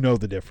 you do know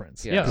the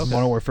difference. Yeah, because okay.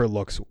 Modern Warfare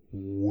looks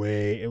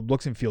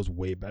and feels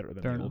way better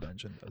than Fair the old enough.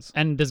 engine does.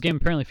 And this game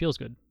apparently feels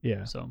good.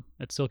 Yeah, So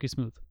it's silky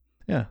smooth.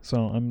 yeah.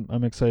 So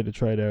I'm excited to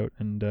try it out,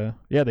 and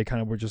yeah, they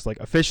kind of were just like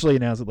officially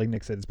announced it. Like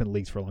Nick said, it's been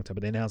leaked for a long time,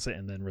 but they announced it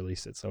and then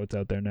released it, so it's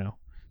out there now.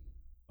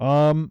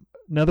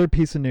 Another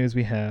piece of news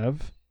we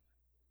have: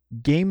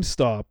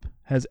 GameStop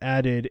has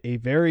added a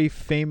very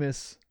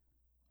famous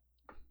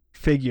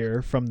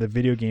figure from the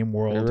video game It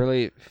world.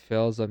 really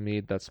fails on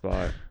me that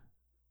spot.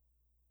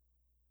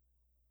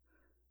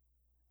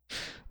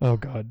 Oh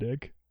God,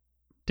 Nick.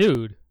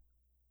 Dude.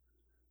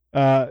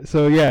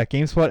 So yeah,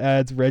 GameSpot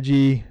adds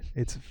Reggie.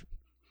 It's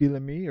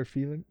Fila-Me or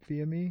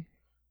Fia-Me.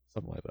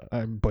 Something like that.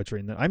 I'm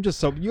butchering that. I'm just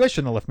so you guys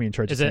shouldn't have left me in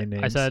charge Is of it saying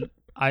names. I said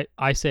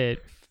I say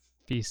it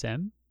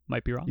Fisem.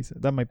 Might be wrong.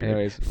 That might be.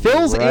 Anyways,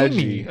 Phil's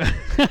Reggie. Amy.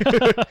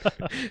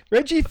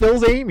 Reggie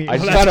Phil's Amy. I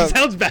just that got a-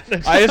 sounds bad.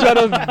 I just had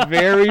a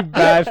very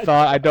bad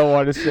thought I don't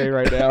want to say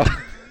right now.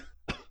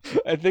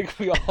 I think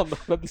we all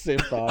have the same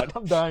thought.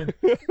 I'm dying.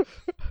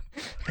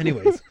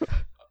 Anyways,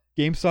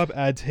 GameStop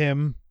adds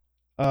him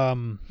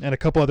and a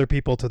couple other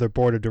people to their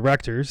board of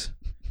directors.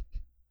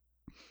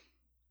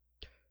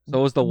 So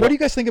was the What do you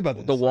guys think about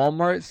this? the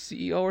Walmart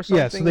CEO or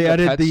something? Yeah, so they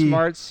added the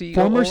PetSmart CEO?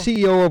 Former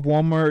CEO of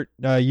Walmart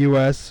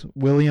US,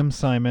 William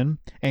Simon,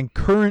 and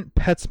current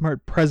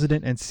PetSmart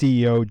president and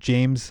CEO,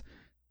 James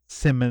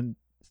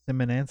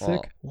Simonancic.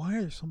 Well, Why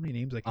are there so many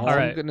names I All can't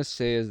Alright. I'm gonna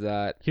say is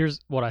that Here's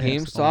what I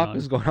think. GameStop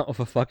is going out with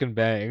a fucking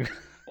bang.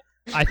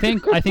 I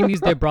think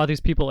they brought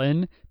these people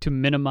in to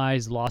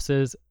minimize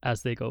losses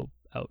as they go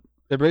out.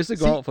 They're basically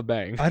See, going out with a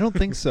bang. I don't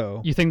think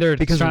so. You think they're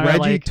Because trying Reggie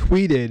to like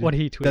tweeted what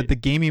he tweeted? that the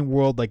gaming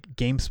world, like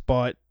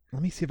GameSpot,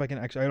 let me see if I can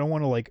actually, I don't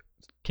want to like,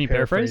 Can you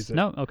paraphrase paraphrase? it.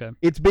 No. Okay.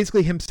 it's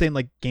basically him saying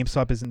like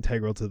GameStop is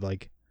integral to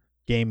like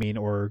gaming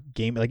or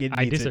game, like it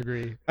I needs it.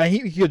 disagree.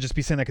 He could just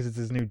be saying that because it's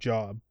his new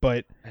job,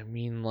 but I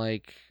mean,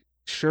 like,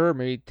 sure,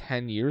 maybe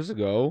 10 years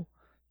ago,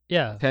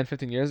 Yeah. 10,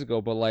 15 years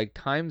ago, but like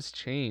times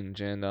change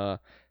and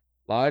a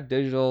lot of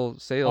digital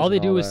sales. All they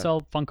and do is that.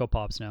 sell Funko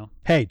Pops now.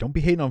 hey, don't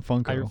be hating on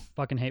Funko. I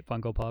fucking hate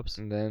Funko Pops.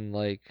 And then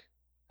like,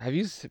 have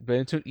you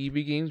been to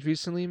EB Games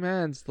recently,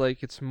 man? It's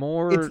like it's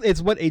more.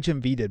 It's what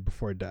HMV did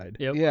before it died.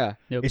 Yep. Yeah,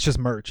 Yep. It's just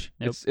merch.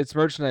 Yep. it's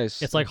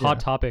merchandise. It's like Yeah. Hot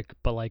Topic,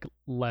 but like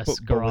less But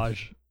with-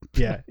 garage.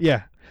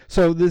 Yeah.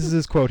 So this is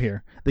his quote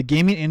here. The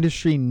gaming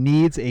industry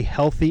needs a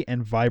healthy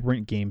and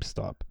vibrant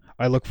GameStop.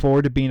 I look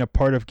forward to being a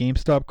part of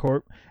GameStop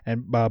Corp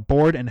and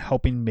board and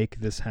helping make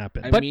this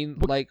happen. I But mean,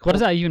 what- like, What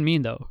does that even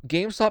mean, though?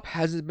 GameStop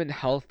hasn't been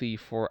healthy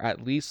for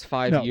at least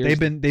 5 no, years.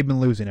 they've been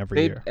losing every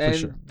They- year for and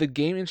sure. the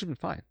game industry has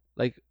been fine.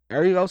 Like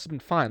everything else has been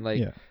fine. Like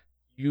Yeah.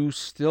 you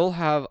still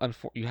have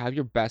you have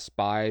your Best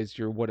Buys,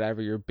 your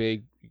whatever, your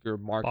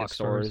market Box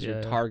stores, stores, your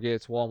yeah.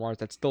 Targets, Walmarts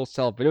that still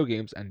sell video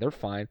games and they're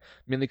fine,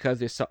 mainly because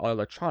they sell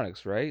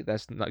electronics, right?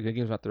 That's not video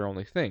games, not their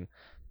only thing.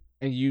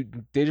 And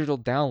digital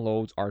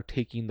downloads are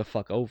taking the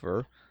fuck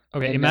over.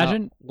 Okay, And now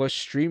imagine. with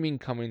streaming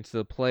coming into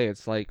the play,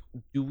 it's like,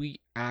 do we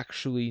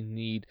actually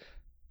need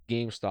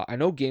GameStop? I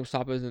know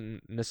GameStop is a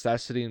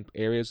necessity in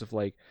areas of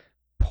like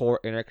poor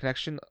internet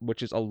connection,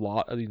 which is a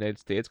lot of the United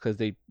States because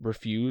they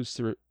refuse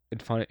to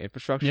fund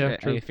infrastructure Yeah, and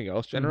true. anything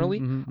else generally,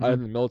 Mhm, mhm, other mhm.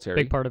 than the military.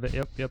 Big part of it.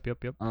 Yep.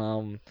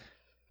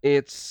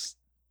 It's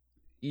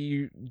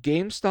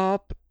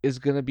GameStop is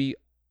gonna be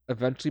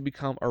eventually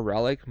become a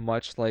relic,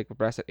 much like the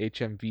rest of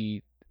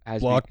HMV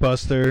has.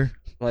 Blockbuster.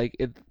 Like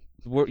it,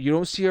 you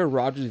don't see a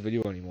Rogers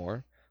Video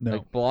anymore. No.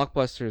 Like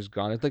Blockbuster is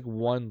gone. It's like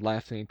one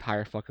left in the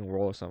entire fucking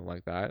world or something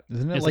like that.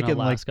 Isn't it It's like in in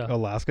Alaska. like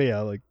Alaska? Yeah,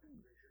 like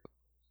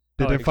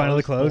did Oh, it finally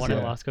The close? one in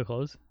Yeah. Alaska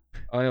closed.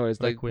 Anyways,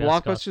 like Like we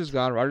asked Scott. Blockbuster's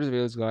gone, Rogers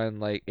Video's gone,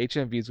 like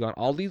HMV's gone.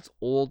 All these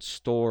old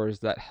stores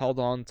that held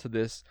on to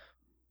this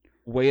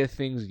way of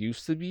things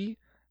used to be,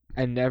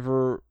 and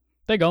never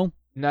They go.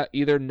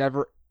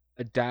 never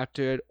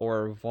adapted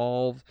or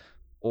evolved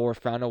or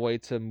found a way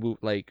to move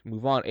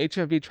on.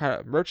 HMV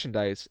tried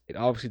merchandise, it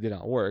obviously did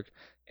not work,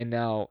 and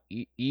now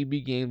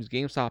EB Games,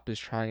 GameStop is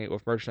trying it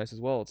with merchandise as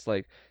well. It's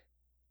like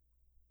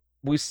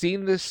we've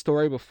seen this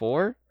story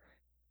before.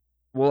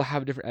 Will it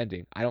have a different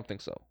ending? I don't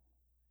think so.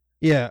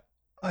 Yeah,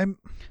 I'm.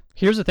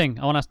 Here's the thing.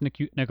 I want to ask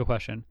Nick a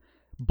question.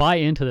 Buy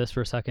into this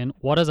for a second.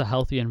 What does a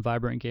healthy and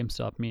vibrant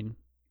GameStop mean?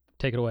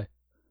 Take it away.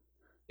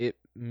 It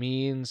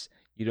means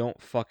you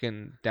don't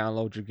fucking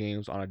download your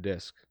games on a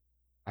disc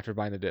after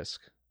buying the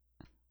disc.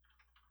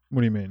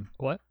 What do you mean?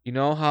 What? You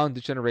know how in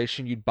this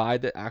generation you'd buy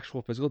the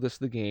actual physical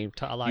disc of the game,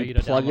 To allow you you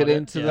to plug download it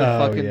into Yeah. the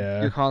Oh, fucking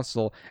yeah. your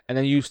console, and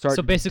then you start.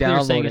 So basically, you're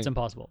saying it's downloading.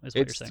 impossible. Is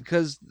what It's you're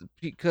saying.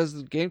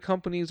 because game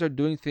companies are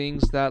doing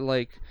things that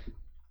like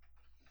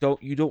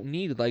you don't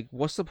need. Like,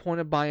 what's the point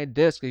of buying a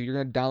disc if you're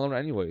gonna download it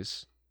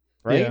anyways,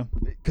 right? Yeah,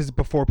 because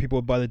before people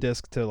would buy the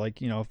disc to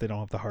like if they don't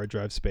have the hard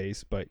drive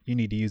space, but you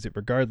need to use it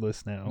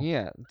regardless now.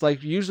 Yeah, it's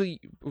like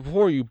usually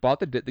before you bought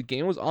the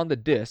game was on the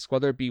disc,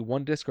 whether it be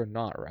one disc or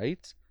not,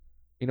 right?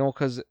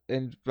 Because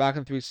back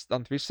on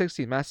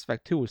 360, Mass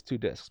Effect 2 was 2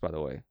 discs, by the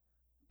way.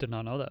 Did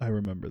not know that. I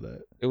remember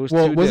that. It was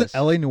Well, 2 was discs. it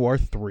LA Noir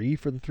 3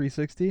 for the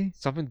 360?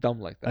 Something dumb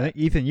like that. I think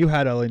Ethan, you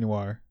had LA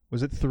Noir.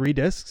 Was it 3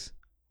 discs?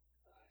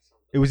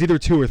 It was either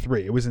 2 or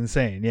 3. It was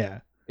insane. Yeah.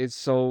 It's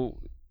so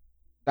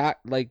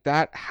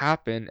that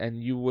happened,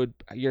 and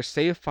your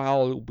save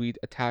file would be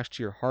attached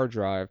to your hard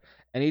drive.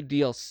 Any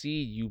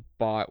DLC you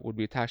bought would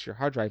be attached to your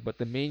hard drive, but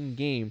the main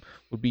game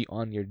would be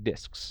on your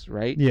discs,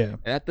 right? Yeah. And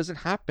that doesn't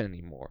happen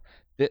anymore.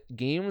 The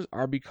games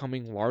are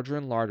becoming larger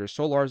and larger,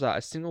 so large that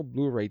a single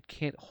Blu-ray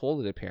can't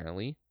hold it,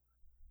 apparently,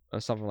 or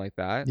something like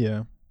that.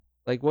 Yeah.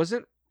 Like,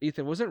 wasn't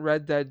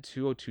Red Dead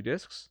 2 2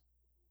 discs?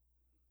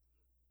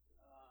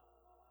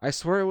 I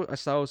swear I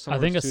saw it was I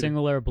somewhere. think a 2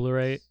 single layer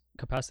Blu-ray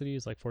capacity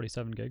is like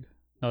 47 gig.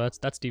 No, that's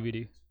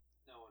DVD.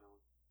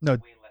 No, Way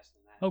less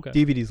than that. Okay.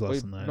 DVD's less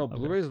Wait, than that. no, Okay.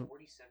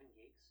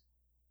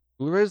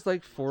 Blu-ray's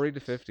like 40 to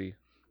 50.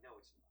 No,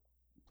 it's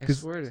I 'Cause-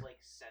 swear it's to like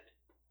 7.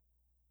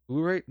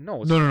 Blu-ray.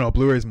 No, it's No.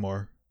 Blu-ray's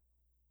more.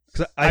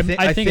 'Cause I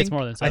think it's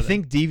more than 7. I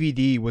think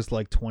DVD was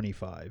like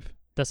 25.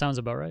 That sounds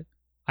about right.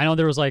 I know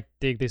there was like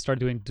they started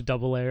doing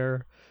double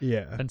layer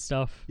Yeah. and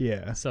stuff.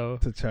 Yeah. So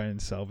To try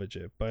and salvage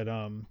it, but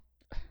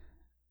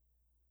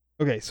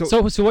Okay, so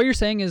so what you're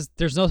saying is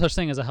there's no such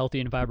thing as a healthy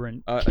and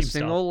vibrant a GameStop.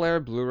 single layer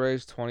Blu-ray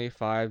is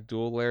 25,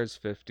 dual layer is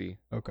 50.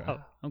 okay.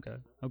 Oh, okay.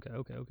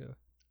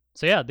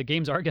 So yeah, the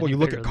games are getting. Well, you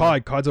look bigger at than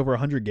COD. COD's over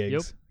 100 gigs.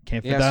 Yep.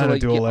 Can't fit Yeah, that so on a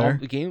like dual layer.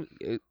 the game,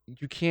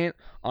 you can't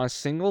on a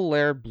single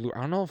layer blue.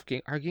 I don't know if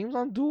are games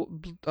on dual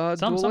layer.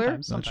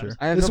 Sometimes. Not sure.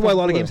 I have This is no why a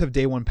lot of clue. games have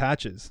day one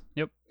patches.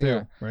 Yep. Too,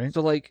 Yeah. right?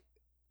 So like,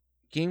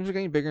 games are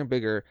getting bigger and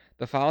bigger.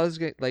 The files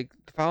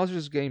are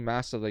just getting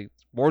massive. Like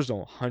Warzone,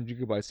 100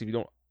 gigabytes if you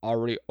don't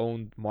already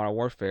own Modern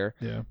Warfare.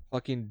 Yeah.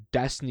 Fucking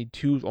Destiny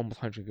 2 is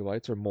almost 100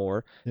 gigabytes or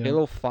more. Yeah.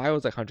 Halo 5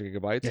 was like 100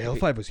 gigabytes. Yeah, Halo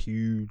 5 was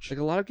huge. Like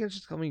a lot of games are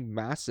just becoming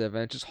massive,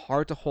 and it's just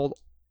hard to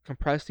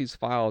compress these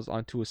files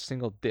onto a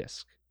single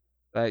disc.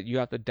 That you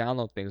have to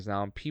download things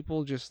now, and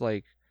people just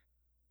like,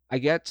 I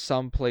get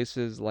some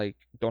places like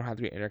don't have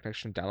to get internet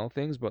connection to download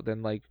things, but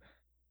then like,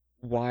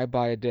 why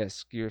buy a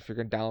disc if you're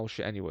gonna download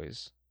shit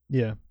anyways?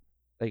 Yeah.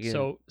 Like,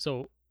 So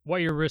what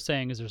you're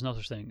saying is there's no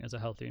such thing as a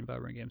healthy and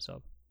vibrant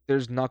GameStop.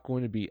 there's not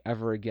going to be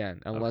ever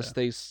again unless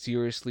Okay. they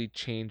seriously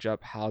change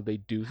up how they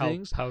do How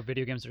things. how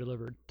video games are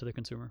delivered to the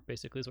consumer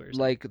basically is what you're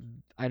saying. Like,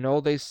 I know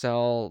they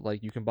sell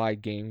like you can buy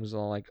games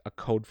on like a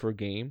code for a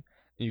game,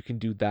 and you can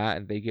do that,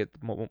 and they get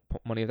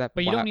money of that.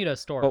 But you why- don't need a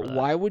store. But for that.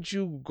 why would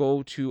you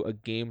go to a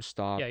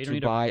GameStop Yeah, you don't to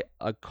need a- buy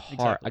a card?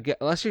 Exactly. I get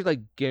unless you're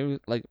like getting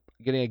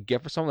a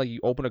gift for something, like you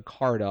open a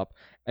card up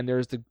and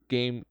there's the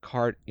game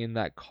card in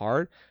that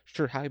card.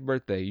 Sure, happy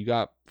birthday, you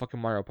got fucking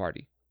Mario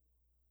Party,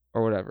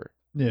 or whatever.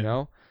 Yeah. You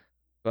know,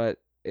 but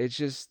it's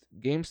just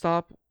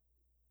GameStop.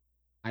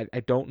 I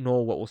don't know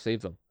what will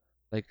save them.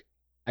 Like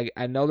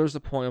I know there's a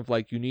point of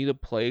like you need a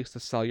place to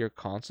sell your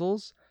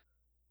consoles.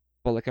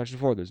 But like I mentioned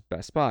before, there's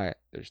Best Buy,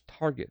 there's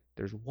Target,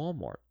 there's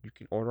Walmart. You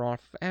can order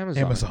off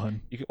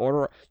Amazon.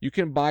 You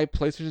can buy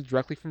PlayStation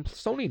directly from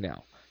Sony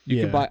now. You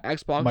Yeah. can buy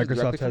Xbox Microsoft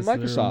directly from has their own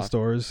Microsoft.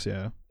 stores.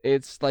 Yeah.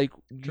 It's like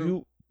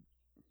True.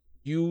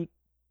 you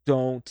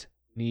don't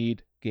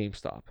need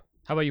GameStop.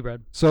 How about you,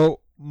 Brad?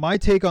 So my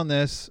take on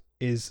this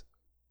is,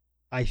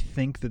 I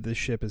think that this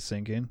ship is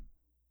sinking,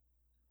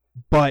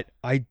 but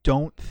I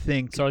don't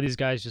think. So are these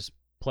guys just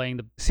playing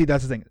the? See,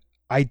 that's the thing.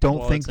 I don't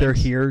Well, think it they're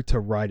sinks. here to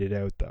ride it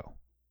out, though.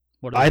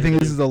 What are I they think gonna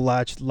this do? is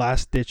a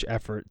last ditch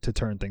effort to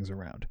turn things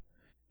around,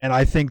 and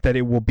I think that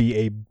it will be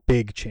a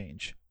big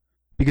change,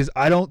 because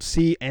I don't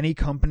see any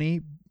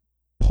company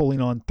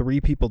pulling on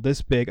 3 people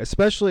this big.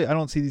 Especially, I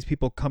don't see these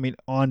people coming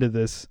onto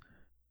this.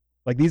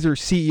 Like, these are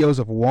CEOs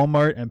of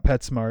Walmart and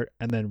PetSmart,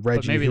 and then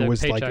Reggie, maybe who their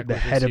was like paycheck the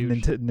was head just of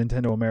huge.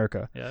 Nintendo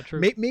America. Yeah, true.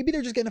 Maybe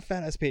they're just getting a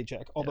fat ass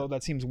paycheck. Although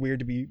that seems weird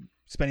to be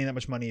spending that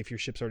much money if your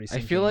ship's already I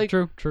sinking. feel like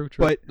True.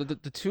 but the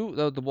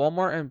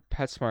Walmart and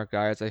PetSmart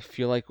guys, I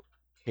feel like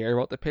care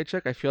about the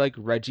paycheck. I feel like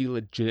Reggie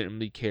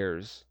legitimately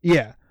cares.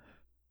 yeah,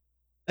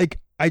 like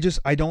I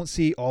don't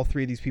see all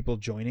 3 of these people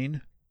joining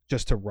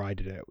just to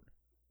ride it out.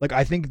 Like,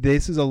 I think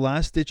this is a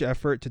last ditch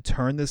effort to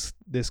turn this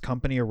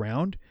company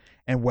around,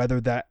 and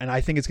whether that, and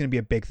I think it's going to be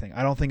a big thing.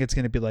 I don't think it's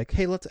going to be like,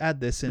 hey, let's add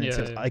this in. Yeah,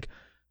 It's yeah. like,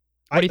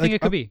 What do you think like,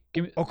 it could be?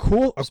 Give me, A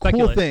cool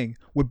Speculate. thing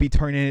would be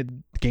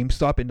turning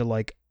GameStop into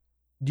like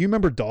Do you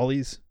remember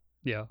Dolly's,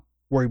 Yeah.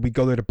 where we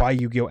go there to buy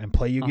Yu-Gi-Oh and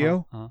play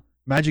Yu-Gi-Oh? Uh-huh.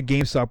 Imagine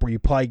GameStop where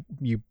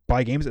you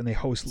buy games and they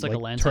host It's like a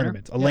LAN center?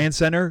 tournaments. A Yeah. LAN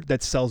center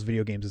that sells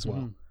video games as well.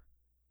 Mhm.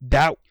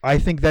 That I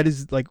think that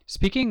is like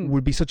Speaking,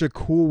 would be such a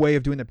cool way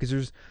of doing that, because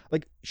there's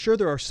like, sure,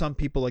 there are some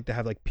people like that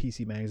have like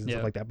PC mags and Yeah.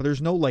 stuff like that, but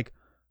there's no like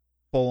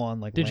full on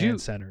like LAN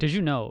centers. did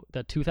you know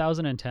that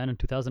 2010 and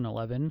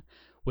 2011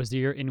 was the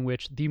year in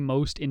which the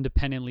most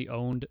independently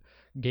owned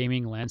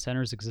gaming LAN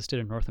centers existed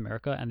in North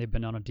America, and they've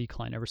been on a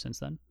decline ever since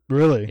then?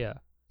 Really? Yeah.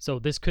 So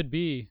this could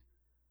be.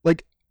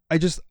 Like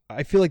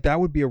I feel like that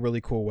would be a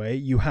really cool way.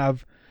 You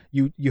have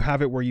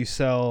it where you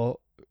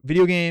sell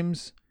video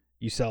games,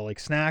 you sell like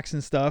snacks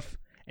and stuff,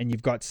 and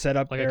you've got set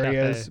up Like a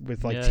areas cafe.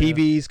 with like Yeah,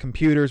 TVs,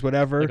 computers,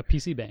 whatever. Like a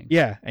PC bang.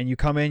 Yeah, and you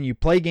come in, you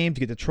play games,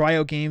 you get to try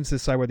out games,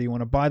 decide whether you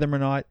want to buy them or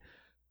not.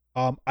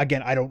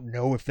 Again, I don't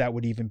know if that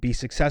would even be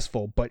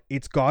successful, but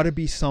it's got to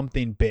be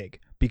something big,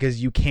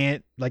 because you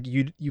can't like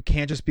you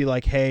can't just be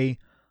like, hey,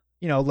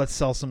 let's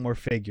sell some more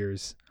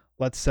figures,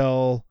 let's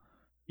sell,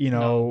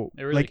 No,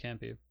 it really like can't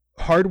be.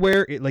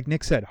 hardware. Like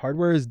Nick said,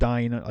 hardware is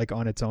dying like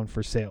on its own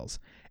for sales,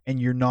 and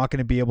you're not going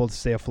to be able to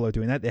stay afloat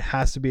doing that. It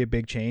has to be a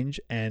big change,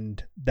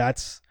 and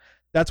that's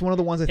one of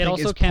the ones I think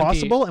also is can't be-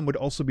 possible and would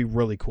also be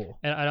really cool.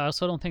 And I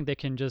also don't think they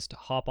can just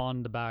hop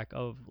on the back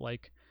of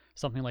like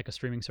something like a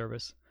streaming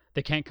service.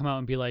 They can't come out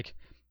and be like,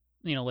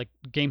 like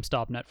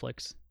GameStop,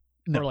 Netflix,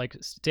 No. or like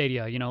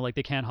Stadia. Like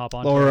they can't hop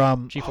on Or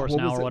GeForce what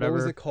Now was or whatever.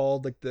 What was it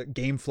called? Like the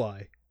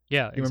GameFly.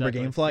 Yeah, You remember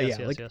exactly. GameFly? Yes,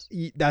 Yeah, yes, like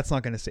yes. that's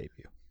not going to save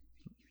you.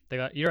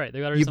 You're right.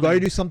 They got to. You've got to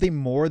do something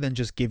more than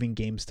just giving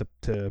games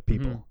to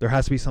people. Mhm. There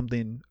has to be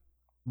something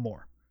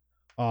more.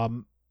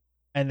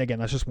 And again,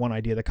 that's just one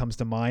idea that comes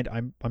to mind.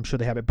 I'm sure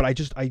they have it, but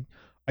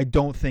I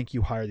don't think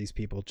you hire these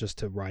people just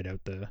to ride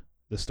out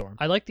the storm.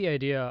 I like the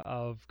idea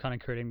of kind of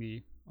creating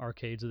the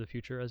arcades of the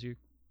future, as you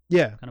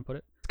Yeah, kind of put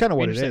it. it's kind of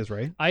what it Interesting.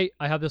 is, right?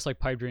 I have this like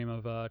pipe dream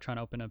of trying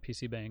to open a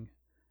PC bang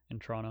in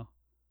Toronto.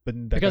 But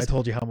that Because- guy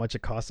told you how much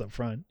it costs up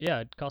front. Yeah,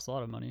 it costs a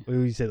lot of money, What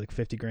did you say, like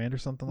 50 grand or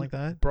something like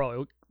that?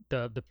 bro.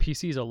 The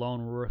PCs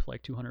alone were worth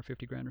like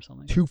 250 grand or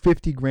something.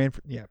 250 grand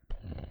for, yeah.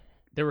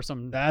 There were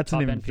some. That's an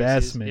top-end PCs.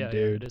 investment, Yeah,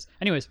 dude. it is.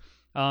 Anyways,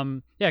 yeah,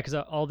 because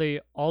all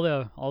the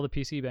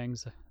PC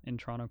bangs in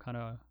Toronto kind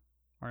of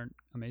aren't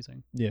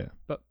amazing. Yeah.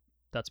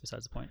 That's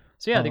besides the point.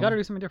 So yeah, they got to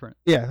do something different.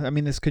 Yeah, I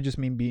mean, this could just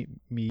mean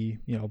me,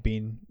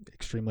 being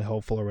extremely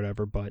hopeful or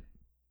whatever, but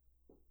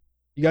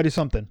you got to do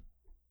something.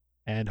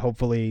 And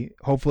hopefully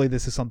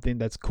this is something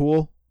that's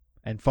cool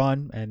and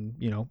fun and,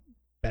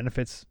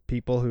 benefits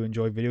people who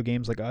enjoy video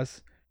games like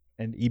us,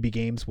 and EB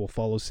Games will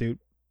follow suit.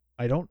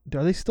 Are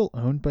they still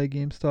owned by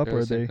GameStop, They're or the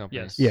are same they?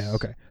 company. Yes. Yeah,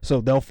 okay.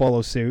 So they'll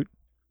follow suit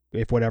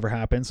if whatever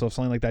happens. So if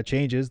something like that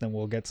changes, then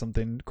we'll get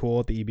something cool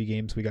at the EB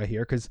Games we got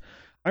here. Because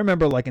I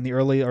remember like in the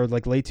early or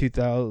like late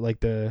 2000,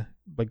 like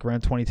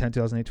around 2010,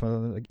 2008,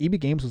 2011, like EB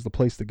Games was the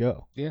place to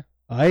go. Yeah.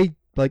 I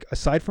like,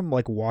 aside from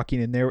like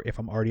walking in there if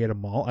I'm already at a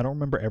mall, I don't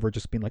remember ever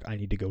just being like, I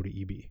need to go to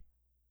EB.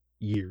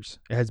 Years.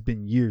 It has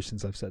been years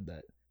since I've said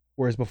that.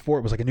 Whereas before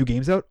it was like a new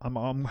game's out,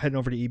 I'm heading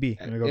over to EB.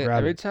 I'm gonna go grab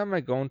Every it. time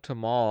I go into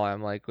mall,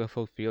 I'm like with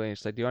full feeling.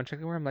 It's like, do you want to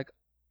check it where? I'm like,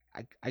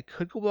 I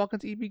could go walk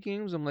into EB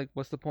Games. I'm like,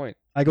 what's the point?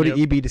 I go Yep.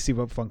 to EB to see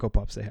what Funko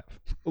Pops they have.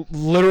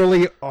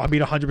 Literally, I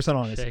mean 100%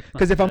 honest. Shake my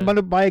Because if I'm head. going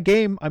to buy a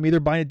game, I'm either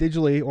buying it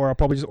digitally or I'll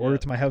probably just order Yeah.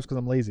 it to my house because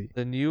I'm lazy.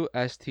 The new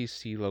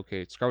STC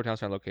Scarborough Town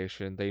Center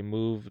location, they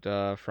moved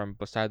from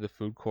beside the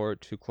food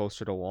court to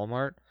closer to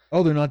Walmart.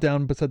 Oh, they're not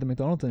down beside the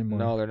McDonald's anymore.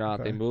 No, they're not.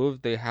 Okay. They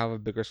moved. They have a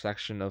bigger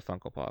section of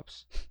Funko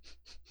Pops.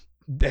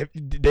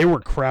 They were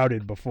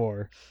crowded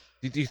before.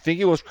 Do you think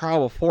it was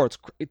crowded before?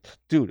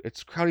 Dude,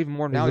 it's crowded even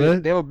more now. Is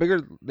it? They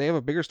have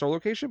a bigger store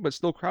location, but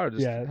still crowded.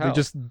 As Yeah, they hell.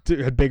 just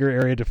do a bigger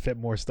area to fit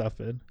more stuff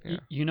in. Yeah.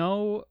 You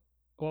know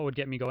what would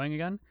get me going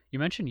again? You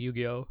mentioned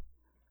Yu-Gi-Oh.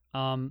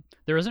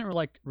 There isn't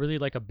really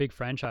like a big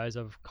franchise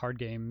of card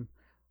game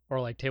or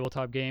like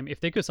tabletop game. If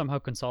they could somehow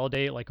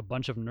consolidate like a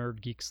bunch of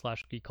nerd geek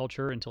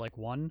culture into like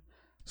one,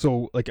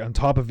 So, like, on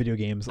top of video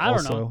games, I don't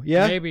also. know.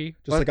 Yeah? Maybe.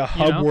 Just like a you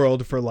hub know?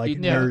 world for, like,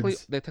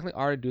 nerds. They technically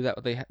already do that.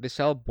 They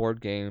sell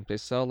board games. They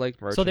sell like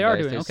merchandise. So they are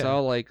doing- They okay.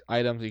 sell like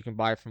items that you can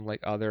buy from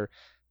like other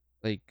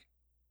like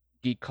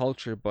geek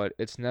culture, but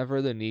it's never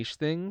the niche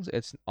things.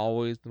 It's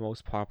always the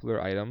most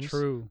popular items.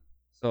 True.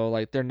 So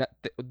like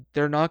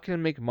they're not gonna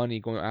make money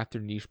going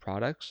after niche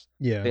products.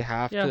 Yeah. They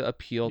have Yeah. to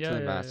appeal Yeah, to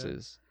the yeah, yeah.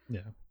 masses.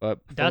 Yeah. But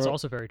That's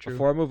also very true.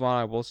 Before I move on,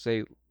 I will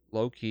say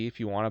low key, if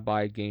you want to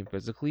buy a game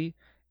physically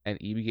and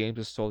EB Games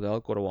is sold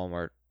out, go to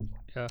Walmart.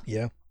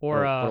 Yeah.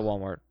 Or go to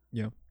Walmart.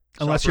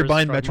 Unless you're Shoppers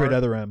buying Drug Metroid Mart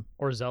Other M.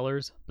 or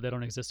Zellers, but they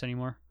don't exist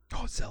anymore.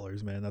 Oh,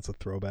 Zellers, man. That's a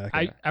throwback.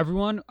 I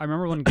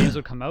remember when games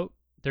would come out,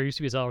 there used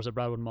to be Zellers at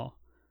Broadwood Mall.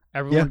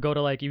 Everyone Yeah. would go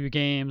to like EB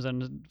Games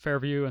and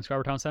Fairview and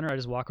Scarborough Town Center. I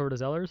just walk over to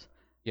Zellers,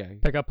 Yeah.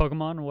 pick up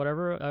Pokemon or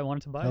whatever I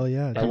wanted to buy. Hell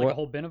yeah. And dude. like what- a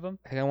whole bin of them.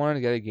 I think I wanted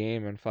to get a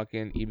game and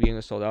fucking EB Games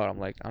was sold out. I'm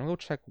like, I'm gonna go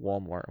check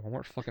Walmart.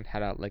 Walmart fucking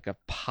had out like a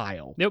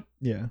pile. Yep.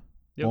 Yeah.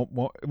 Yep.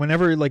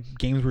 Whenever like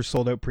games were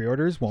sold out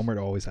pre-orders,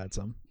 Walmart always had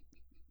some.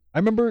 I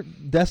remember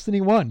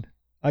Destiny 1.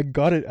 I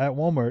got it at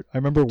Walmart. I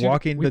remember Dude,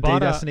 walking we the day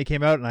bought a- Destiny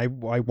came out, and I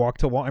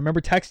walked to Walmart. I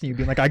remember texting you,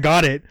 being like, "I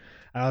got it,"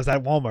 and I was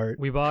at Walmart.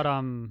 We bought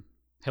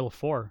Halo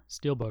 4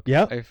 Steelbook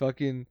Yeah, I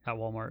fucking at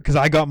Walmart. because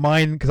I got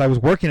mine because I was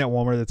working at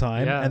Walmart at the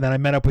time, Yeah. and then I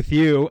met up with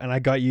you, and I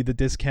got you the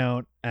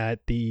discount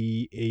at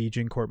the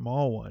Agincourt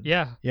Mall one.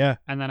 Yeah, Yeah,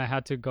 and then I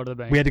had to go to the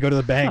bank. we had to go to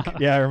the bank.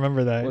 Yeah, I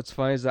remember that. what's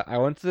funny is that I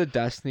went to the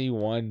Destiny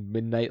 1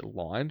 midnight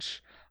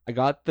launch. I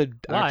got the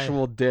Why?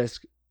 actual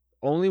disc.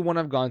 Only one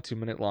I've gone to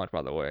midnight launch,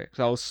 by the way, because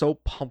I was so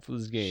pumped for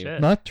this game.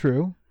 Shit. Not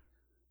true.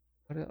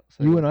 What else?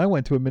 You and I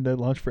went to a midnight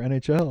launch for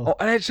NHL.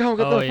 Oh, NHL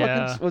got Oh, the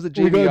yeah. fucking was it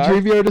we JVR? got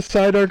JVR to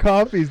sign our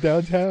copies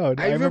downtown.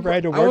 I remember I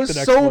had to I work was the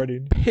next so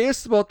morning.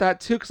 pissed about that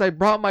too because I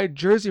brought my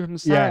jersey from the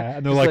side. Yeah,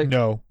 and they're It's like,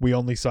 "No, we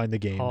only sign the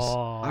games."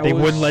 Oh. I They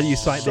was wouldn't let you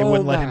sign. They so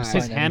wouldn't let him mad.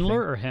 sign His handler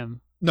anything. or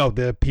him? No,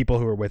 the people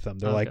who were with him.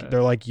 They're Okay.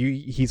 like,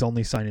 he's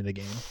only signing the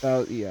game.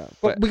 Yeah,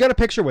 But but we got a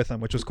picture with him,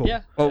 which was cool.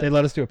 Yeah. oh, They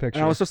let us do a picture.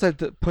 and I was supposed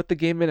to put the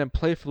game in and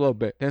play for a little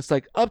bit, and it's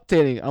like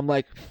updating. I'm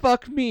like,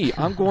 fuck me,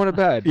 I'm going to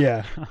bed.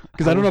 Yeah,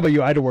 because I don't know about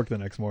you. I had to work the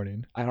next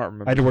morning. I don't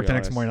remember. I had to work be the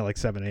next honest. morning at like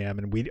 7 a.m.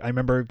 and I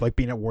remember like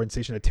being at Warden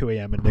Station at 2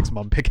 a.m. and Nick's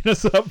mom picking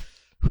us up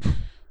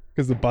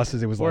because the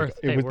buses. It was Worth.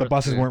 the Worth.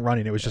 buses Yeah. weren't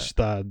running. It was Yeah. just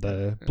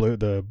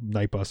the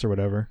night bus or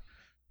whatever.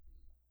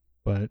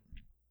 But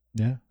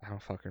yeah, I don't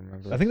fucking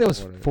remember. I think that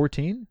was What is it?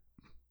 14.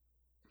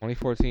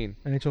 2014.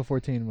 NHL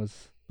 14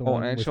 was the Oh,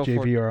 one with NHL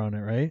JVR on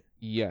it, right?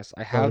 Yes,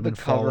 I would've have the been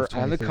fall cover. of I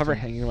have the cover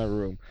 2013. hanging in my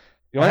room.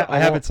 You know what? I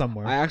have it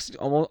somewhere. I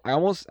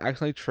almost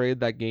accidentally traded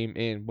that game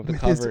in with the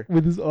cover.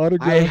 with his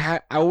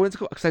autograph. I went to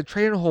go because I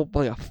traded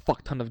a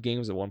fuck ton of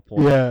games at one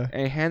point. Yeah.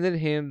 And I handed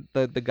him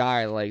the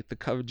guy like the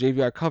cover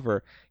JVR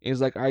cover. And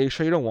he's like, "Are you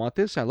sure you don't want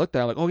this?" And I looked at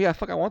it, I'm like, "Oh yeah,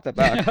 fuck, I want that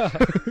back."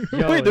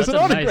 Yo, Wait, there's that's an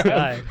a nice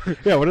autograph. guy.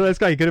 Yeah, what a nice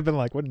guy. He could have been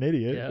like, what an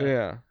idiot. Yeah.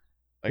 Yeah.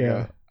 Like,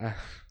 Yeah. uh,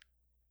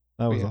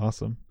 That was Yeah.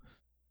 awesome.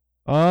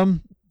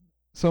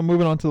 So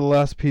moving on to the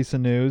last piece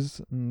of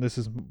news, and this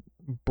is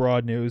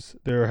broad news.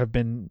 There have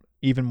been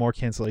even more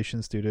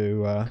cancellations due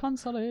to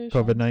Consolation.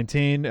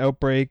 COVID-19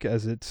 outbreak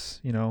as it's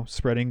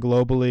spreading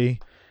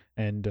globally,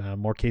 and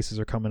more cases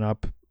are coming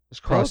up.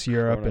 just call Across it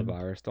Europe and-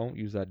 coronavirus. Don't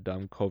use that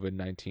dumb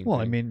COVID-19. Well,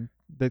 I thing. mean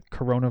the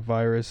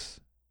coronavirus,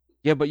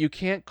 yeah, but you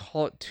can't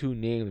call it two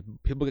names.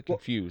 People get Well,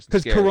 confused.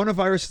 because It's scary.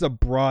 coronavirus is a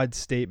broad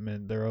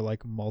statement. There are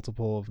like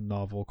multiple of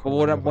novel. But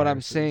what I'm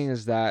coronaviruses. saying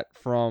is that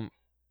from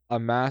a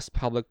mass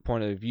public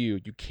point of view,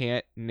 you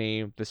can't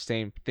name the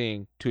same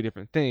thing two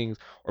different things,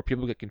 or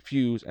people get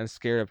confused and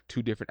scared of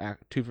two different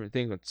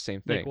things with the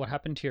same Nick, thing. what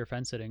happened to your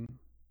fence sitting?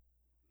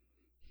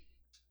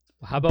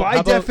 How by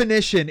about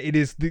definition, it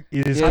is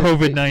Yes,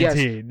 COVID-19.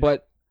 yes,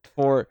 but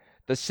for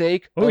the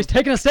sake Oh, he's of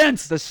taking a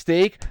stance. the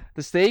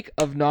stake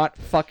of not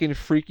fucking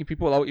freaking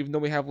people out, even though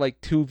we have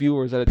like 2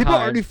 viewers at a People are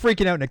time, already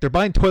freaking out, Nick. They're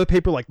buying toilet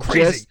paper like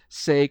crazy. just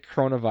say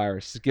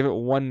coronavirus. Just give it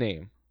one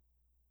name.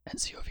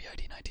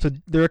 NCOVID 19. So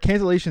there are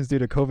cancellations due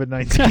to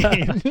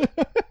COVID-19,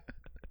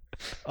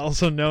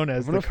 also known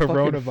as I'm the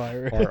gonna fucking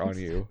coronavirus. fart on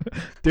you.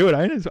 Dude,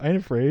 I ain't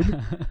afraid.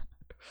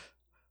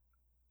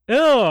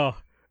 Ew.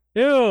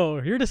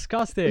 Ew. You're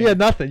disgusting. Yeah,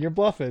 nothing. You're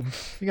bluffing.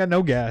 You got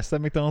no gas.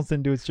 That McDonald's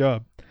didn't do its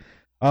job.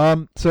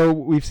 So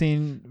we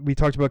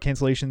talked about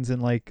cancellations in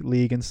like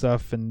league and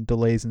stuff and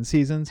delays in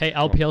seasons. Hey,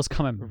 LPL's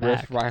coming back.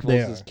 Rift Rivals They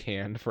is are.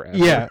 canned forever.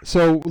 Yeah,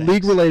 so Thanks.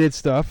 league related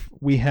stuff.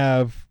 We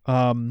have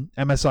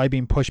MSI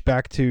being pushed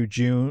back to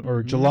June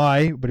or Mhm.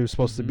 July, but it was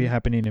supposed to be Mhm.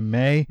 happening in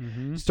May.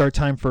 Mm-hmm. Start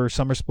time for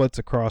summer splits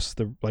across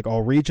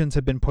all regions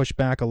have been pushed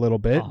back a little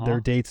bit. Uh-huh.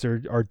 Their dates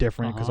are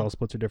different because Uh-huh. all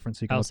splits are different,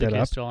 so you can look that LCK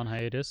up. still on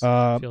hiatus.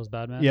 Feels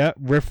bad, man. Yeah,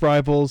 Rift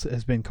Rivals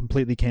has been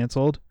completely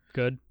canceled.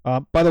 Good.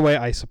 By the way,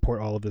 I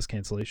support all of this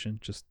cancellation.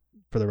 Just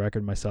for the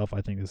record, myself, I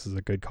think this is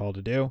a good call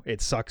to do.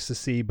 It sucks to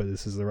see, but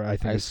this is I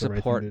think I it's the right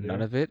support thing to do.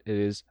 none of it. It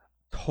is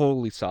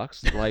totally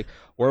sucks. Like,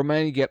 where am I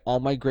gonna get all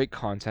my great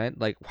content?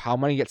 Like, how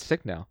am I gonna get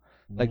sick now?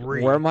 Like,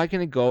 where am I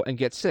gonna go and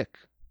get sick?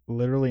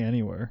 Literally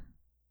anywhere.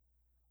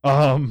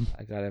 I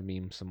gotta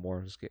meme some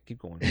more. Just keep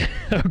going.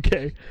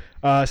 Okay.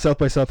 South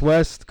by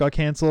Southwest got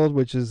canceled,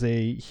 which is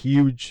a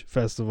huge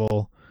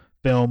festival,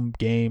 film,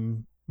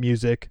 game,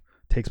 music.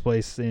 Takes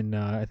place in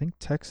I think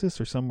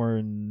Texas or somewhere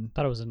in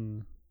Thought it was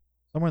in.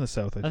 the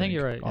south. I think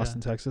you're right, yeah.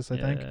 Austin, Texas. I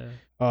think. Yeah.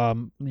 I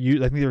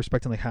think they were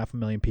expecting like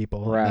 500,000 people,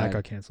 and that Brad,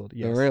 got canceled.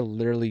 Yes. There are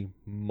literally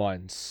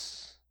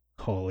months.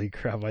 Holy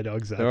crap! I know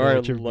exactly. There are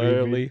what you're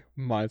literally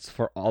months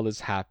for all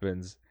this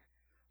happens.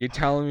 You're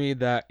telling me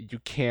that you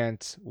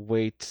can't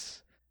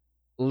wait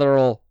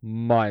literal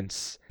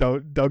months.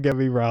 Don't get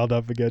me riled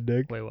up again,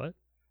 Nick. Wait, what?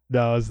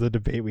 No, it was the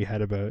debate we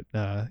had about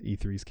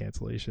E3's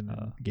cancellation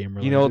and game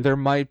related. You know, there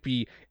might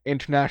be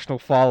international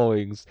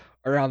followings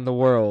around the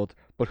world,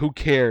 but who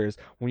cares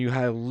when you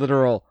have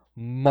literal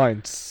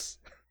months?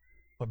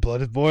 My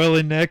blood is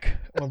boiling, Nick.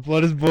 My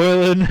blood is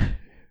boiling.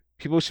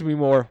 People should be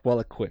more well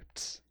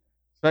equipped.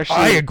 I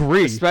Especially,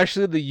 agree.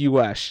 especially the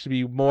U.S. should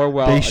be more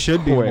well. They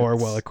should be more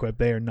equipped. well equipped.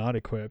 They are not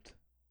equipped.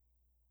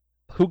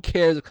 Who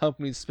cares if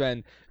companies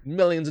spend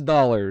millions of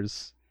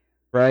dollars,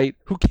 right?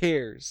 Who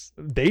cares?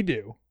 They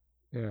do.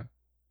 Yeah.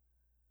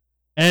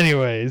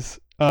 Anyways,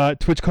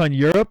 TwitchCon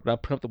Europe.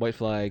 About putting up the white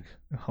flag,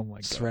 Oh my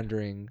god.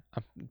 surrendering.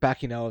 I'm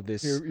backing out of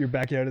this. You're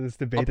backing out of this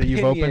debate that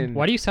you've opened. Opinion.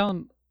 Why do you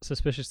sound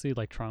suspiciously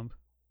like Trump?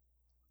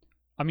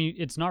 I mean,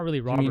 it's not really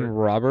You Robert. mean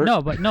Robert?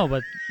 No,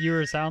 but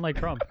you sound like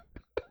Trump.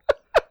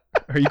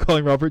 Are you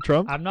calling Robert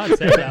Trump? I'm not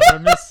saying that, but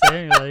I'm just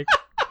saying like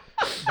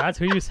that's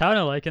who you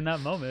sounded like in that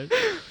moment.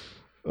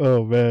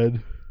 Oh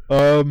man.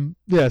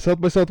 Yeah,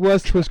 South by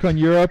Southwest, TwitchCon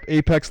Europe,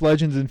 Apex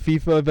Legends and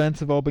FIFA events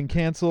have all been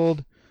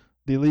canceled.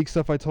 The league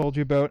stuff I told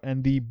you about,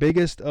 and the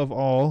biggest of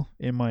all,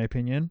 in my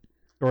opinion,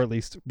 or at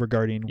least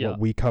regarding Yeah. what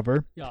we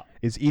cover, Yeah.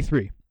 is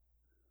E3,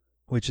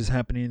 which is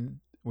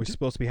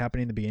supposed to be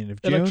happening in the beginning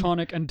of June.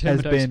 Electronic Has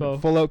Entertainment been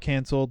Expo. full out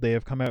canceled. They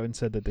have come out and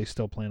said that they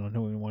still plan on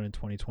doing one in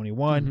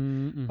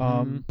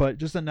 2021. But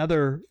just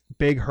another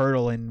big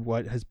hurdle in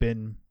what has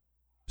been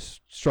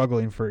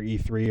struggling for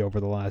E3 over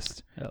the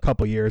last Yep.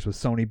 couple years, with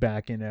Sony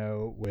backing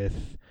out,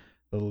 with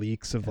the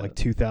leaks of like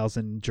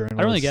 2,000 journalists.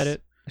 I don't really get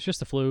it. It's just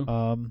the flu,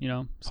 You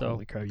know. So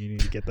holy crap, you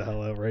need to get the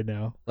hell out right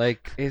now.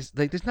 Like, it's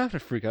like there's nothing to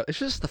freak out. It's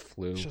just the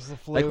flu. It's just the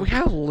flu. Like, we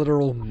have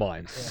literal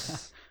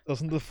months.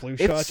 Doesn't the flu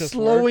shot It's just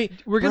slowing.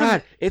 we're gonna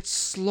Brad, it's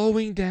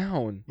slowing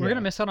down. we're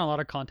gonna miss out on a lot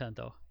of content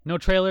though. No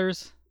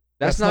trailers,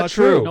 That's not not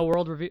true. true. no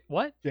world review.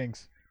 What?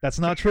 Jinx? That's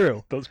not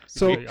true. Those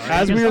So Wait, are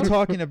as you we were guys-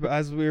 talking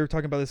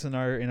about this in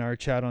our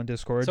chat on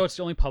Discord, So it's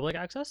only public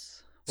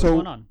access? What's So-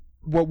 going on?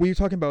 what we were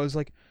talking about is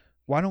like,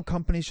 why don't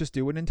companies just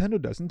do what Nintendo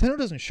does? Nintendo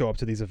doesn't show up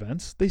to these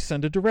events. They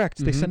send a direct.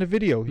 They Mhm. send a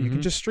video. You can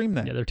Mhm. just stream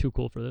that. Yeah, they're too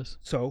cool for this.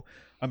 So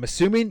I'm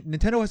assuming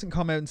Nintendo hasn't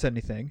come out and said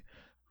anything,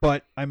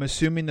 but I'm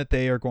assuming that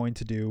they are going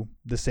to do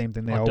the same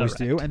thing they A always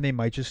do, direct. and they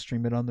might just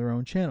stream it on their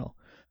own channel.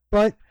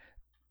 But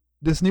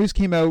this news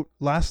came out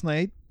last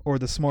night or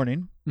this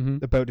morning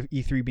Mm-hmm. about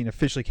E3 being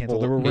officially canceled.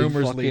 Well, there were it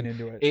rumors fucking- leading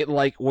into it. It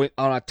like went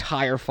on a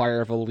tire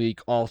fire of a leak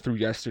all through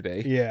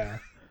yesterday. Yeah.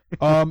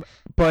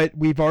 But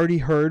we've already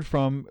heard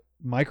from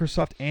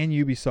Microsoft and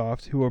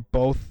Ubisoft, who are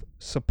both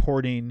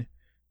supporting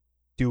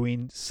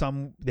doing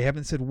some, they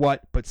haven't said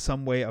what, but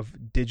some way of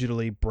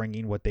digitally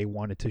bringing what they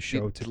wanted to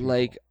show to people.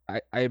 Like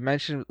I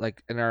mentioned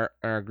like in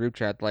our group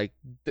chat, like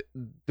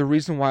the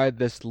reason why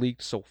this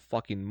leaked so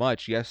fucking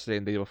much yesterday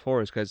and the day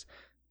before is because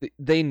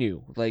they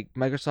knew, like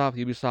Microsoft,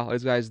 Ubisoft,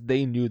 these guys,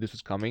 they knew this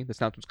was coming. This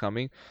announcement was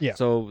coming. Yeah.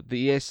 So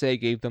the ESA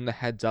gave them the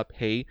heads up.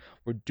 Hey,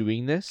 we're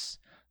doing this.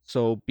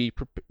 So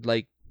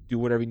like do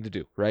whatever you need to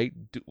do, right?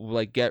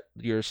 Like get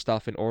your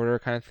stuff in order,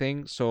 kind of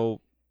thing. So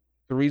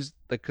the reason,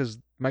 like, because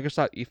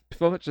Microsoft, if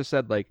Phil just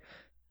said like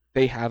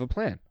they have a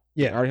plan.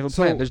 They yeah. already have a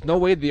So- plan. There's no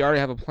way they already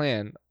have a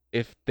plan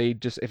if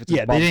it's a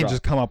Yeah, they bomb didn't drop.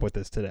 just come up with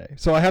this today.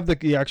 So I have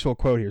the actual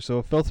quote here.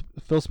 So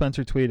Phil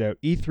Spencer tweeted out,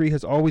 E3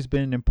 has always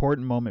been an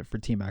important moment for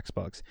Team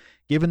Xbox.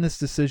 Given this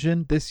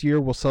decision, this year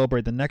we'll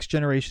celebrate the next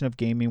generation of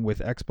gaming with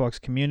Xbox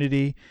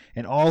community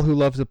and all who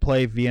love to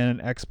play via an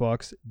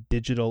Xbox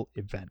digital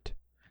event.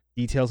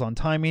 Details on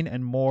timing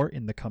and more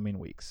in the coming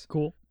weeks.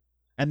 Cool.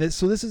 And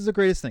this is the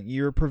greatest thing.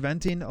 You're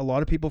preventing a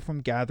lot of people from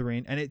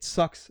gathering, and it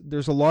sucks.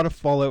 There's a lot of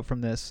fallout from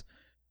this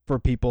for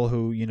people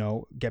who,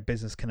 get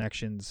business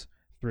connections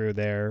through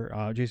there.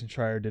 Jason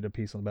Schreier did a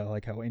piece about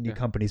like how indie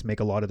companies make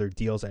a lot of their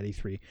deals at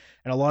E3,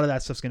 and a lot of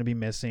that stuff's going to be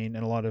missing,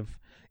 and a lot of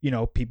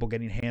people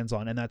getting hands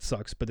on, and that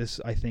sucks. But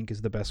this, I think,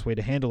 is the best way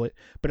to handle it.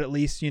 But at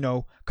least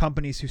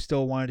companies who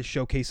still wanted to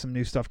showcase some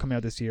new stuff coming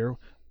out this year,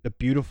 the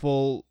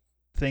beautiful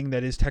thing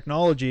that is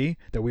technology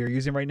that we are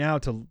using right now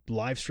to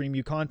live stream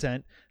you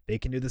content, they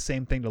can do the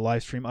same thing to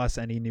live stream us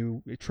any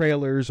new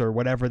trailers or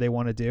whatever they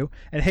want to do.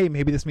 And hey,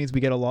 maybe this means we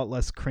get a lot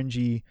less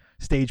cringy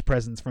stage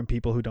presence from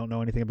people who don't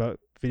know anything about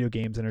video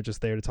games and are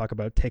just there to talk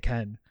about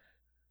Tekken.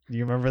 Do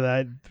you remember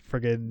that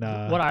friggin'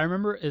 What I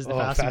remember is the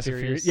Fast and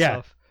Furious yeah.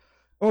 stuff.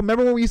 Oh,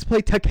 remember when we used to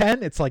play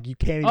Tekken? It's like you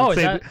can't even Oh, is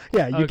say that- you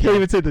okay. can't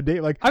even say the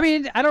name. Like, I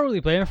mean, I don't really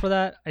blame him for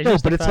that. It's no,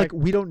 just but the it's fact-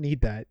 like we don't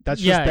need that. That's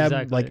just yeah, them.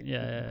 exactly. Like,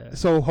 yeah.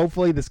 so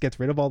hopefully this gets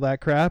rid of all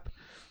that crap.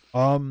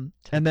 And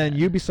then Tekken.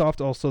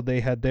 Ubisoft also, they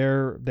had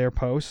their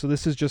post. So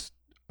this is just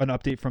an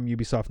update from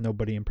Ubisoft,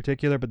 nobody in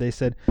particular, but they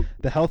said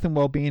the health and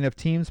well-being of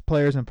teams,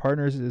 players, and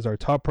partners is our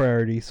top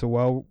priority. So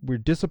while we're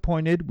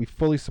disappointed, we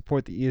fully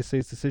support the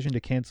ESA's decision to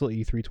cancel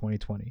E3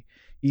 2020.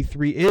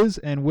 E3 is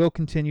and will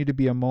continue to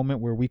be a moment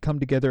where we come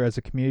together as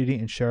a community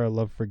and share our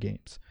love for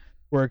games.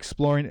 We're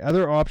exploring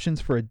other options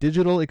for a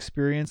digital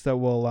experience that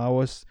will allow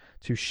us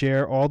to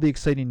share all the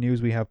exciting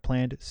news we have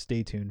planned.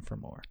 Stay tuned for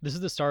more. This is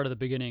the start of the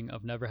beginning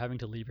of never having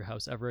to leave your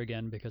house ever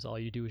again because all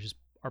you do is just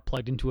are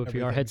plugged into a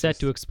Everything VR headset just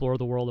to explore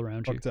the world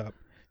around you. Fucked up.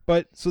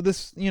 But so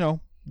this,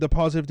 the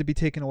positive to be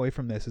taken away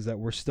from this is that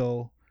we're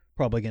still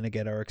probably going to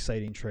get our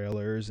exciting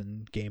trailers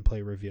and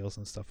gameplay reveals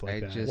and stuff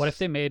like that. What if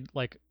they made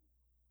like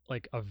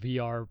a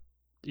VR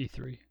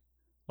E3?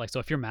 Like, so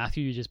if you're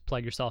Matthew, you just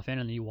plug yourself in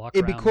and then you walk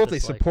It'd be around cool if with they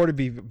this, like- supported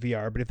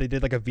VR, but if they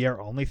did like a VR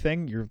only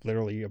thing, you're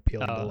literally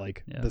appealing to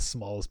like yeah. the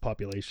smallest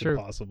population True.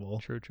 possible.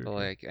 True. So,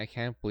 like, I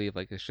can't believe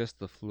like it's just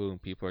the flu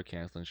and people are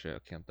canceling shit.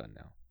 Okay, I'm done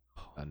now.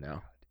 Done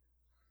now.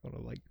 Sort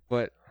of like,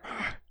 But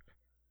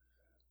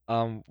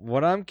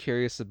what I'm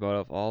curious about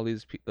of all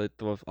these people,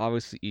 with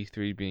obviously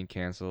E3 being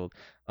canceled,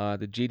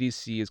 the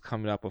GDC is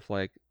coming up with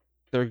like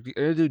they're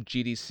gonna do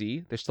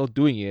GDC. They're still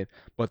doing it,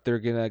 but they're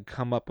gonna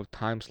come up with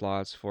time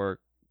slots for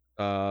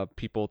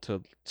people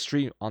to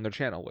stream on their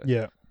channel with.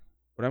 Yeah.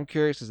 What I'm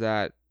curious is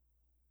that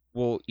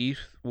will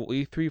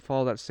E3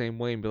 follow that same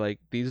way and be like,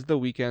 these are the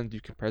weekends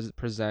you can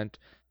present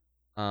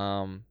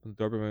Doorbell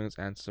Rings,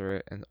 Answer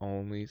It, and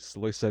only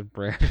Silly Said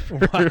brand.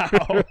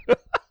 Wow.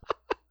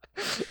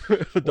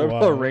 If the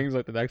doorbell rings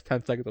like the next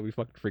 10 seconds, I'll be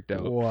fucking freaked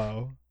out.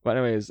 Wow. But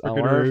anyways, I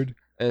Freaking wonder rude.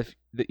 if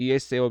the EA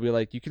say will be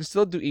like, you can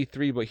still do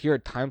E3, but here are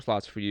time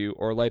slots for you,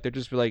 or like they're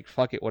just be like,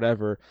 fuck it,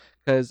 whatever.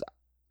 Because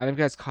I think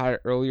you guys caught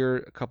it earlier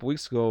a couple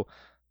weeks ago.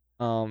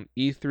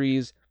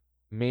 E3's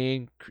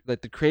main,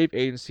 like the creative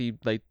agency,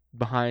 like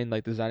behind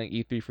like designing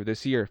E3 for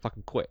this year,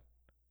 fucking quit.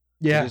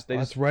 Yeah, they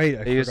that's just- right.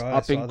 I They just forgot I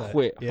up saw and that.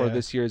 quit for Yeah.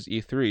 this year's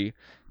E3,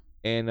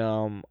 and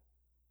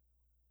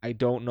I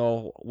don't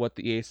know what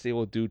the EA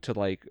will do to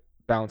like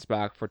bounce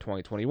back for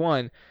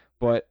 2021,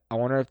 but I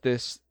wonder if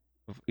this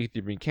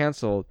E3 being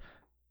canceled,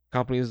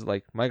 companies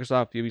like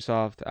Microsoft,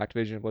 Ubisoft,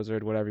 Activision,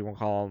 Blizzard, whatever you want to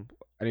call them,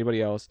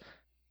 anybody else,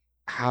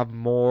 have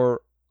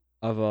more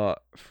of a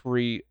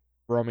free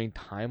roaming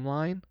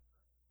timeline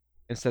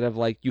instead of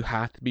like you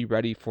have to be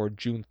ready for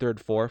June 3rd,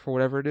 4th, or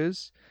whatever it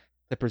is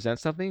to present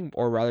something,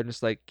 or rather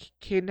just like,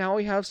 okay, now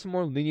we have some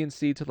more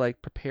leniency to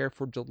like prepare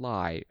for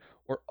July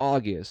or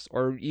August,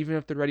 or even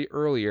if they're ready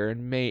earlier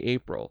in May,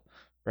 April,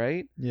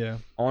 right? Yeah.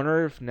 I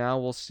wonder if now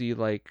we'll see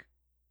like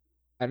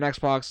an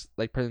Xbox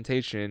like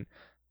presentation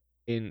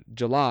in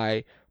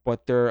July,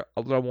 but they're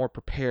a little more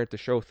prepared to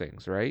show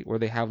things, right? Where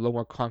they have a little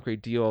more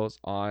concrete deals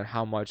on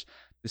how much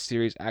the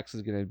Series X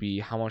is going to be,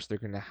 how much they're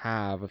going to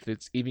have, if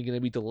it's even going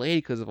to be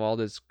delayed because of all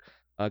this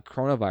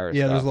coronavirus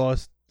Yeah, stuff. there's a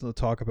lot of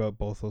talk about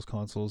both those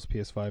consoles,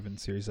 PS5 and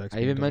Series X. I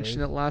even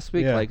mentioned it last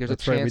week. Yeah, Like, there's a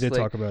that's right. We chance did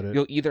like, talk about it.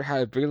 you'll either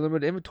have very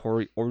limited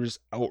inventory or just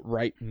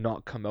outright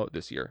not come out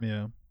this year.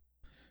 Yeah.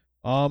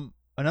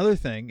 Another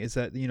thing is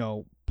that,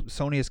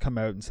 Sony has come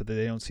out and said that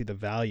they don't see the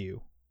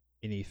value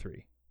in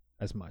E3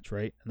 as much,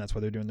 right? And that's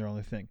why they're doing their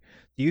own thing.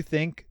 Do you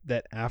think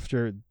that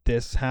after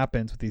this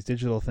happens with these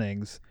digital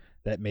things,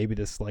 that maybe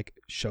this like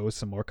shows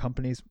some more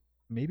companies,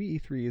 maybe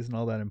E3 isn't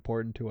all that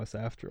important to us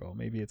after all?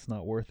 Maybe it's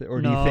not worth it? Or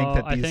do you think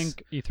that these... I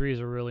think E3 is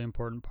a really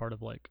important part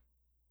of like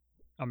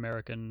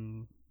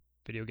American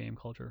video game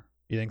culture.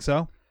 You think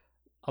so?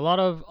 A lot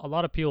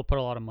of people put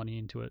a lot of money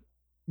into it,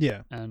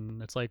 Yeah.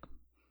 and it's like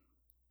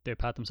they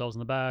pat themselves in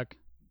the back.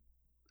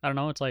 I don't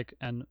know, it's like,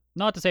 and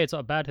not to say it's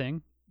a bad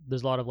thing.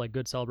 There's a lot of like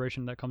good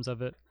celebration that comes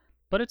of it,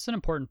 but it's an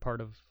important part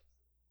of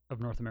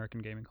North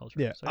American gaming culture.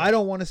 Yeah, So, I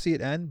don't want to see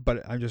it end,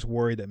 but I'm just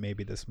worried that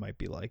maybe this might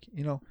be like,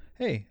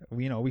 hey,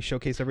 we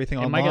showcase everything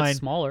it online. might get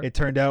smaller. It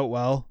turned out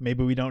well.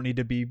 Maybe we don't need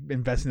to be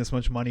investing this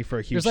much money for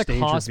a huge There's like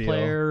stage reveal.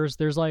 cosplayers.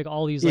 There's like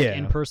all these like Yeah.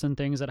 in-person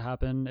things that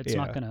happen. It's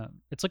not Yeah. gonna.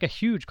 It's like a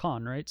huge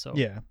con, right? So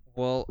Yeah,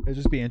 Well, it'd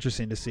just be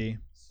interesting to see.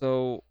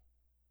 so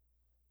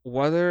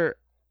whether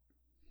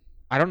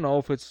I don't know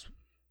if it's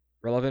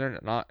relevant or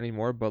not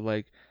anymore, but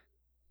like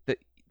the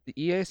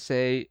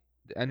ESA,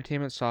 the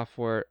Entertainment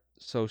Software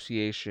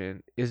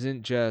Association,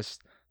 isn't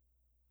just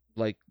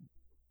like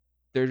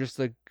they're just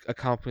like a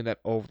company that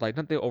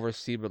not they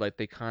oversee, but like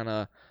they kind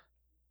of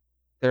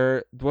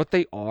what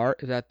they are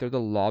is that they're the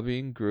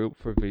lobbying group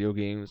for video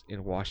games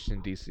in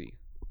Washington D.C.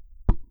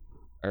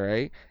 All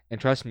right, and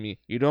trust me,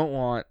 you don't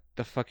want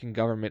the fucking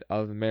government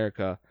of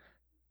America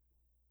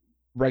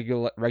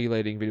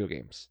regulating video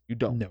games. You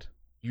don't. No.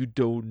 You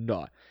do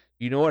not.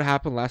 You know what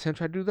happened last time I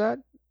tried to do that?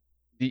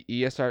 The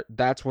ESR,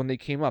 that's when they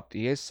came up.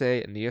 The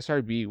ESA and the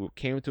ESRB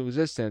came into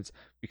existence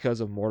because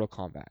of Mortal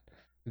Kombat.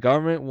 The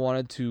government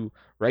wanted to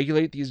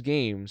regulate these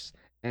games,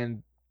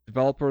 and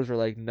developers were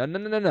like,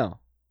 no.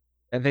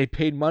 And they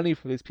paid money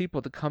for these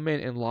people to come in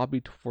and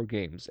lobby for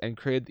games and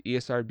create the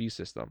ESRB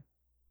system.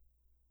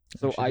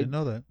 So Actually, I didn't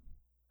know that.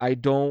 I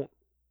don't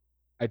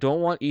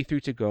want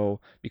E3 to go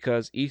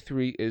because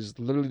E3 is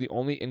literally the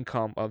only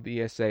income of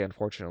the ESA,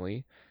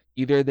 unfortunately.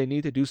 Either they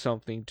need to do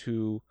something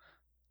to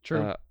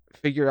true.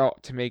 Figure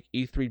out to make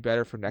E3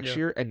 better for next Yeah.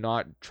 year and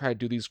not try to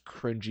do these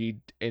cringy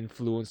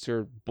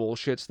influencer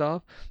bullshit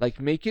stuff. Like,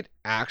 make it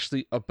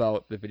actually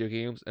about the video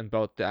games and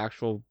about the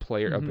actual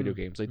player of video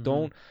games. Like,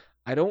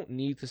 I don't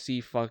need to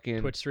see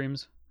fucking Twitch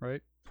streams,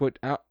 right?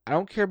 I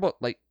don't care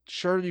about, like,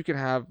 sure, you can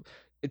have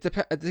I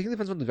think it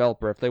depends on the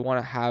developer if they want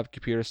to have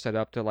computers set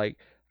up to like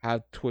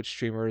have Twitch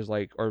streamers,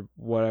 like, or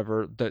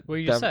whatever. Well,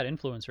 you just said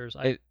influencers.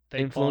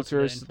 They fall into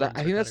the Influencers.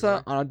 I think that's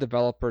category. not on a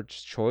developer's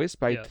choice,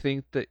 but Yeah. I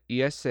think the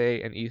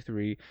ESA and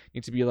E3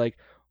 need to be like,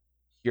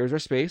 here's our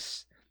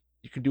space.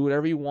 You can do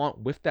whatever you want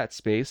with that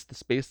space. The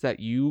space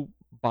that you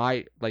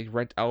buy, like,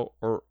 rent out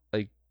or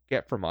like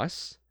get from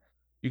us,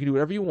 you can do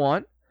whatever you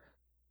want.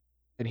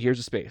 And here's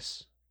the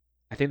space.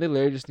 I think they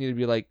literally just need to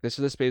be like, this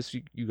is the space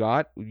you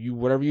got. You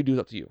whatever you do is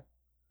up to you.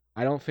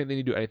 I don't think they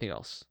need to do anything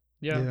else.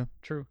 Yeah.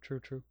 True.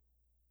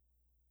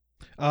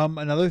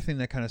 Another thing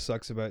that kind of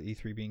sucks about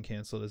E3 being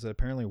canceled is that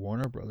apparently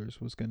Warner Brothers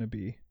was going to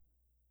be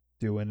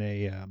doing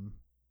a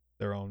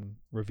their own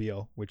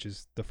reveal, which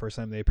is the first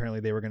time they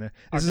were gonna.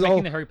 Are This they is making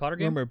all the Harry Potter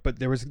game? rumor, but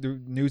there was the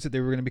news that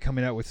they were gonna be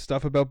coming out with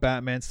stuff about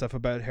Batman, stuff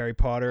about Harry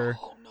Potter,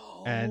 Oh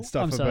no. and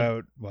stuff I'm sad.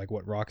 about like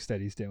what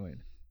Rocksteady's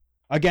doing.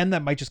 Again,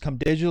 that might just come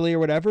digitally or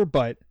whatever,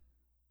 but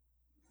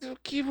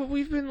Okay, but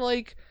we've been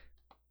like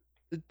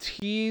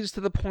teased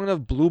to the point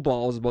of blue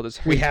balls about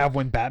this. we have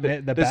when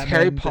Batman, this Batman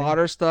Harry thing.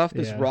 Potter stuff,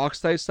 this Yeah.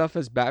 Rocksteady stuff,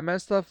 this Batman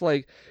stuff.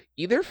 Like,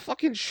 either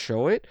fucking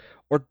show it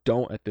or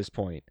don't at this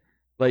point.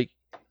 Like,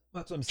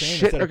 That's what I'm saying.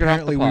 Shit is that are gonna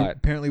have to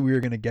apparently pot. we were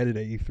gonna get it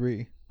at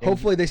E3. And-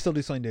 Hopefully they still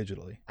do something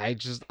digitally.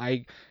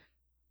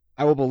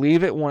 I will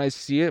believe it when I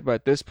see it, but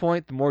at this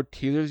point, the more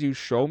teasers you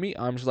show me,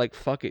 I'm just like,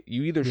 fuck it.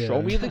 You either show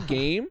Yeah. me the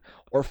game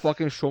or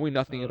fucking show me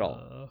nothing at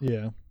all.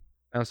 Yeah.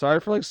 I'm sorry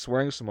for like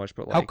swearing so much,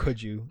 but like, How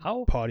could you?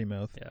 How? Potty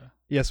mouth. Yeah.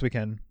 Yes, we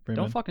can.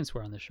 Freeman. Don't fucking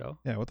swear on this show.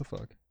 Yeah. What the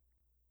fuck?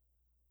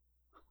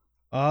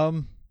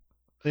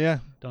 Yeah.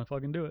 Don't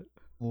fucking do it.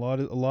 A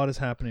lot is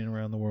happening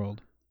around the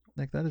world.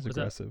 Like that is What is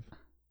that? aggressive.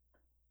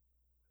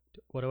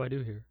 What do I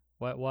do here?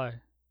 Why?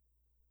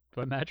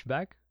 Do I match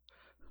back?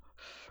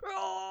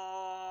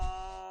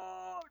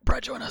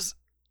 Brad, join us.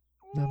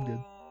 No, I'm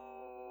good.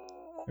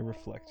 I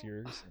reflect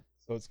yours,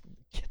 so it's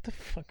get the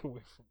fuck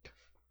away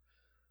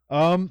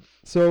from.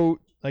 So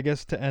I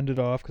guess to end it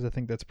off, because I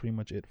think that's pretty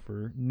much it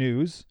for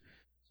news.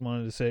 Just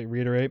wanted to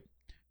reiterate,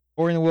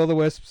 Ori and the Will of the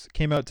Wisps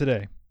came out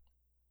today,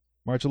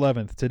 March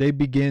 11th. Today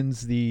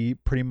begins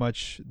pretty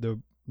much the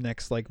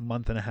next like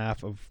month and a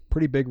half of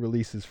pretty big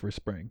releases for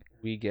spring.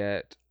 we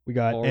get We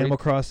got Ori- Animal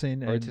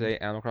Crossing or and today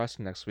Animal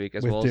Crossing next week,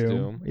 as with well as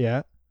Doom,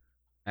 Yeah,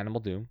 Animal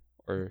Doom,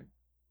 or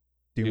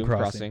Doom Doom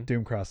Crossing. Crossing.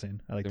 Doom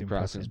Crossing. I like Doom Doom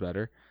Crossing's Crossing.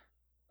 better.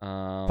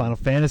 Final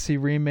Fantasy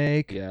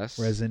remake. Yes.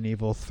 Resident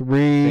Evil I 3.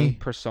 think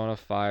Persona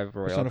 5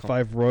 Royal. Persona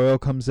 5 Royal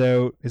comes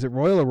out. Is it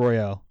Royal or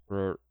Royale?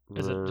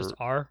 Is it just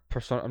R?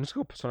 Persona? I'm just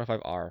going Persona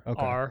 5 R.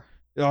 Okay. R.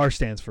 R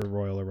stands for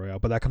Royal or Royale,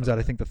 but that comes out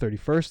I think the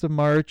 31st of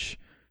March.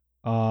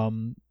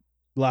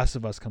 Last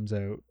of Us comes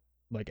out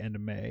like end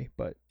of May,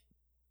 but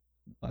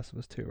Last of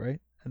Us 2,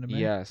 right? End of May.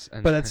 Yes,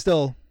 and But that's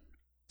still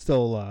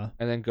and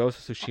then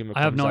Ghost of Tsushima.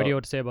 I have no comes idea out-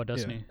 what to say about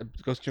Destiny.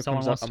 Ghost of Tsushima Someone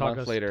comes wants out to a talk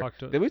month us. later. Talk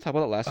to Did we talk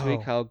about it last week?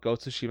 Oh. How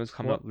Ghost of Tsushima's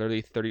coming out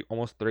literally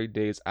almost 30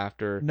 days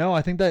after No,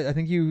 I think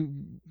you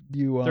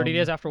 30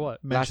 days after what?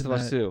 Last of mentioned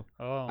Us that. 2.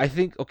 Oh. I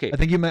think I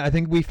think I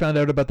think we found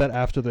out about that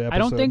after the episode. I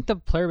don't think the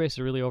player bases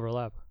really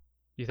overlap.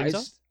 You think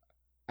so?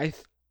 I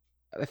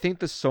think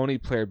the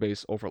Sony player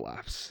base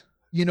overlaps.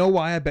 You know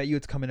why I bet you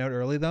it's coming out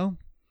early though?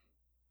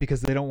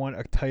 Because they don't want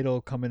a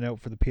title coming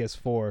out for the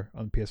PS4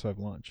 on PS5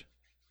 launch.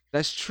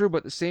 That's true, but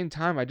at the same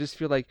time, I just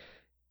feel like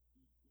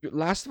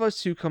Last of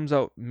Us 2 comes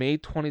out May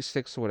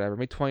 26th or whatever,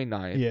 May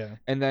 29th. Yeah.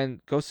 And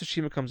then Ghost of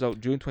Tsushima comes out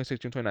June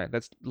 26th, June 29th.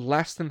 That's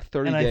less than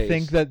 30 And days. I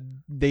think that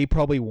they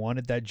probably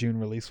wanted that June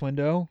release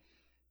window,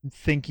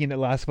 thinking that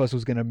Last of Us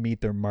was going to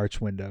meet their March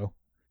window.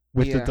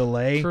 With the Yeah.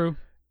 delay, True.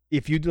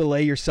 if you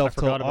delay yourself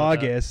till forgot about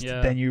that. August,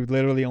 Yeah. then you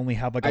literally only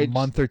have like a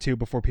month or two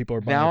before people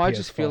are buying now the I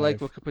just feel like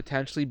PS5. what could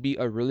potentially be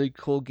a really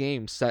cool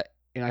game set,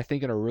 and I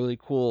think in a really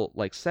cool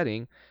like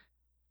setting,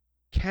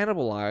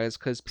 cannibalize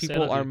because people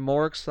Sanity. are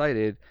more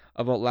excited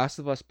about Last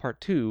of Us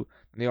Part 2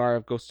 than they are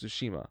of Ghost of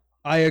Tsushima.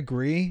 I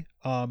agree.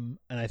 And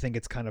I think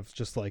it's kind of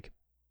just like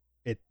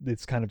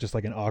it's kind of just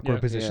like an awkward Yeah.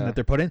 position Yeah. that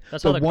they're put in.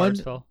 That's the how the one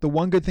cards fell. the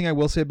one good thing I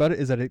will say about it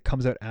is that it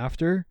comes out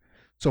after,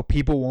 so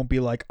people won't be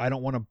like, I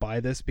don't want to buy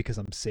this because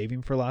I'm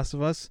saving for Last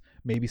of Us.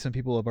 Maybe some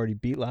people have already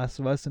beat Last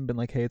of Us and been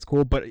like, hey, it's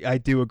cool. But I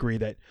do agree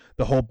that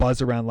the whole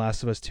buzz around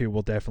Last of Us 2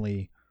 will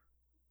definitely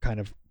kind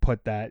of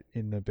put that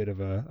in a bit of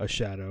a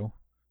shadow.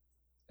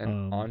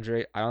 And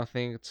Andre, I don't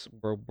think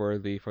we're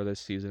worthy for this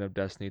season of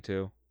Destiny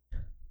 2.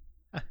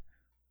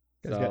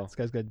 This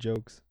guy's got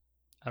jokes.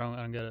 I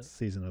don't get it.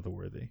 Season of the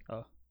Worthy. Oh.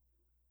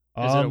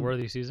 Is it a Um,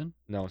 worthy season?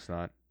 No, it's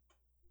not.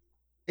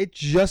 It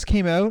just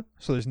came out,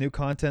 so there's new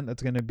content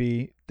that's going to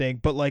be thing.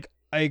 But like,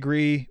 I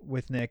agree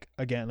with Nick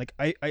again. Like,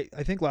 I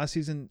think last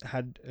season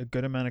had a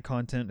good amount of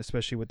content,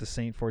 especially with the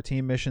Saint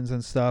 14 missions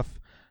and stuff.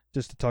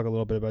 Just to talk a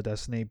little bit about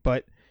Destiny,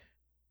 but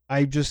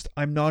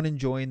I'm not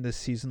enjoying the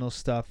seasonal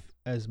stuff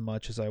as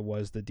much as I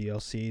was the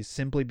DLCs,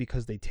 simply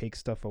because they take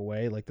stuff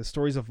away. Like the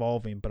story's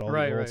evolving, but all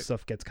the old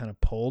stuff gets kind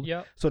of pulled.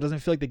 Yeah. So it doesn't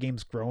feel like the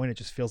game's growing. It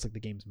just feels like the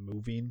game's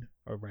moving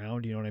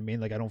around. You know what I mean?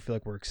 Like I don't feel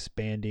like we're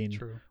expanding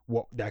True.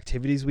 what the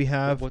activities we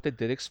have. What they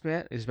did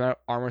expand is the amount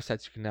of armor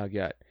sets you can now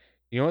get.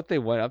 You know what they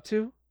went up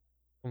to?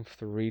 From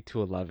 3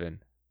 to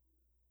 11.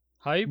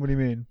 Hype? What do you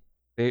mean?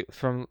 They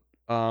from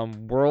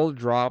world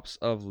drops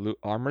of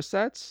armor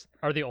sets.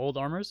 Are the old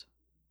armors?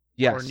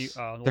 Yes, Or new,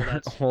 well, they're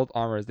that's- old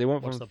armors. They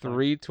went What's from the point?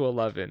 3 to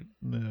 11.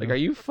 No. Like, are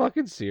you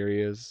fucking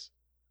serious?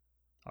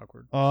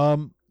 Awkward.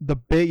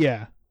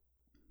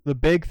 The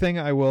big thing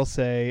I will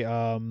say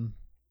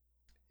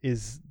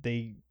is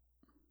they,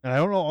 and I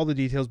don't know all the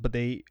details, but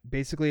they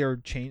basically are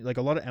changed. Like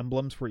a lot of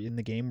emblems were in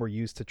the game were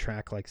used to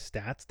track like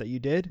stats that you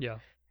did, Yeah.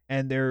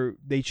 and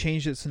they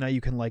changed it so now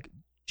you can like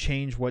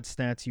change what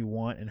stats you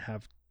want and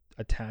have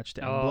attached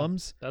Oh.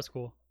 emblems. That's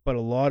cool. But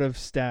a lot of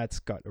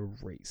stats got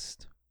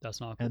erased. That's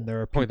not cool. And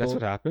there are people. Wait, that's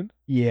what happened?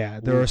 Yeah,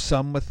 there Ooh. are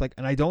some with like,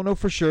 and I don't know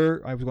for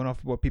sure. I was going off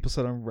of what people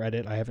said on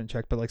Reddit. I haven't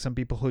checked, but like some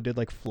people who did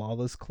like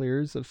flawless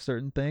clears of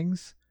certain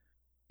things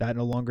that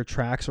no longer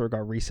tracks or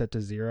got reset to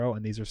 0,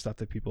 and these are stuff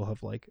that people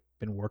have like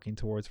been working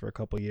towards for a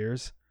couple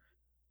years.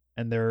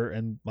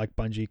 And like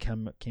Bungie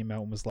came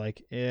out and was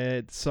like,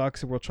 it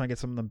sucks, and we'll try and get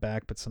some of them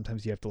back, but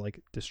sometimes you have to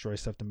like destroy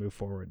stuff to move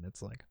forward, and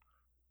it's like,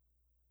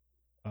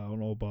 I don't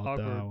know about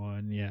that Awkward.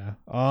 one. Yeah.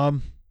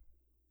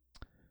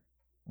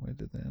 Where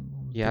did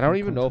them? Yeah, I don't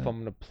even know if I'm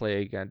gonna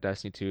play again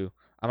Destiny 2.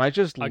 I might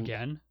just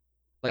Again?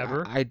 like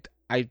ever?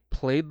 I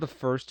played the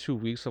first 2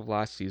 weeks of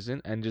last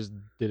season and just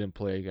didn't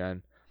play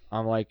again.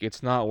 I'm like,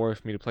 it's not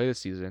worth me to play this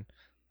season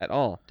at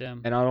all.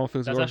 Damn. And I don't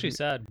think it's That's worth actually me-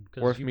 sad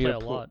because worth you me play to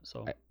a put- lot.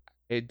 So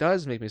It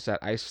does make me sad.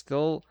 I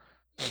still,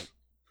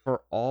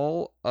 for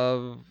all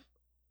of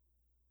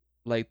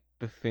like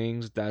the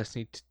things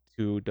Destiny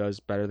 2 does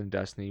better than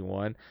Destiny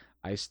 1,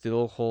 I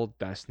still hold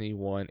Destiny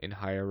 1 in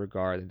higher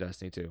regard than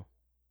Destiny 2.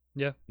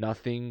 Yeah.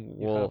 Nothing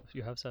you will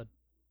have said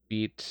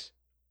beat.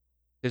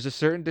 There's a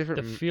certain the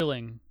different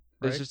feeling.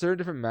 there's Right? a certain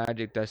different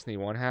magic Destiny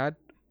 1 had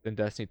than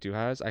Destiny 2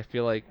 has. I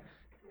feel like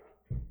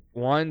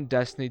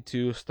Destiny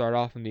 2 start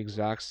off in the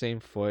exact same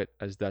foot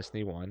as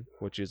Destiny 1,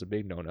 which is a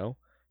big no-no.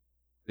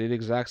 They did the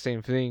exact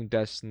same thing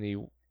Destiny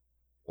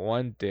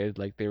 1 did,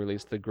 like they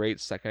released the great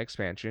second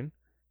expansion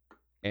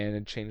and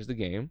it changed the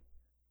game.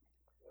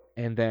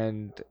 And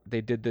then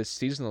they did this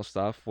seasonal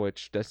stuff,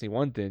 which Destiny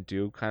 1 didn't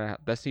do.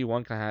 Destiny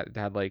 1 kind of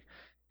had like,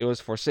 it was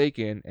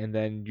Forsaken, and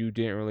then you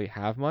didn't really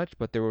have much,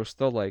 but there was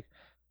still like,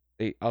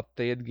 they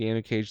updated the game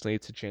occasionally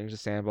to change the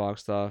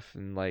sandbox stuff,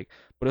 and like,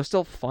 but it was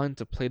still fun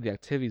to play the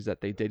activities that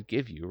they did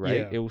give you, right?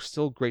 Yeah. It was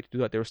still great to do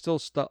that. There was still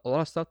a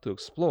lot of stuff to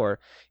explore,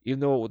 even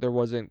though there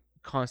wasn't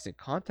constant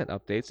content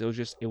updates.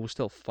 It was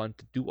still fun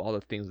to do all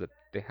the things that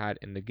they had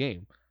in the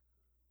game.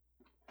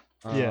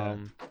 Yeah.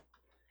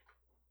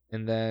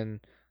 And then,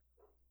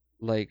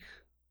 like,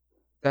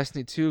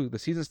 Destiny 2, the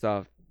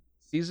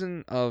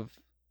season of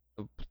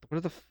what are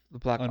the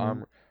Black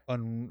Armor?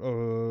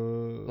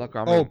 Black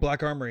Armory. Oh,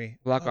 Black Armory.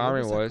 Black what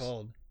Armory that was.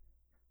 called?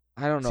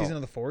 I don't know. Season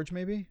of the Forge,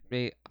 maybe.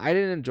 I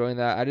didn't enjoy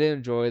that. I didn't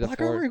enjoy the Black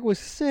Forge. Armory was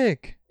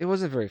sick. It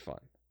wasn't very fun.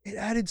 It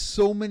added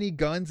so many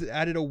guns. It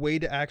added a way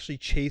to actually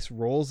chase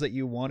roles that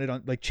you wanted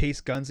on, like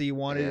chase guns that you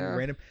wanted Yeah. and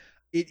random.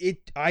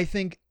 I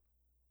think,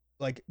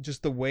 like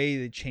just the way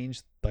they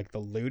changed like the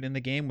loot in the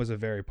game was a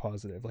very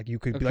positive. Like you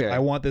could be like, Okay. I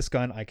want this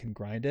gun, I can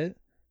grind it.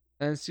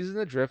 And Season of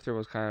the Drifter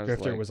was kind of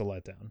Drifter like, was a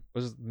letdown.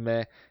 was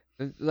meh.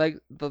 Like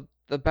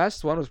the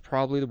best one was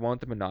probably the one with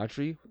the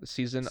Menagerie. The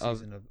season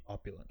of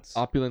Opulence.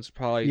 Opulence,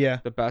 probably Yeah.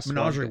 the best one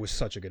Menagerie that- was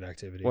such a good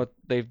activity. what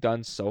they've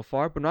done so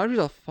far. But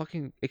Menagerie's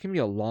it can be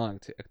a long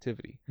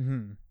activity.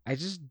 Mhm. I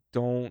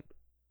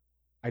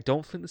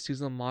don't think the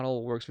seasonal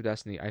model works for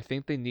Destiny. I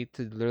think they need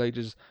to literally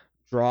just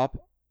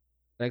drop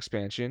an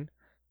expansion,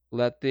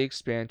 let the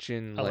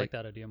expansion I like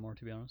that idea more,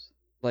 to be honest.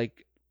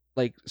 like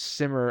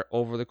simmer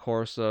over the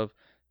course of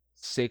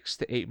 6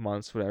 to 8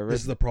 months, whatever.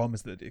 This is the problem,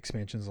 is that the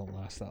expansions don't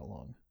last that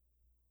long.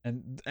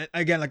 And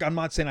again, like I'm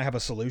not saying I have a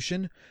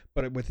solution,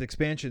 but with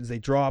expansions, they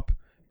drop.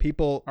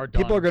 People are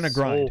done going to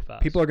so grind.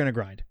 fast. People are going to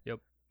grind. Yep.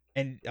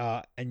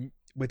 And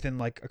within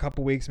like a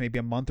couple weeks, maybe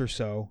a month or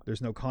so,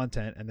 there's no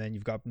content, and then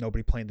you've got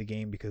nobody playing the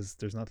game because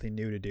there's nothing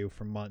new to do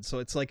for months. So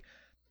it's like,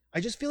 I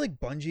just feel like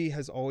Bungie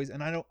has always,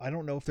 and I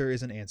don't know if there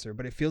is an answer,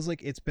 but it feels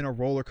like it's been a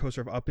roller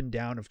coaster of up and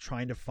down of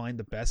trying to find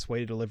the best way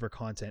to deliver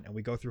content, and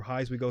we go through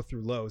highs, we go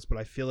through lows, but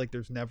I feel like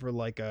there's never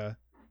like a.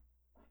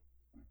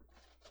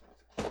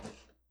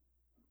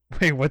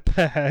 Wait, what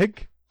the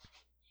heck?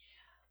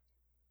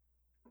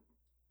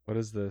 What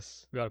is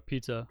this? We got a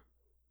pizza.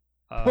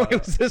 Wait,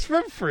 was this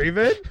from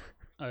Freeman?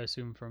 I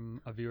assume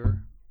from a viewer.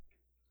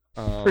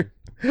 Um,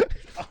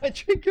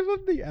 Andre, give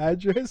him the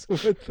address.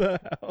 What the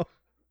hell?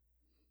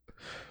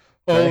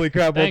 Holy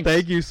crap! Well, Thanks.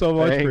 thank you so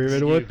much, Thanks. Freeman.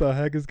 You. What the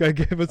heck? This guy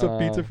gave us a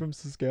pizza Um, from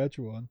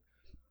Saskatchewan.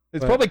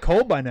 It's but- probably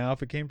cold by now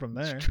if it came from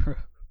there. It's true.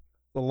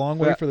 It's a long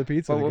way But- for the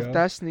pizza but to with go.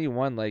 Destiny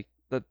 1, like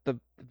the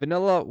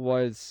vanilla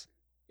was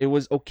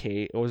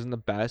okay. It wasn't the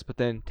best, but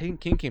then Taken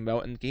King came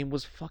out and the game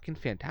was fucking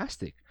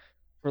fantastic.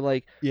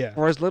 Yeah.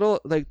 For as little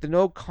like the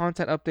no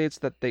content updates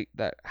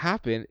that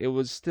happened, it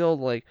was still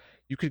like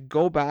you could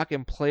go back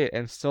and play it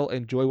and still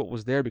enjoy what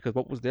was there because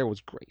what was there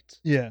was great.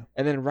 Yeah.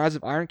 And then Rise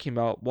of Iron came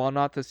out, while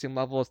not the same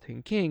level as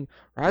Taken King,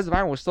 Rise of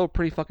Iron was still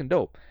pretty fucking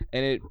dope.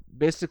 And it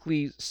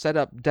basically set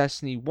up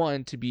Destiny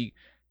 1 to be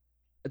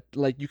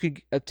like you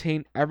could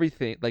attain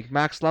everything, like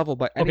max level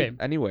by Okay.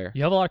 anywhere.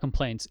 You have a lot of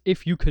complaints.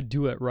 If you could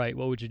do it right,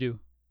 what would you do?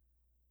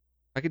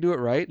 I could do it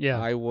right. Yeah.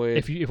 I would.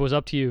 If it was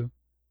up to you,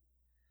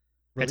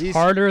 Release, it's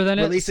harder than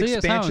release it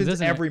sounds, expansions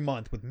isn't it? every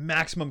month with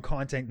maximum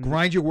content.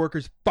 Grind your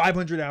workers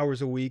 500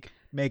 hours a week.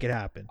 Make it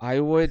happen. I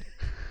would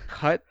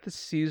cut the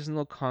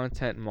seasonal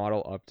content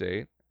model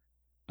update.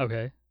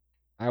 Okay.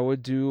 I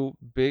would do.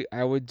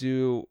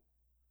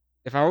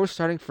 If I was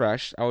starting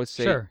fresh, I would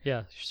say, Sure.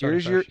 Yeah.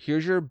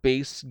 here's your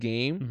base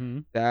game Mm-hmm.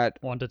 that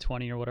 1 to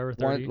 20 or whatever.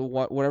 30.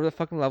 whatever the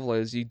fucking level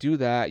is. You do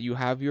that. You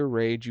have your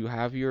rage. You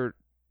have your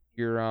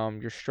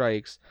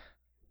strikes.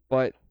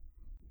 But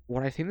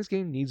what I think this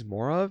game needs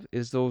more of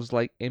is those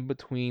like in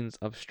betweens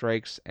of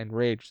strikes and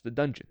rage, the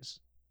dungeons.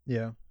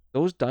 Yeah.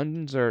 Those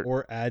dungeons are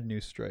Or add new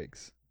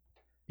strikes.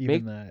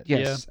 Even that.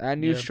 yes, add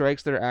new Yeah.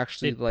 strikes that are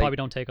actually They like probably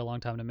don't take a long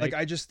time to make.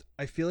 Like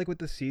I feel like with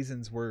the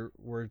seasons we're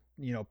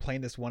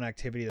playing this one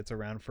activity that's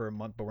around for a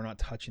month, but we're not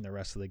touching the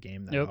rest of the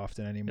game that Yep.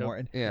 often anymore.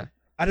 And yeah.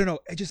 I don't know.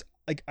 I just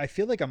like I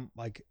feel like I'm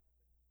like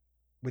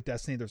with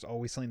Destiny, there's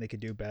always something they could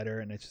do better,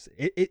 and it's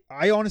just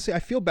I honestly I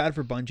feel bad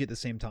for Bungie at the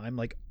same time.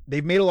 Like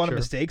they've made a lot of Sure,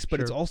 mistakes,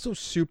 but it's sure. also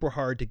super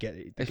hard to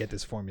get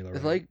this formula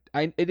It's right.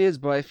 like it is,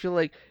 but I feel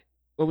like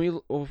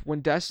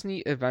when Destiny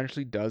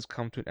eventually does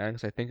come to an end,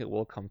 because I think it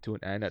will come to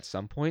an end at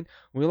some point.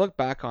 When we look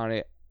back on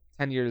it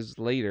 10 years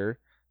later,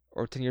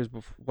 or 10 years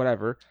before,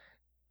 whatever,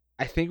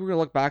 I think we're gonna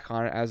look back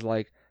on it as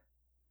like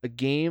a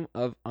game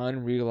of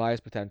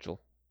unrealized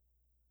potential,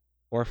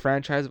 or a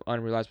franchise of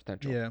unrealized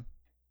potential. Yeah,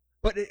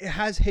 but it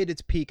has hit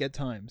its peak at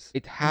times.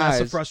 It And that's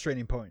the has.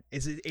 frustrating point.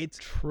 It's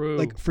True.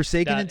 like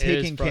Forsaken That and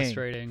is Taken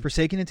frustrating. King.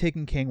 Forsaken and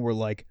Taken King were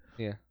like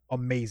Yeah.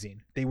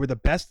 amazing. They were the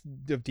best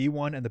of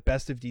D1 and the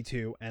best of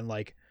D2, and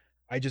like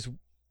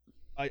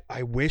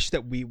I wish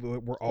that we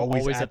were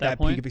always at that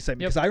point. peak of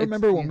excitement, Yep. because I It's-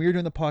 remember when yeah. we were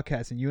doing the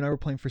podcast and you and I were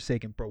playing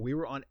Forsaken, bro. We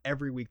were on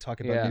every week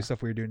talking about Yeah. new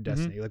stuff we were doing in Mhm.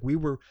 Destiny. Like we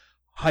were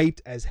hyped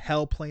as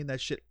hell playing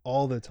that shit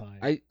all the time.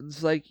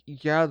 It's like,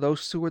 yeah,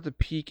 those two were the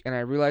peak, and I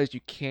realized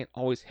you can't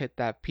always hit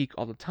that peak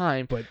all the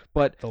time.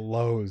 But the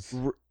lows.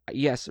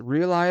 yes,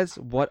 realize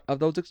what of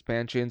those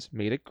expansions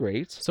made it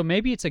great. So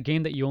maybe it's a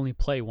game that you only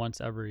play once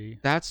every.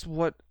 That's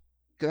what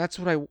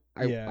I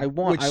Yeah,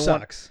 want. which I want.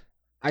 sucks.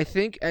 I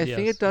think Yes,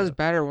 it does yeah.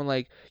 better when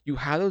like you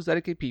have those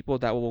dedicated people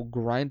that will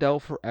grind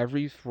out for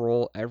every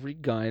roll, every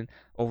gun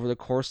over the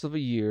course of a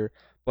year.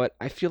 But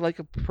I feel like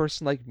a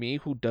person like me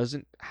who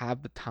doesn't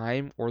have the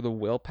time or the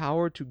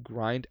willpower to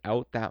grind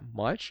out that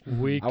much,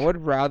 Weak. I would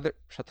rather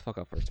shut the fuck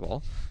up first of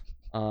all.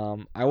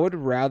 I would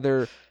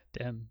rather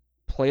Damn.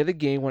 play the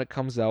game when it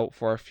comes out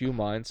for a few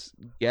months,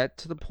 get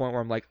to the point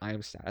where I'm like I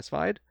am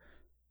satisfied.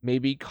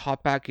 Maybe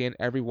hop back in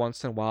every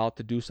once in a while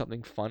to do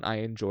something fun I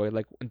enjoy.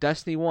 Like in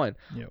Destiny 1,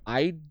 Yep.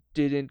 I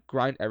didn't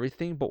grind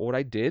everything, but what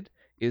I did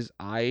is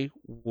I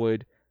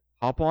would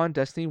hop on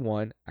Destiny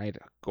 1,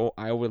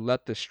 I would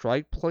let the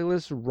strike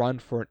playlist run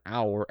for an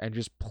hour and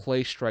just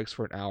play strikes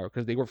for an hour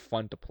because they were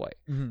fun to play.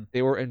 Mm-hmm.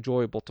 They were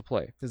enjoyable to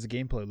play. Because the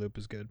gameplay loop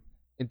is good.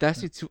 In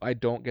Destiny 2, I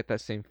don't get that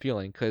same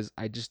feeling because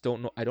I just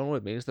don't know. I don't know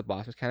what makes the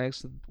boss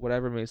mechanics,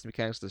 whatever makes the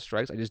mechanics of the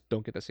strikes. I just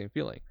don't get the same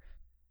feeling.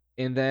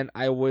 And then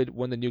I would,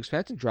 when the new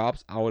expansion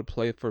drops, I would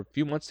play it for a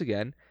few months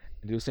again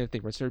and do the same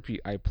thing, rinse and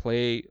repeat. I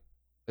play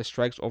the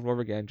strikes over and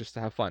over again just to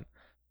have fun.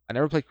 I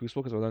never played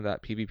Crucible because I wasn't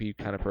that PvP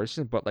kind of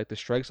person, but like the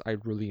strikes, I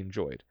really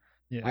enjoyed.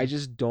 Yeah. I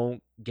just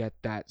don't get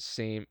that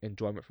same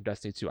enjoyment from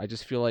Destiny 2. I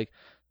just feel like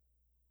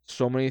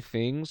so many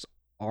things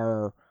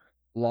are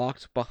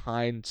locked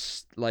behind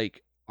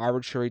like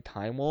arbitrary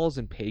time walls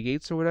and pay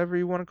gates or whatever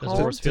you want to There's call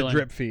the it. worst to feeling.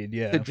 drip feed,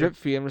 yeah. The drip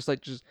feed. I'm just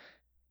like, just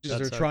Because That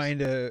they're sucks. trying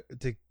to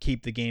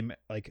keep the game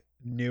like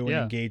new and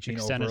Yeah. engaging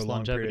Extend over its a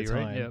long period longevity, of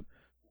right? time. Yep.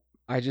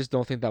 I just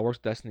don't think that works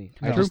with Destiny.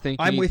 I No. just think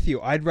I'm you- with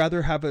you. I'd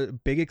rather have a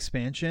big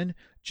expansion,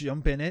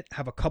 jump in it,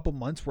 have a couple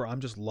months where I'm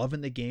just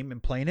loving the game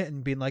and playing it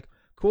and being like,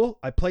 cool,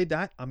 I played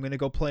that. I'm going to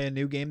go play a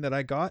new game that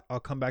I got. I'll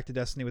come back to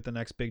Destiny with the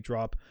next big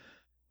drop.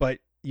 But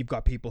you've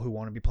got people who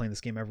want to be playing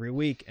this game every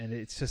week, and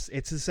it's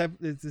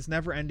this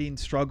never-ending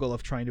struggle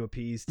of trying to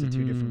appease to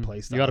two different Mhm.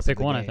 play styles. You gotta of pick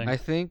the one, I game. think. I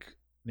think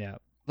Yeah.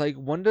 like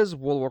when does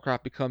World of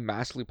Warcraft become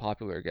massively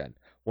popular again?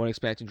 When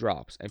expansion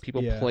drops and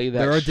people Yeah. play that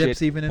There are shit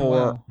dips even in for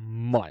WoW.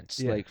 months,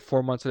 Yeah. like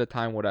 4 months at a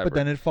time, whatever. But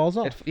then it falls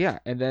off. Yeah,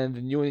 and then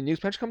the new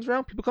expansion comes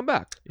around, people come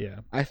back. Yeah.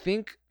 I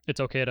think It's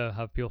okay to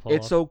have people fall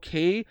it's off.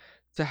 okay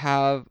to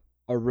have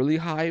a really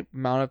high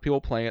amount of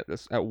people playing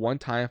it at one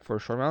time for a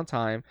short amount of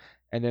time,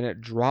 and then it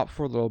drop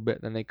for a little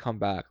bit, then they come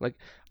back. Like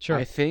Sure.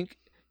 I think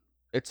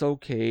it's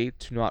okay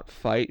to not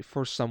fight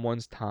for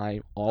someone's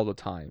time all the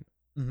time.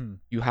 Mm-hmm.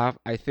 You have,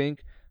 I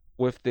think,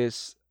 with the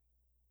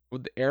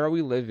era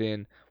we live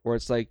in, where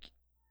it's like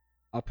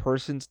a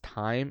person's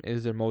time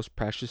is their most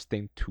precious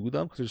thing to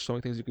them, because there's so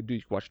many things you can do.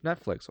 You can watch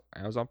Netflix,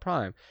 Amazon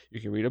Prime,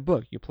 you can read a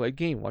book, you play a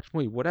game, watch a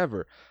movie,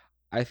 whatever.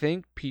 I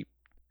think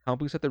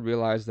companies have to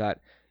realize that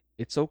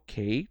it's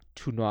okay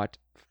to not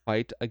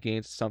fight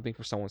against something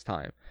for someone's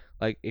time.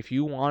 Like if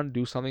you want to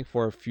do something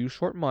for a few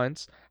short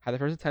months, have the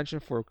person's attention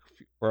for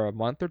a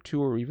month or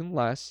two or even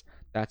less,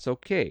 that's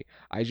okay.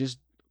 I just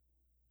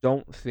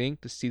don't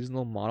think the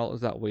seasonal model is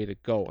that way to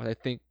go. I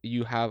think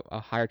you have a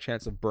higher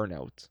chance of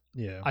burnout.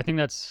 Yeah. I think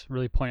that's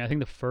really poignant. I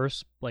think the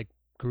first like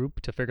group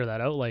to figure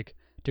that out,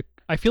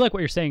 I feel like what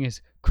you're saying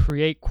is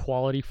create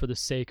quality for the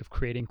sake of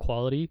creating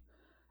quality,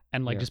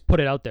 and like Yeah. just put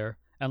it out there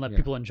and let Yeah.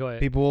 people enjoy it.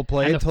 People will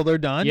play And it till they're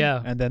done.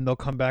 yeah. And then they'll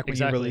come back when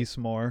Exactly. you release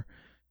more.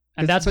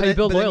 And that's how you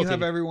build but then loyalty. you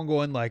have everyone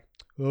going like,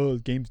 "Oh,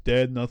 the game's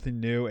dead, nothing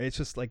new." It's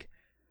just like,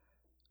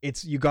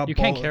 you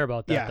can't care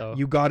about that, yeah, though.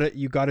 you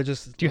gotta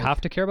just. Do you like,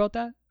 have to care about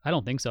that? I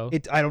don't think so.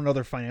 I don't know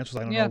their financials.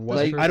 I don't Yeah, know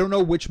that's true. I don't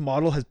know which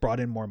model has brought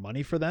in more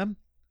money for them.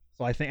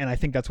 So I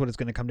think that's what it's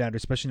going to come down to,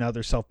 especially now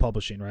they're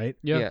self-publishing, right?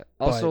 Yeah.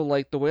 Also,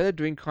 like the way they're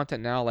doing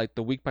content now, like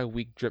the week by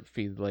week drip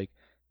feed, like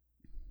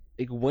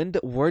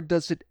where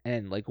does it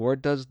end? Like where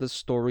does the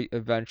story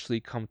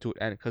eventually come to an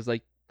end? Because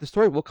like the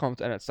story will come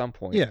to an end at some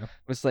point. Yeah.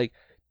 It's like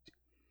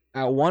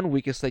at 1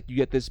 week, it's like you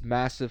get this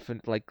massive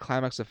like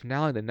climax of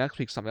finale. The next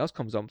week, something else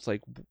comes up. It's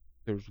like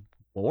there's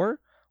more.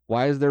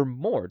 Why is there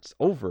more? It's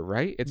over,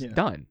 right? It's Yeah.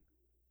 done.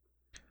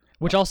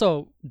 Which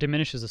also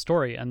diminishes the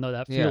story and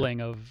that Yeah. feeling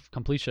of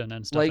completion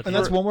and stuff. Like, And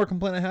that's one more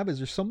complaint I have is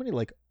there's so many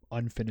like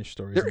unfinished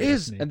stories. There in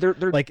is, Destiny. and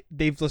they're like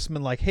they've just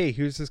been like, hey,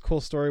 here's this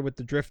cool story with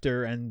the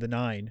Drifter and the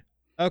Nine.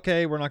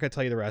 Okay, we're not gonna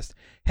tell you the rest.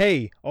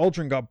 Hey,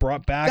 Aldrin got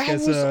brought back that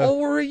as was a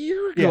over a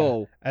year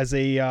ago. as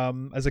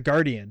a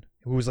guardian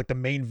who was like the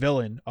main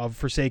villain of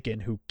Forsaken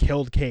who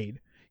killed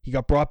Cade. He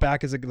got brought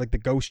back as like the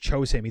ghost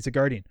chose him. He's a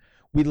guardian.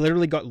 We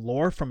literally got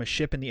lore from a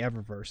ship in the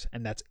Eververse,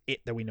 and that's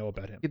it that we know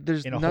about him.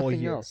 There's in a whole nothing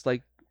year. else.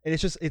 Like And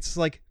it's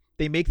like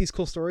they make these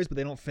cool stories, but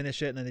they don't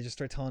finish it, and then they just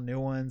start telling new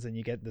ones, and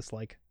you get this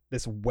like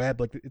this web.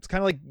 Like it's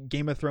kind of like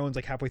Game of Thrones,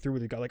 like halfway through where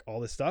they got like all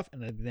this stuff,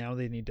 and then now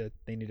they need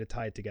to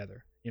tie it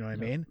together. You know what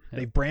I Yep, mean? yep.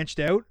 They've branched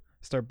out,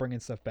 start bringing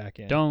stuff back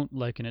in. Don't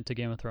liken it to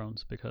Game of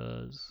Thrones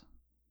because,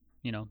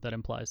 that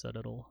implies that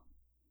it'll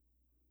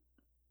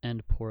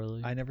end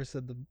poorly. I never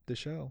said the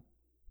show.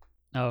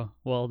 Oh,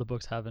 well, the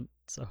books haven't,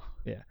 so.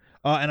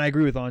 And I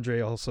agree with Andre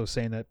also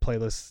saying that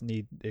playlists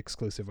need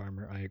exclusive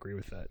armor. I agree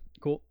with that.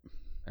 Cool.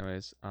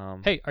 anyways,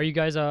 Hey, are you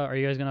guys gonna...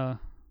 Are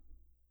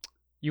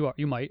you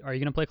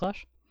gonna play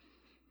Clash?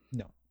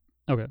 No.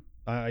 Okay.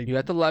 you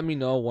have to let me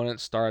know when it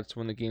starts,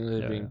 when the game is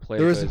Yeah. being played.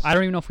 There was- because- I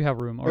don't even know if we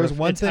have room. Or There's if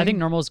one I think thing-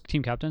 Normal's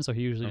team captain, so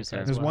he usually Okay.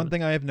 decides. There's what one happens.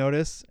 thing I have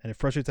noticed, and it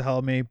frustrates the hell out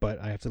of me, but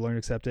I have to learn to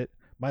accept it.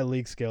 My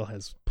league skill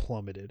has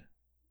plummeted.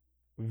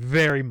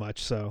 Very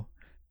much so.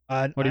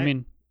 What do you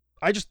mean?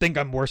 I just think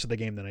I'm worse at the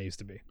game than I used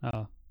to be.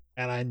 Oh.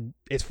 And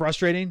it's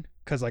frustrating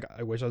because like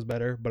I wish I was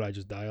better, but I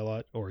just die a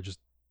lot or just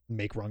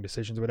make wrong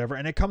decisions or whatever.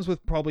 And it comes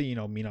with probably,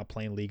 me not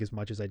playing League as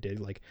much as I did.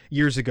 Like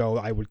years ago,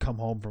 I would come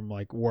home from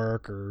like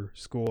work or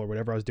school or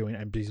whatever I was doing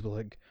and be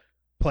like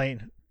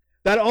playing.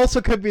 That also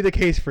could be the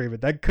case, Freeman.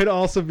 That could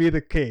also be the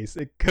case.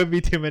 It could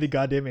be too many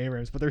goddamn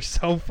ARAMs, but they're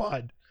so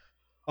fun.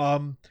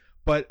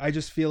 But I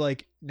just feel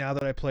like now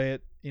that I play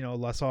it,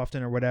 less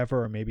often or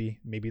whatever, or maybe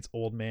it's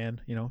old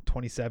man,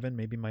 27,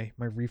 maybe my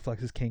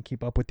reflexes can't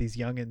keep up with these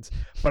youngins.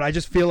 But I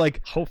just feel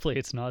like Hopefully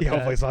it's not. yeah, that.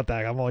 hopefully it's not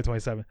that. I'm only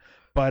 27.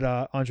 But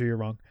Andre, you're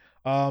wrong.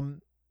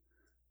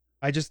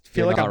 I just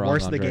feel You're like not I'm wrong,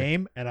 worse at the Andre.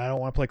 game, and I don't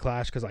want to play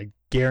Clash because I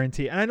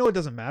guarantee. And I know it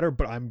doesn't matter,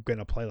 but I'm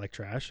gonna play like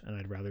trash, and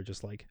I'd rather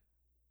just like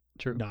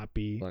True. not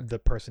be Look. the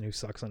person who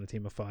sucks on a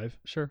team of 5.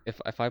 Sure. If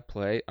I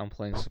play, I'm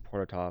playing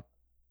support or top.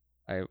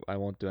 I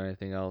won't do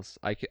anything else.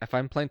 If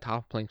I'm playing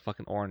top, I'm playing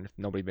fucking Ornn if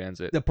nobody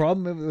bans it. The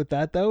problem with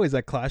that though is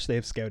that Clash they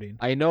have scouting.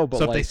 I know, but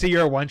So if like they see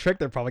you're a one trick,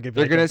 they're probably gonna be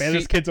They're like, gonna ban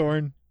this see- kid's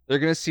Ornn. they're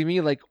gonna see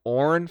me like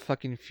Ornn,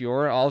 fucking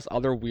Fiora, all this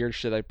other weird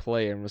shit I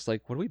play, and I'm just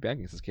like, what are we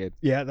banning this kid?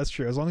 Yeah, that's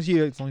true. As long as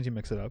you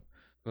mix it up.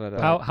 But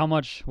How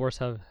much worse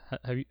has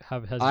you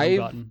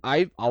gotten?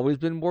 I've always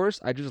been worse.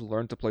 I just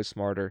learned to play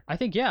smarter. I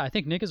think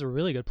Nick is a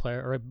really good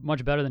player, or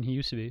much better than he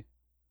used to be.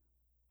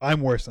 I'm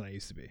worse than I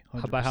used to be.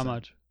 By how 100%.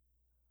 much?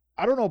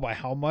 I don't know by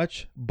how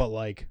much, but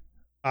like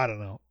I don't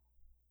know.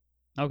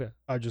 Okay.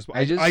 I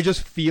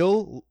just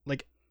feel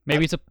like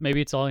Maybe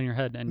it's all in your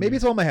head, and maybe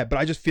it's all in my head, but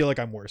I just feel like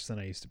I'm worse than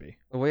I used to be.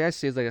 The way I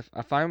see it is like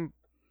if I'm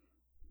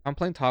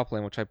playing top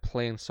lane, which I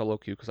play in solo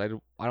queue because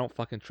I don't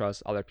fucking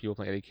trust other people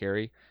playing AD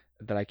carry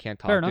that I can't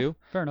talk fair enough. to.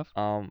 Fair enough.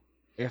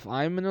 If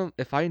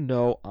I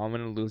know I'm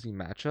in a losing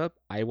matchup,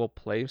 I will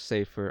play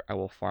safer. I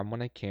will farm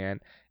when I can.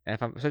 And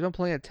if I'm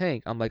playing a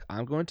tank, I'm like,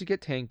 I'm going to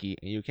get tanky,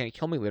 and you can't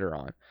kill me later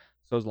on.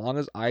 So as long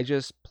as I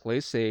just play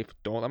safe,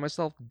 don't let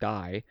myself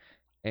die,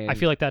 and I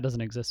feel like that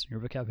doesn't exist in your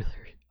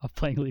vocabulary of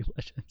playing League of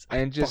Legends. I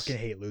And just- fucking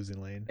hate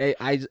losing lane.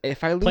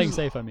 if I lose Playing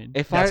safe, I mean.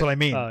 if That's I what I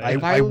mean. yeah.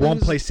 If I I won't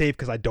lose- play safe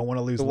because I don't want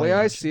to lose the lane. way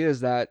I match. see it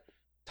is that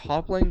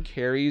top lane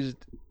carries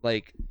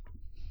like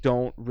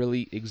don't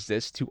really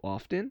exist too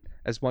often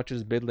as much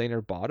as mid lane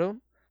or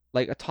bottom.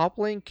 Like a top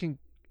lane can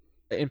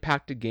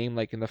impact a game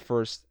like in the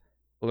first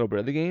little bit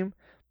of the game,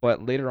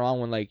 but later on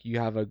when like you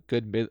have a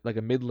good mid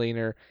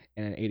laner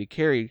and an AD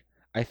carry,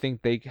 I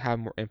think they have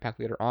more impact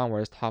later on,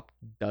 whereas top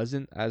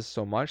doesn't as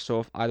so much.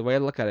 So the way I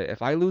look at it,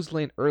 if I lose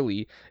lane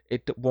early,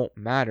 it won't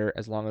matter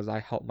as long as I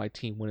help my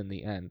team win in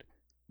the end.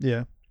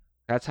 Yeah,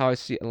 That's how I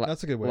see it.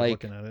 that's a good way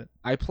like, of looking at it.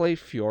 I play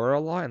Fiora a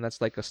lot, and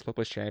that's like a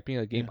slipless champion,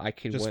 a game Yeah. I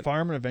can Just win.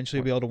 farm and eventually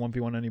you'll be able to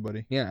 1v1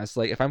 anybody. Yeah, it's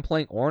like if I'm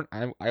playing Ornn,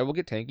 I will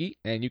get tanky,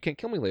 and you can't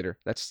kill me later.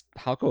 That's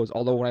how it goes.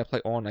 Although when I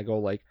play Ornn, I go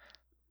like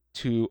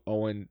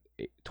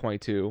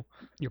 2-0-22.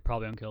 You're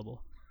probably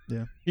unkillable.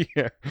 Yeah. You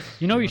know what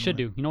Yeah, you should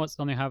anyway. do? You know what's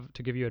something I have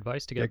to give you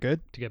advice to Yeah, get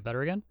good. to get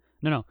better again?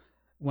 No.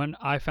 When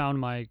I found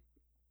my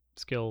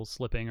skills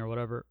slipping or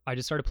whatever, I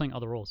just started playing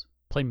other roles.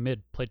 Play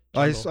mid. Play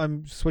jungle.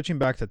 I'm switching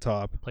back to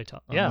top. Play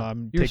top. Yeah.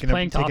 I'm You're taking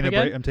playing top taking a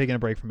again? break. I'm taking a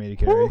break from AD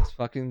carry. This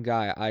fucking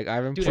guy. I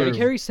haven't Dude, played. AD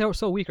carry's so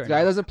weak right This guy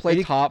now. doesn't play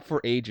AD top for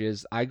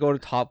ages. I go to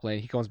top lane.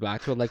 He comes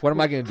back to it. Like, what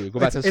am I gonna do? Go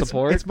back to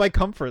support? It's my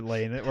comfort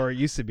lane, or it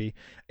used to be.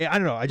 I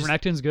don't know. I just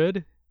Renekton's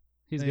good.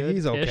 He's good.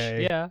 He's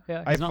okay. Yeah. He's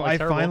I, not I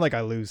terrible. find like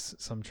I lose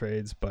some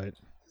trades, but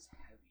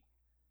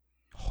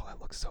that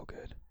looks so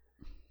good.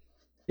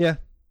 Yeah,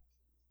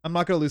 I'm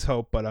not gonna lose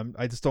hope, but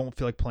I just don't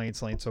feel like playing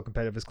lane so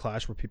competitive as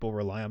Clash where people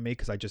rely on me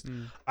because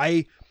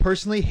I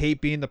personally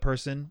hate being the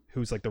person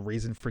who's like the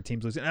reason for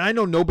teams losing, and I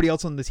know nobody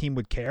else on the team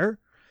would care,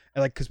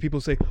 and like because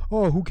people say,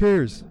 "Oh, who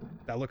cares?"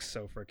 That looks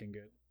so freaking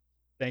good.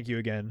 Thank you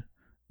again,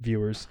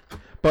 viewers,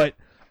 but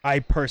I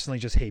personally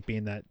just hate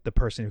being the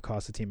person who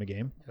costs the team a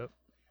game. Yep.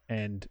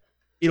 And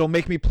it'll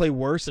make me play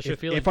worse Such a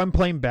feeling. if I'm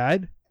playing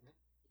bad.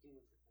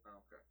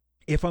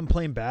 If I'm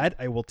playing bad,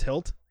 I will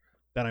tilt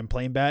that I'm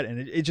playing bad, and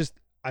it just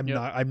I'm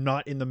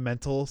not in the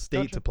mental state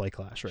Gotcha. to play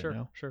Clash right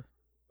now. Sure.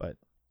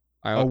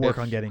 I'll work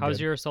on getting. How's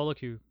good. your solo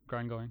queue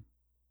grind going?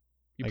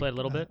 You played a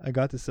little bit. I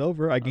got to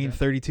silver. I gained Okay.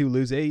 32,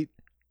 lose 8.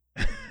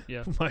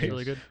 Yeah, My- that's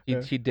really good.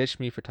 He ditched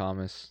me for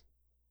Thomas.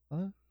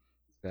 Huh?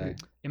 This guy.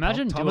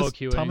 Imagine duo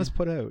queuing. Thomas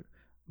put out.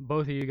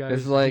 Both of you guys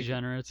It's like-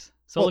 degenerates.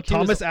 Solo Well, queue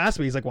Thomas is, asked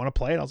me. He's like, "Want to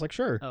play?" And I was like,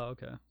 "Sure." Oh,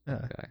 okay. Yeah.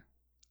 Okay.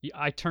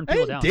 I turned I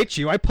people didn't down. ditch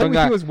you. I played with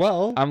guy- you as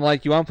well. I'm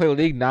like, you want to play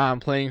League? Nah, I'm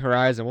playing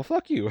Horizon. Well,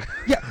 fuck you.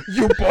 Yeah,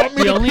 you bought me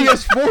The the only-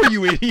 PS4,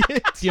 you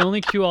idiot. The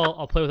only queue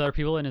I'll play with other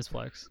people in is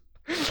Flex.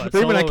 But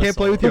Raymond, I solo is can't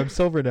play with you. solo. I'm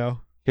silver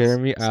now. Hear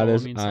me out Solo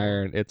as means solo.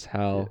 iron. It's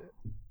hell.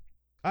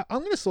 I'm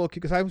gonna solo queue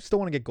because I still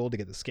want to get gold to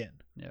get the skin.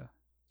 Yeah.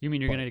 You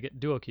mean you're gonna get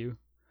duo queue?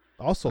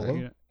 I'll solo. You're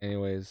gonna-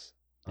 Anyways,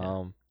 Yeah.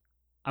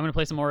 I'm gonna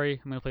play some Ori.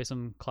 I'm gonna play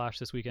some Clash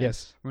this weekend.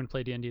 Yes. We're gonna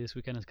play D&D this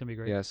weekend. It's gonna be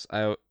great. yes.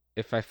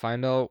 If I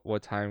find out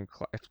what time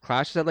if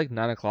Clash is at like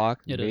 9:00,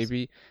 It is.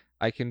 maybe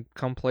I can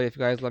come play if you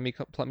guys let me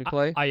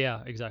play.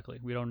 Yeah, exactly.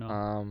 We don't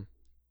know.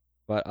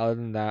 But other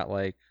than that,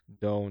 like,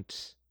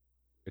 don't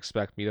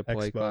expect me to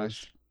play Exposed.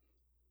 Clash.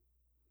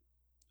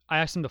 I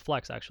asked him to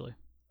Flex actually.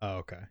 Oh,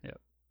 okay.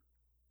 Yep.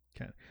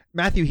 Okay.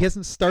 Matthew, he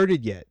hasn't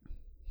started yet.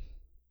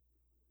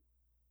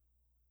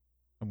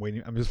 I'm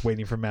waiting. I'm just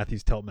waiting for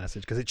Matthew's tilt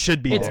message because it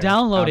should be It's there.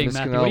 downloading, I'm just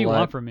Matthew. gonna What do you let-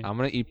 want from me? I'm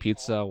gonna eat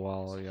pizza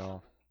while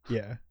y'all.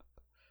 Yeah.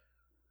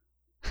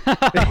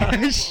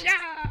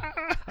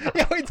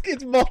 Yo,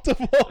 it's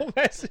multiple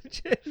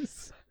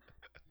messages.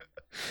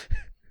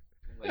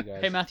 Let you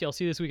guys Hey Matthew, I'll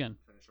see you this weekend.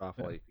 finish off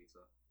while I eat pizza.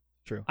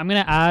 True. I'm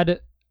gonna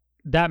add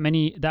that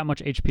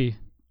much HP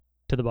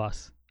to the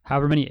boss.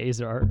 However many A's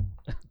there are.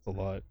 It's a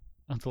lot.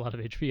 That's a lot of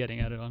HP getting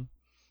added on.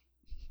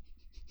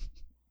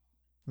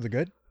 Is it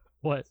good?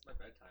 What? It's my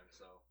bedtime,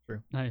 so.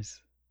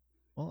 Nice.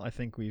 Well, I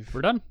think we've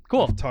We're done.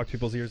 Cool. we've talked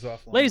people's ears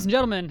off. long Ladies and enough.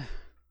 gentlemen,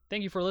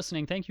 thank you for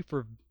listening. Thank you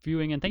for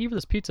viewing, and thank you for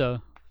this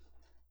pizza.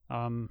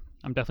 I'm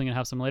definitely gonna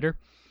have some later.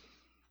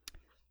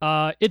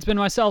 It's been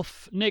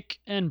myself, Nick,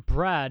 and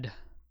Brad.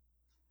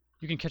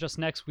 You can catch us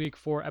next week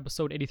for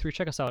episode 83.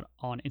 Check us out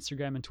on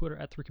Instagram and Twitter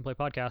at 3 Can Play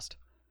Podcast.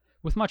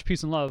 With much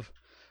peace and love,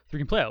 3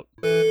 Can Play out.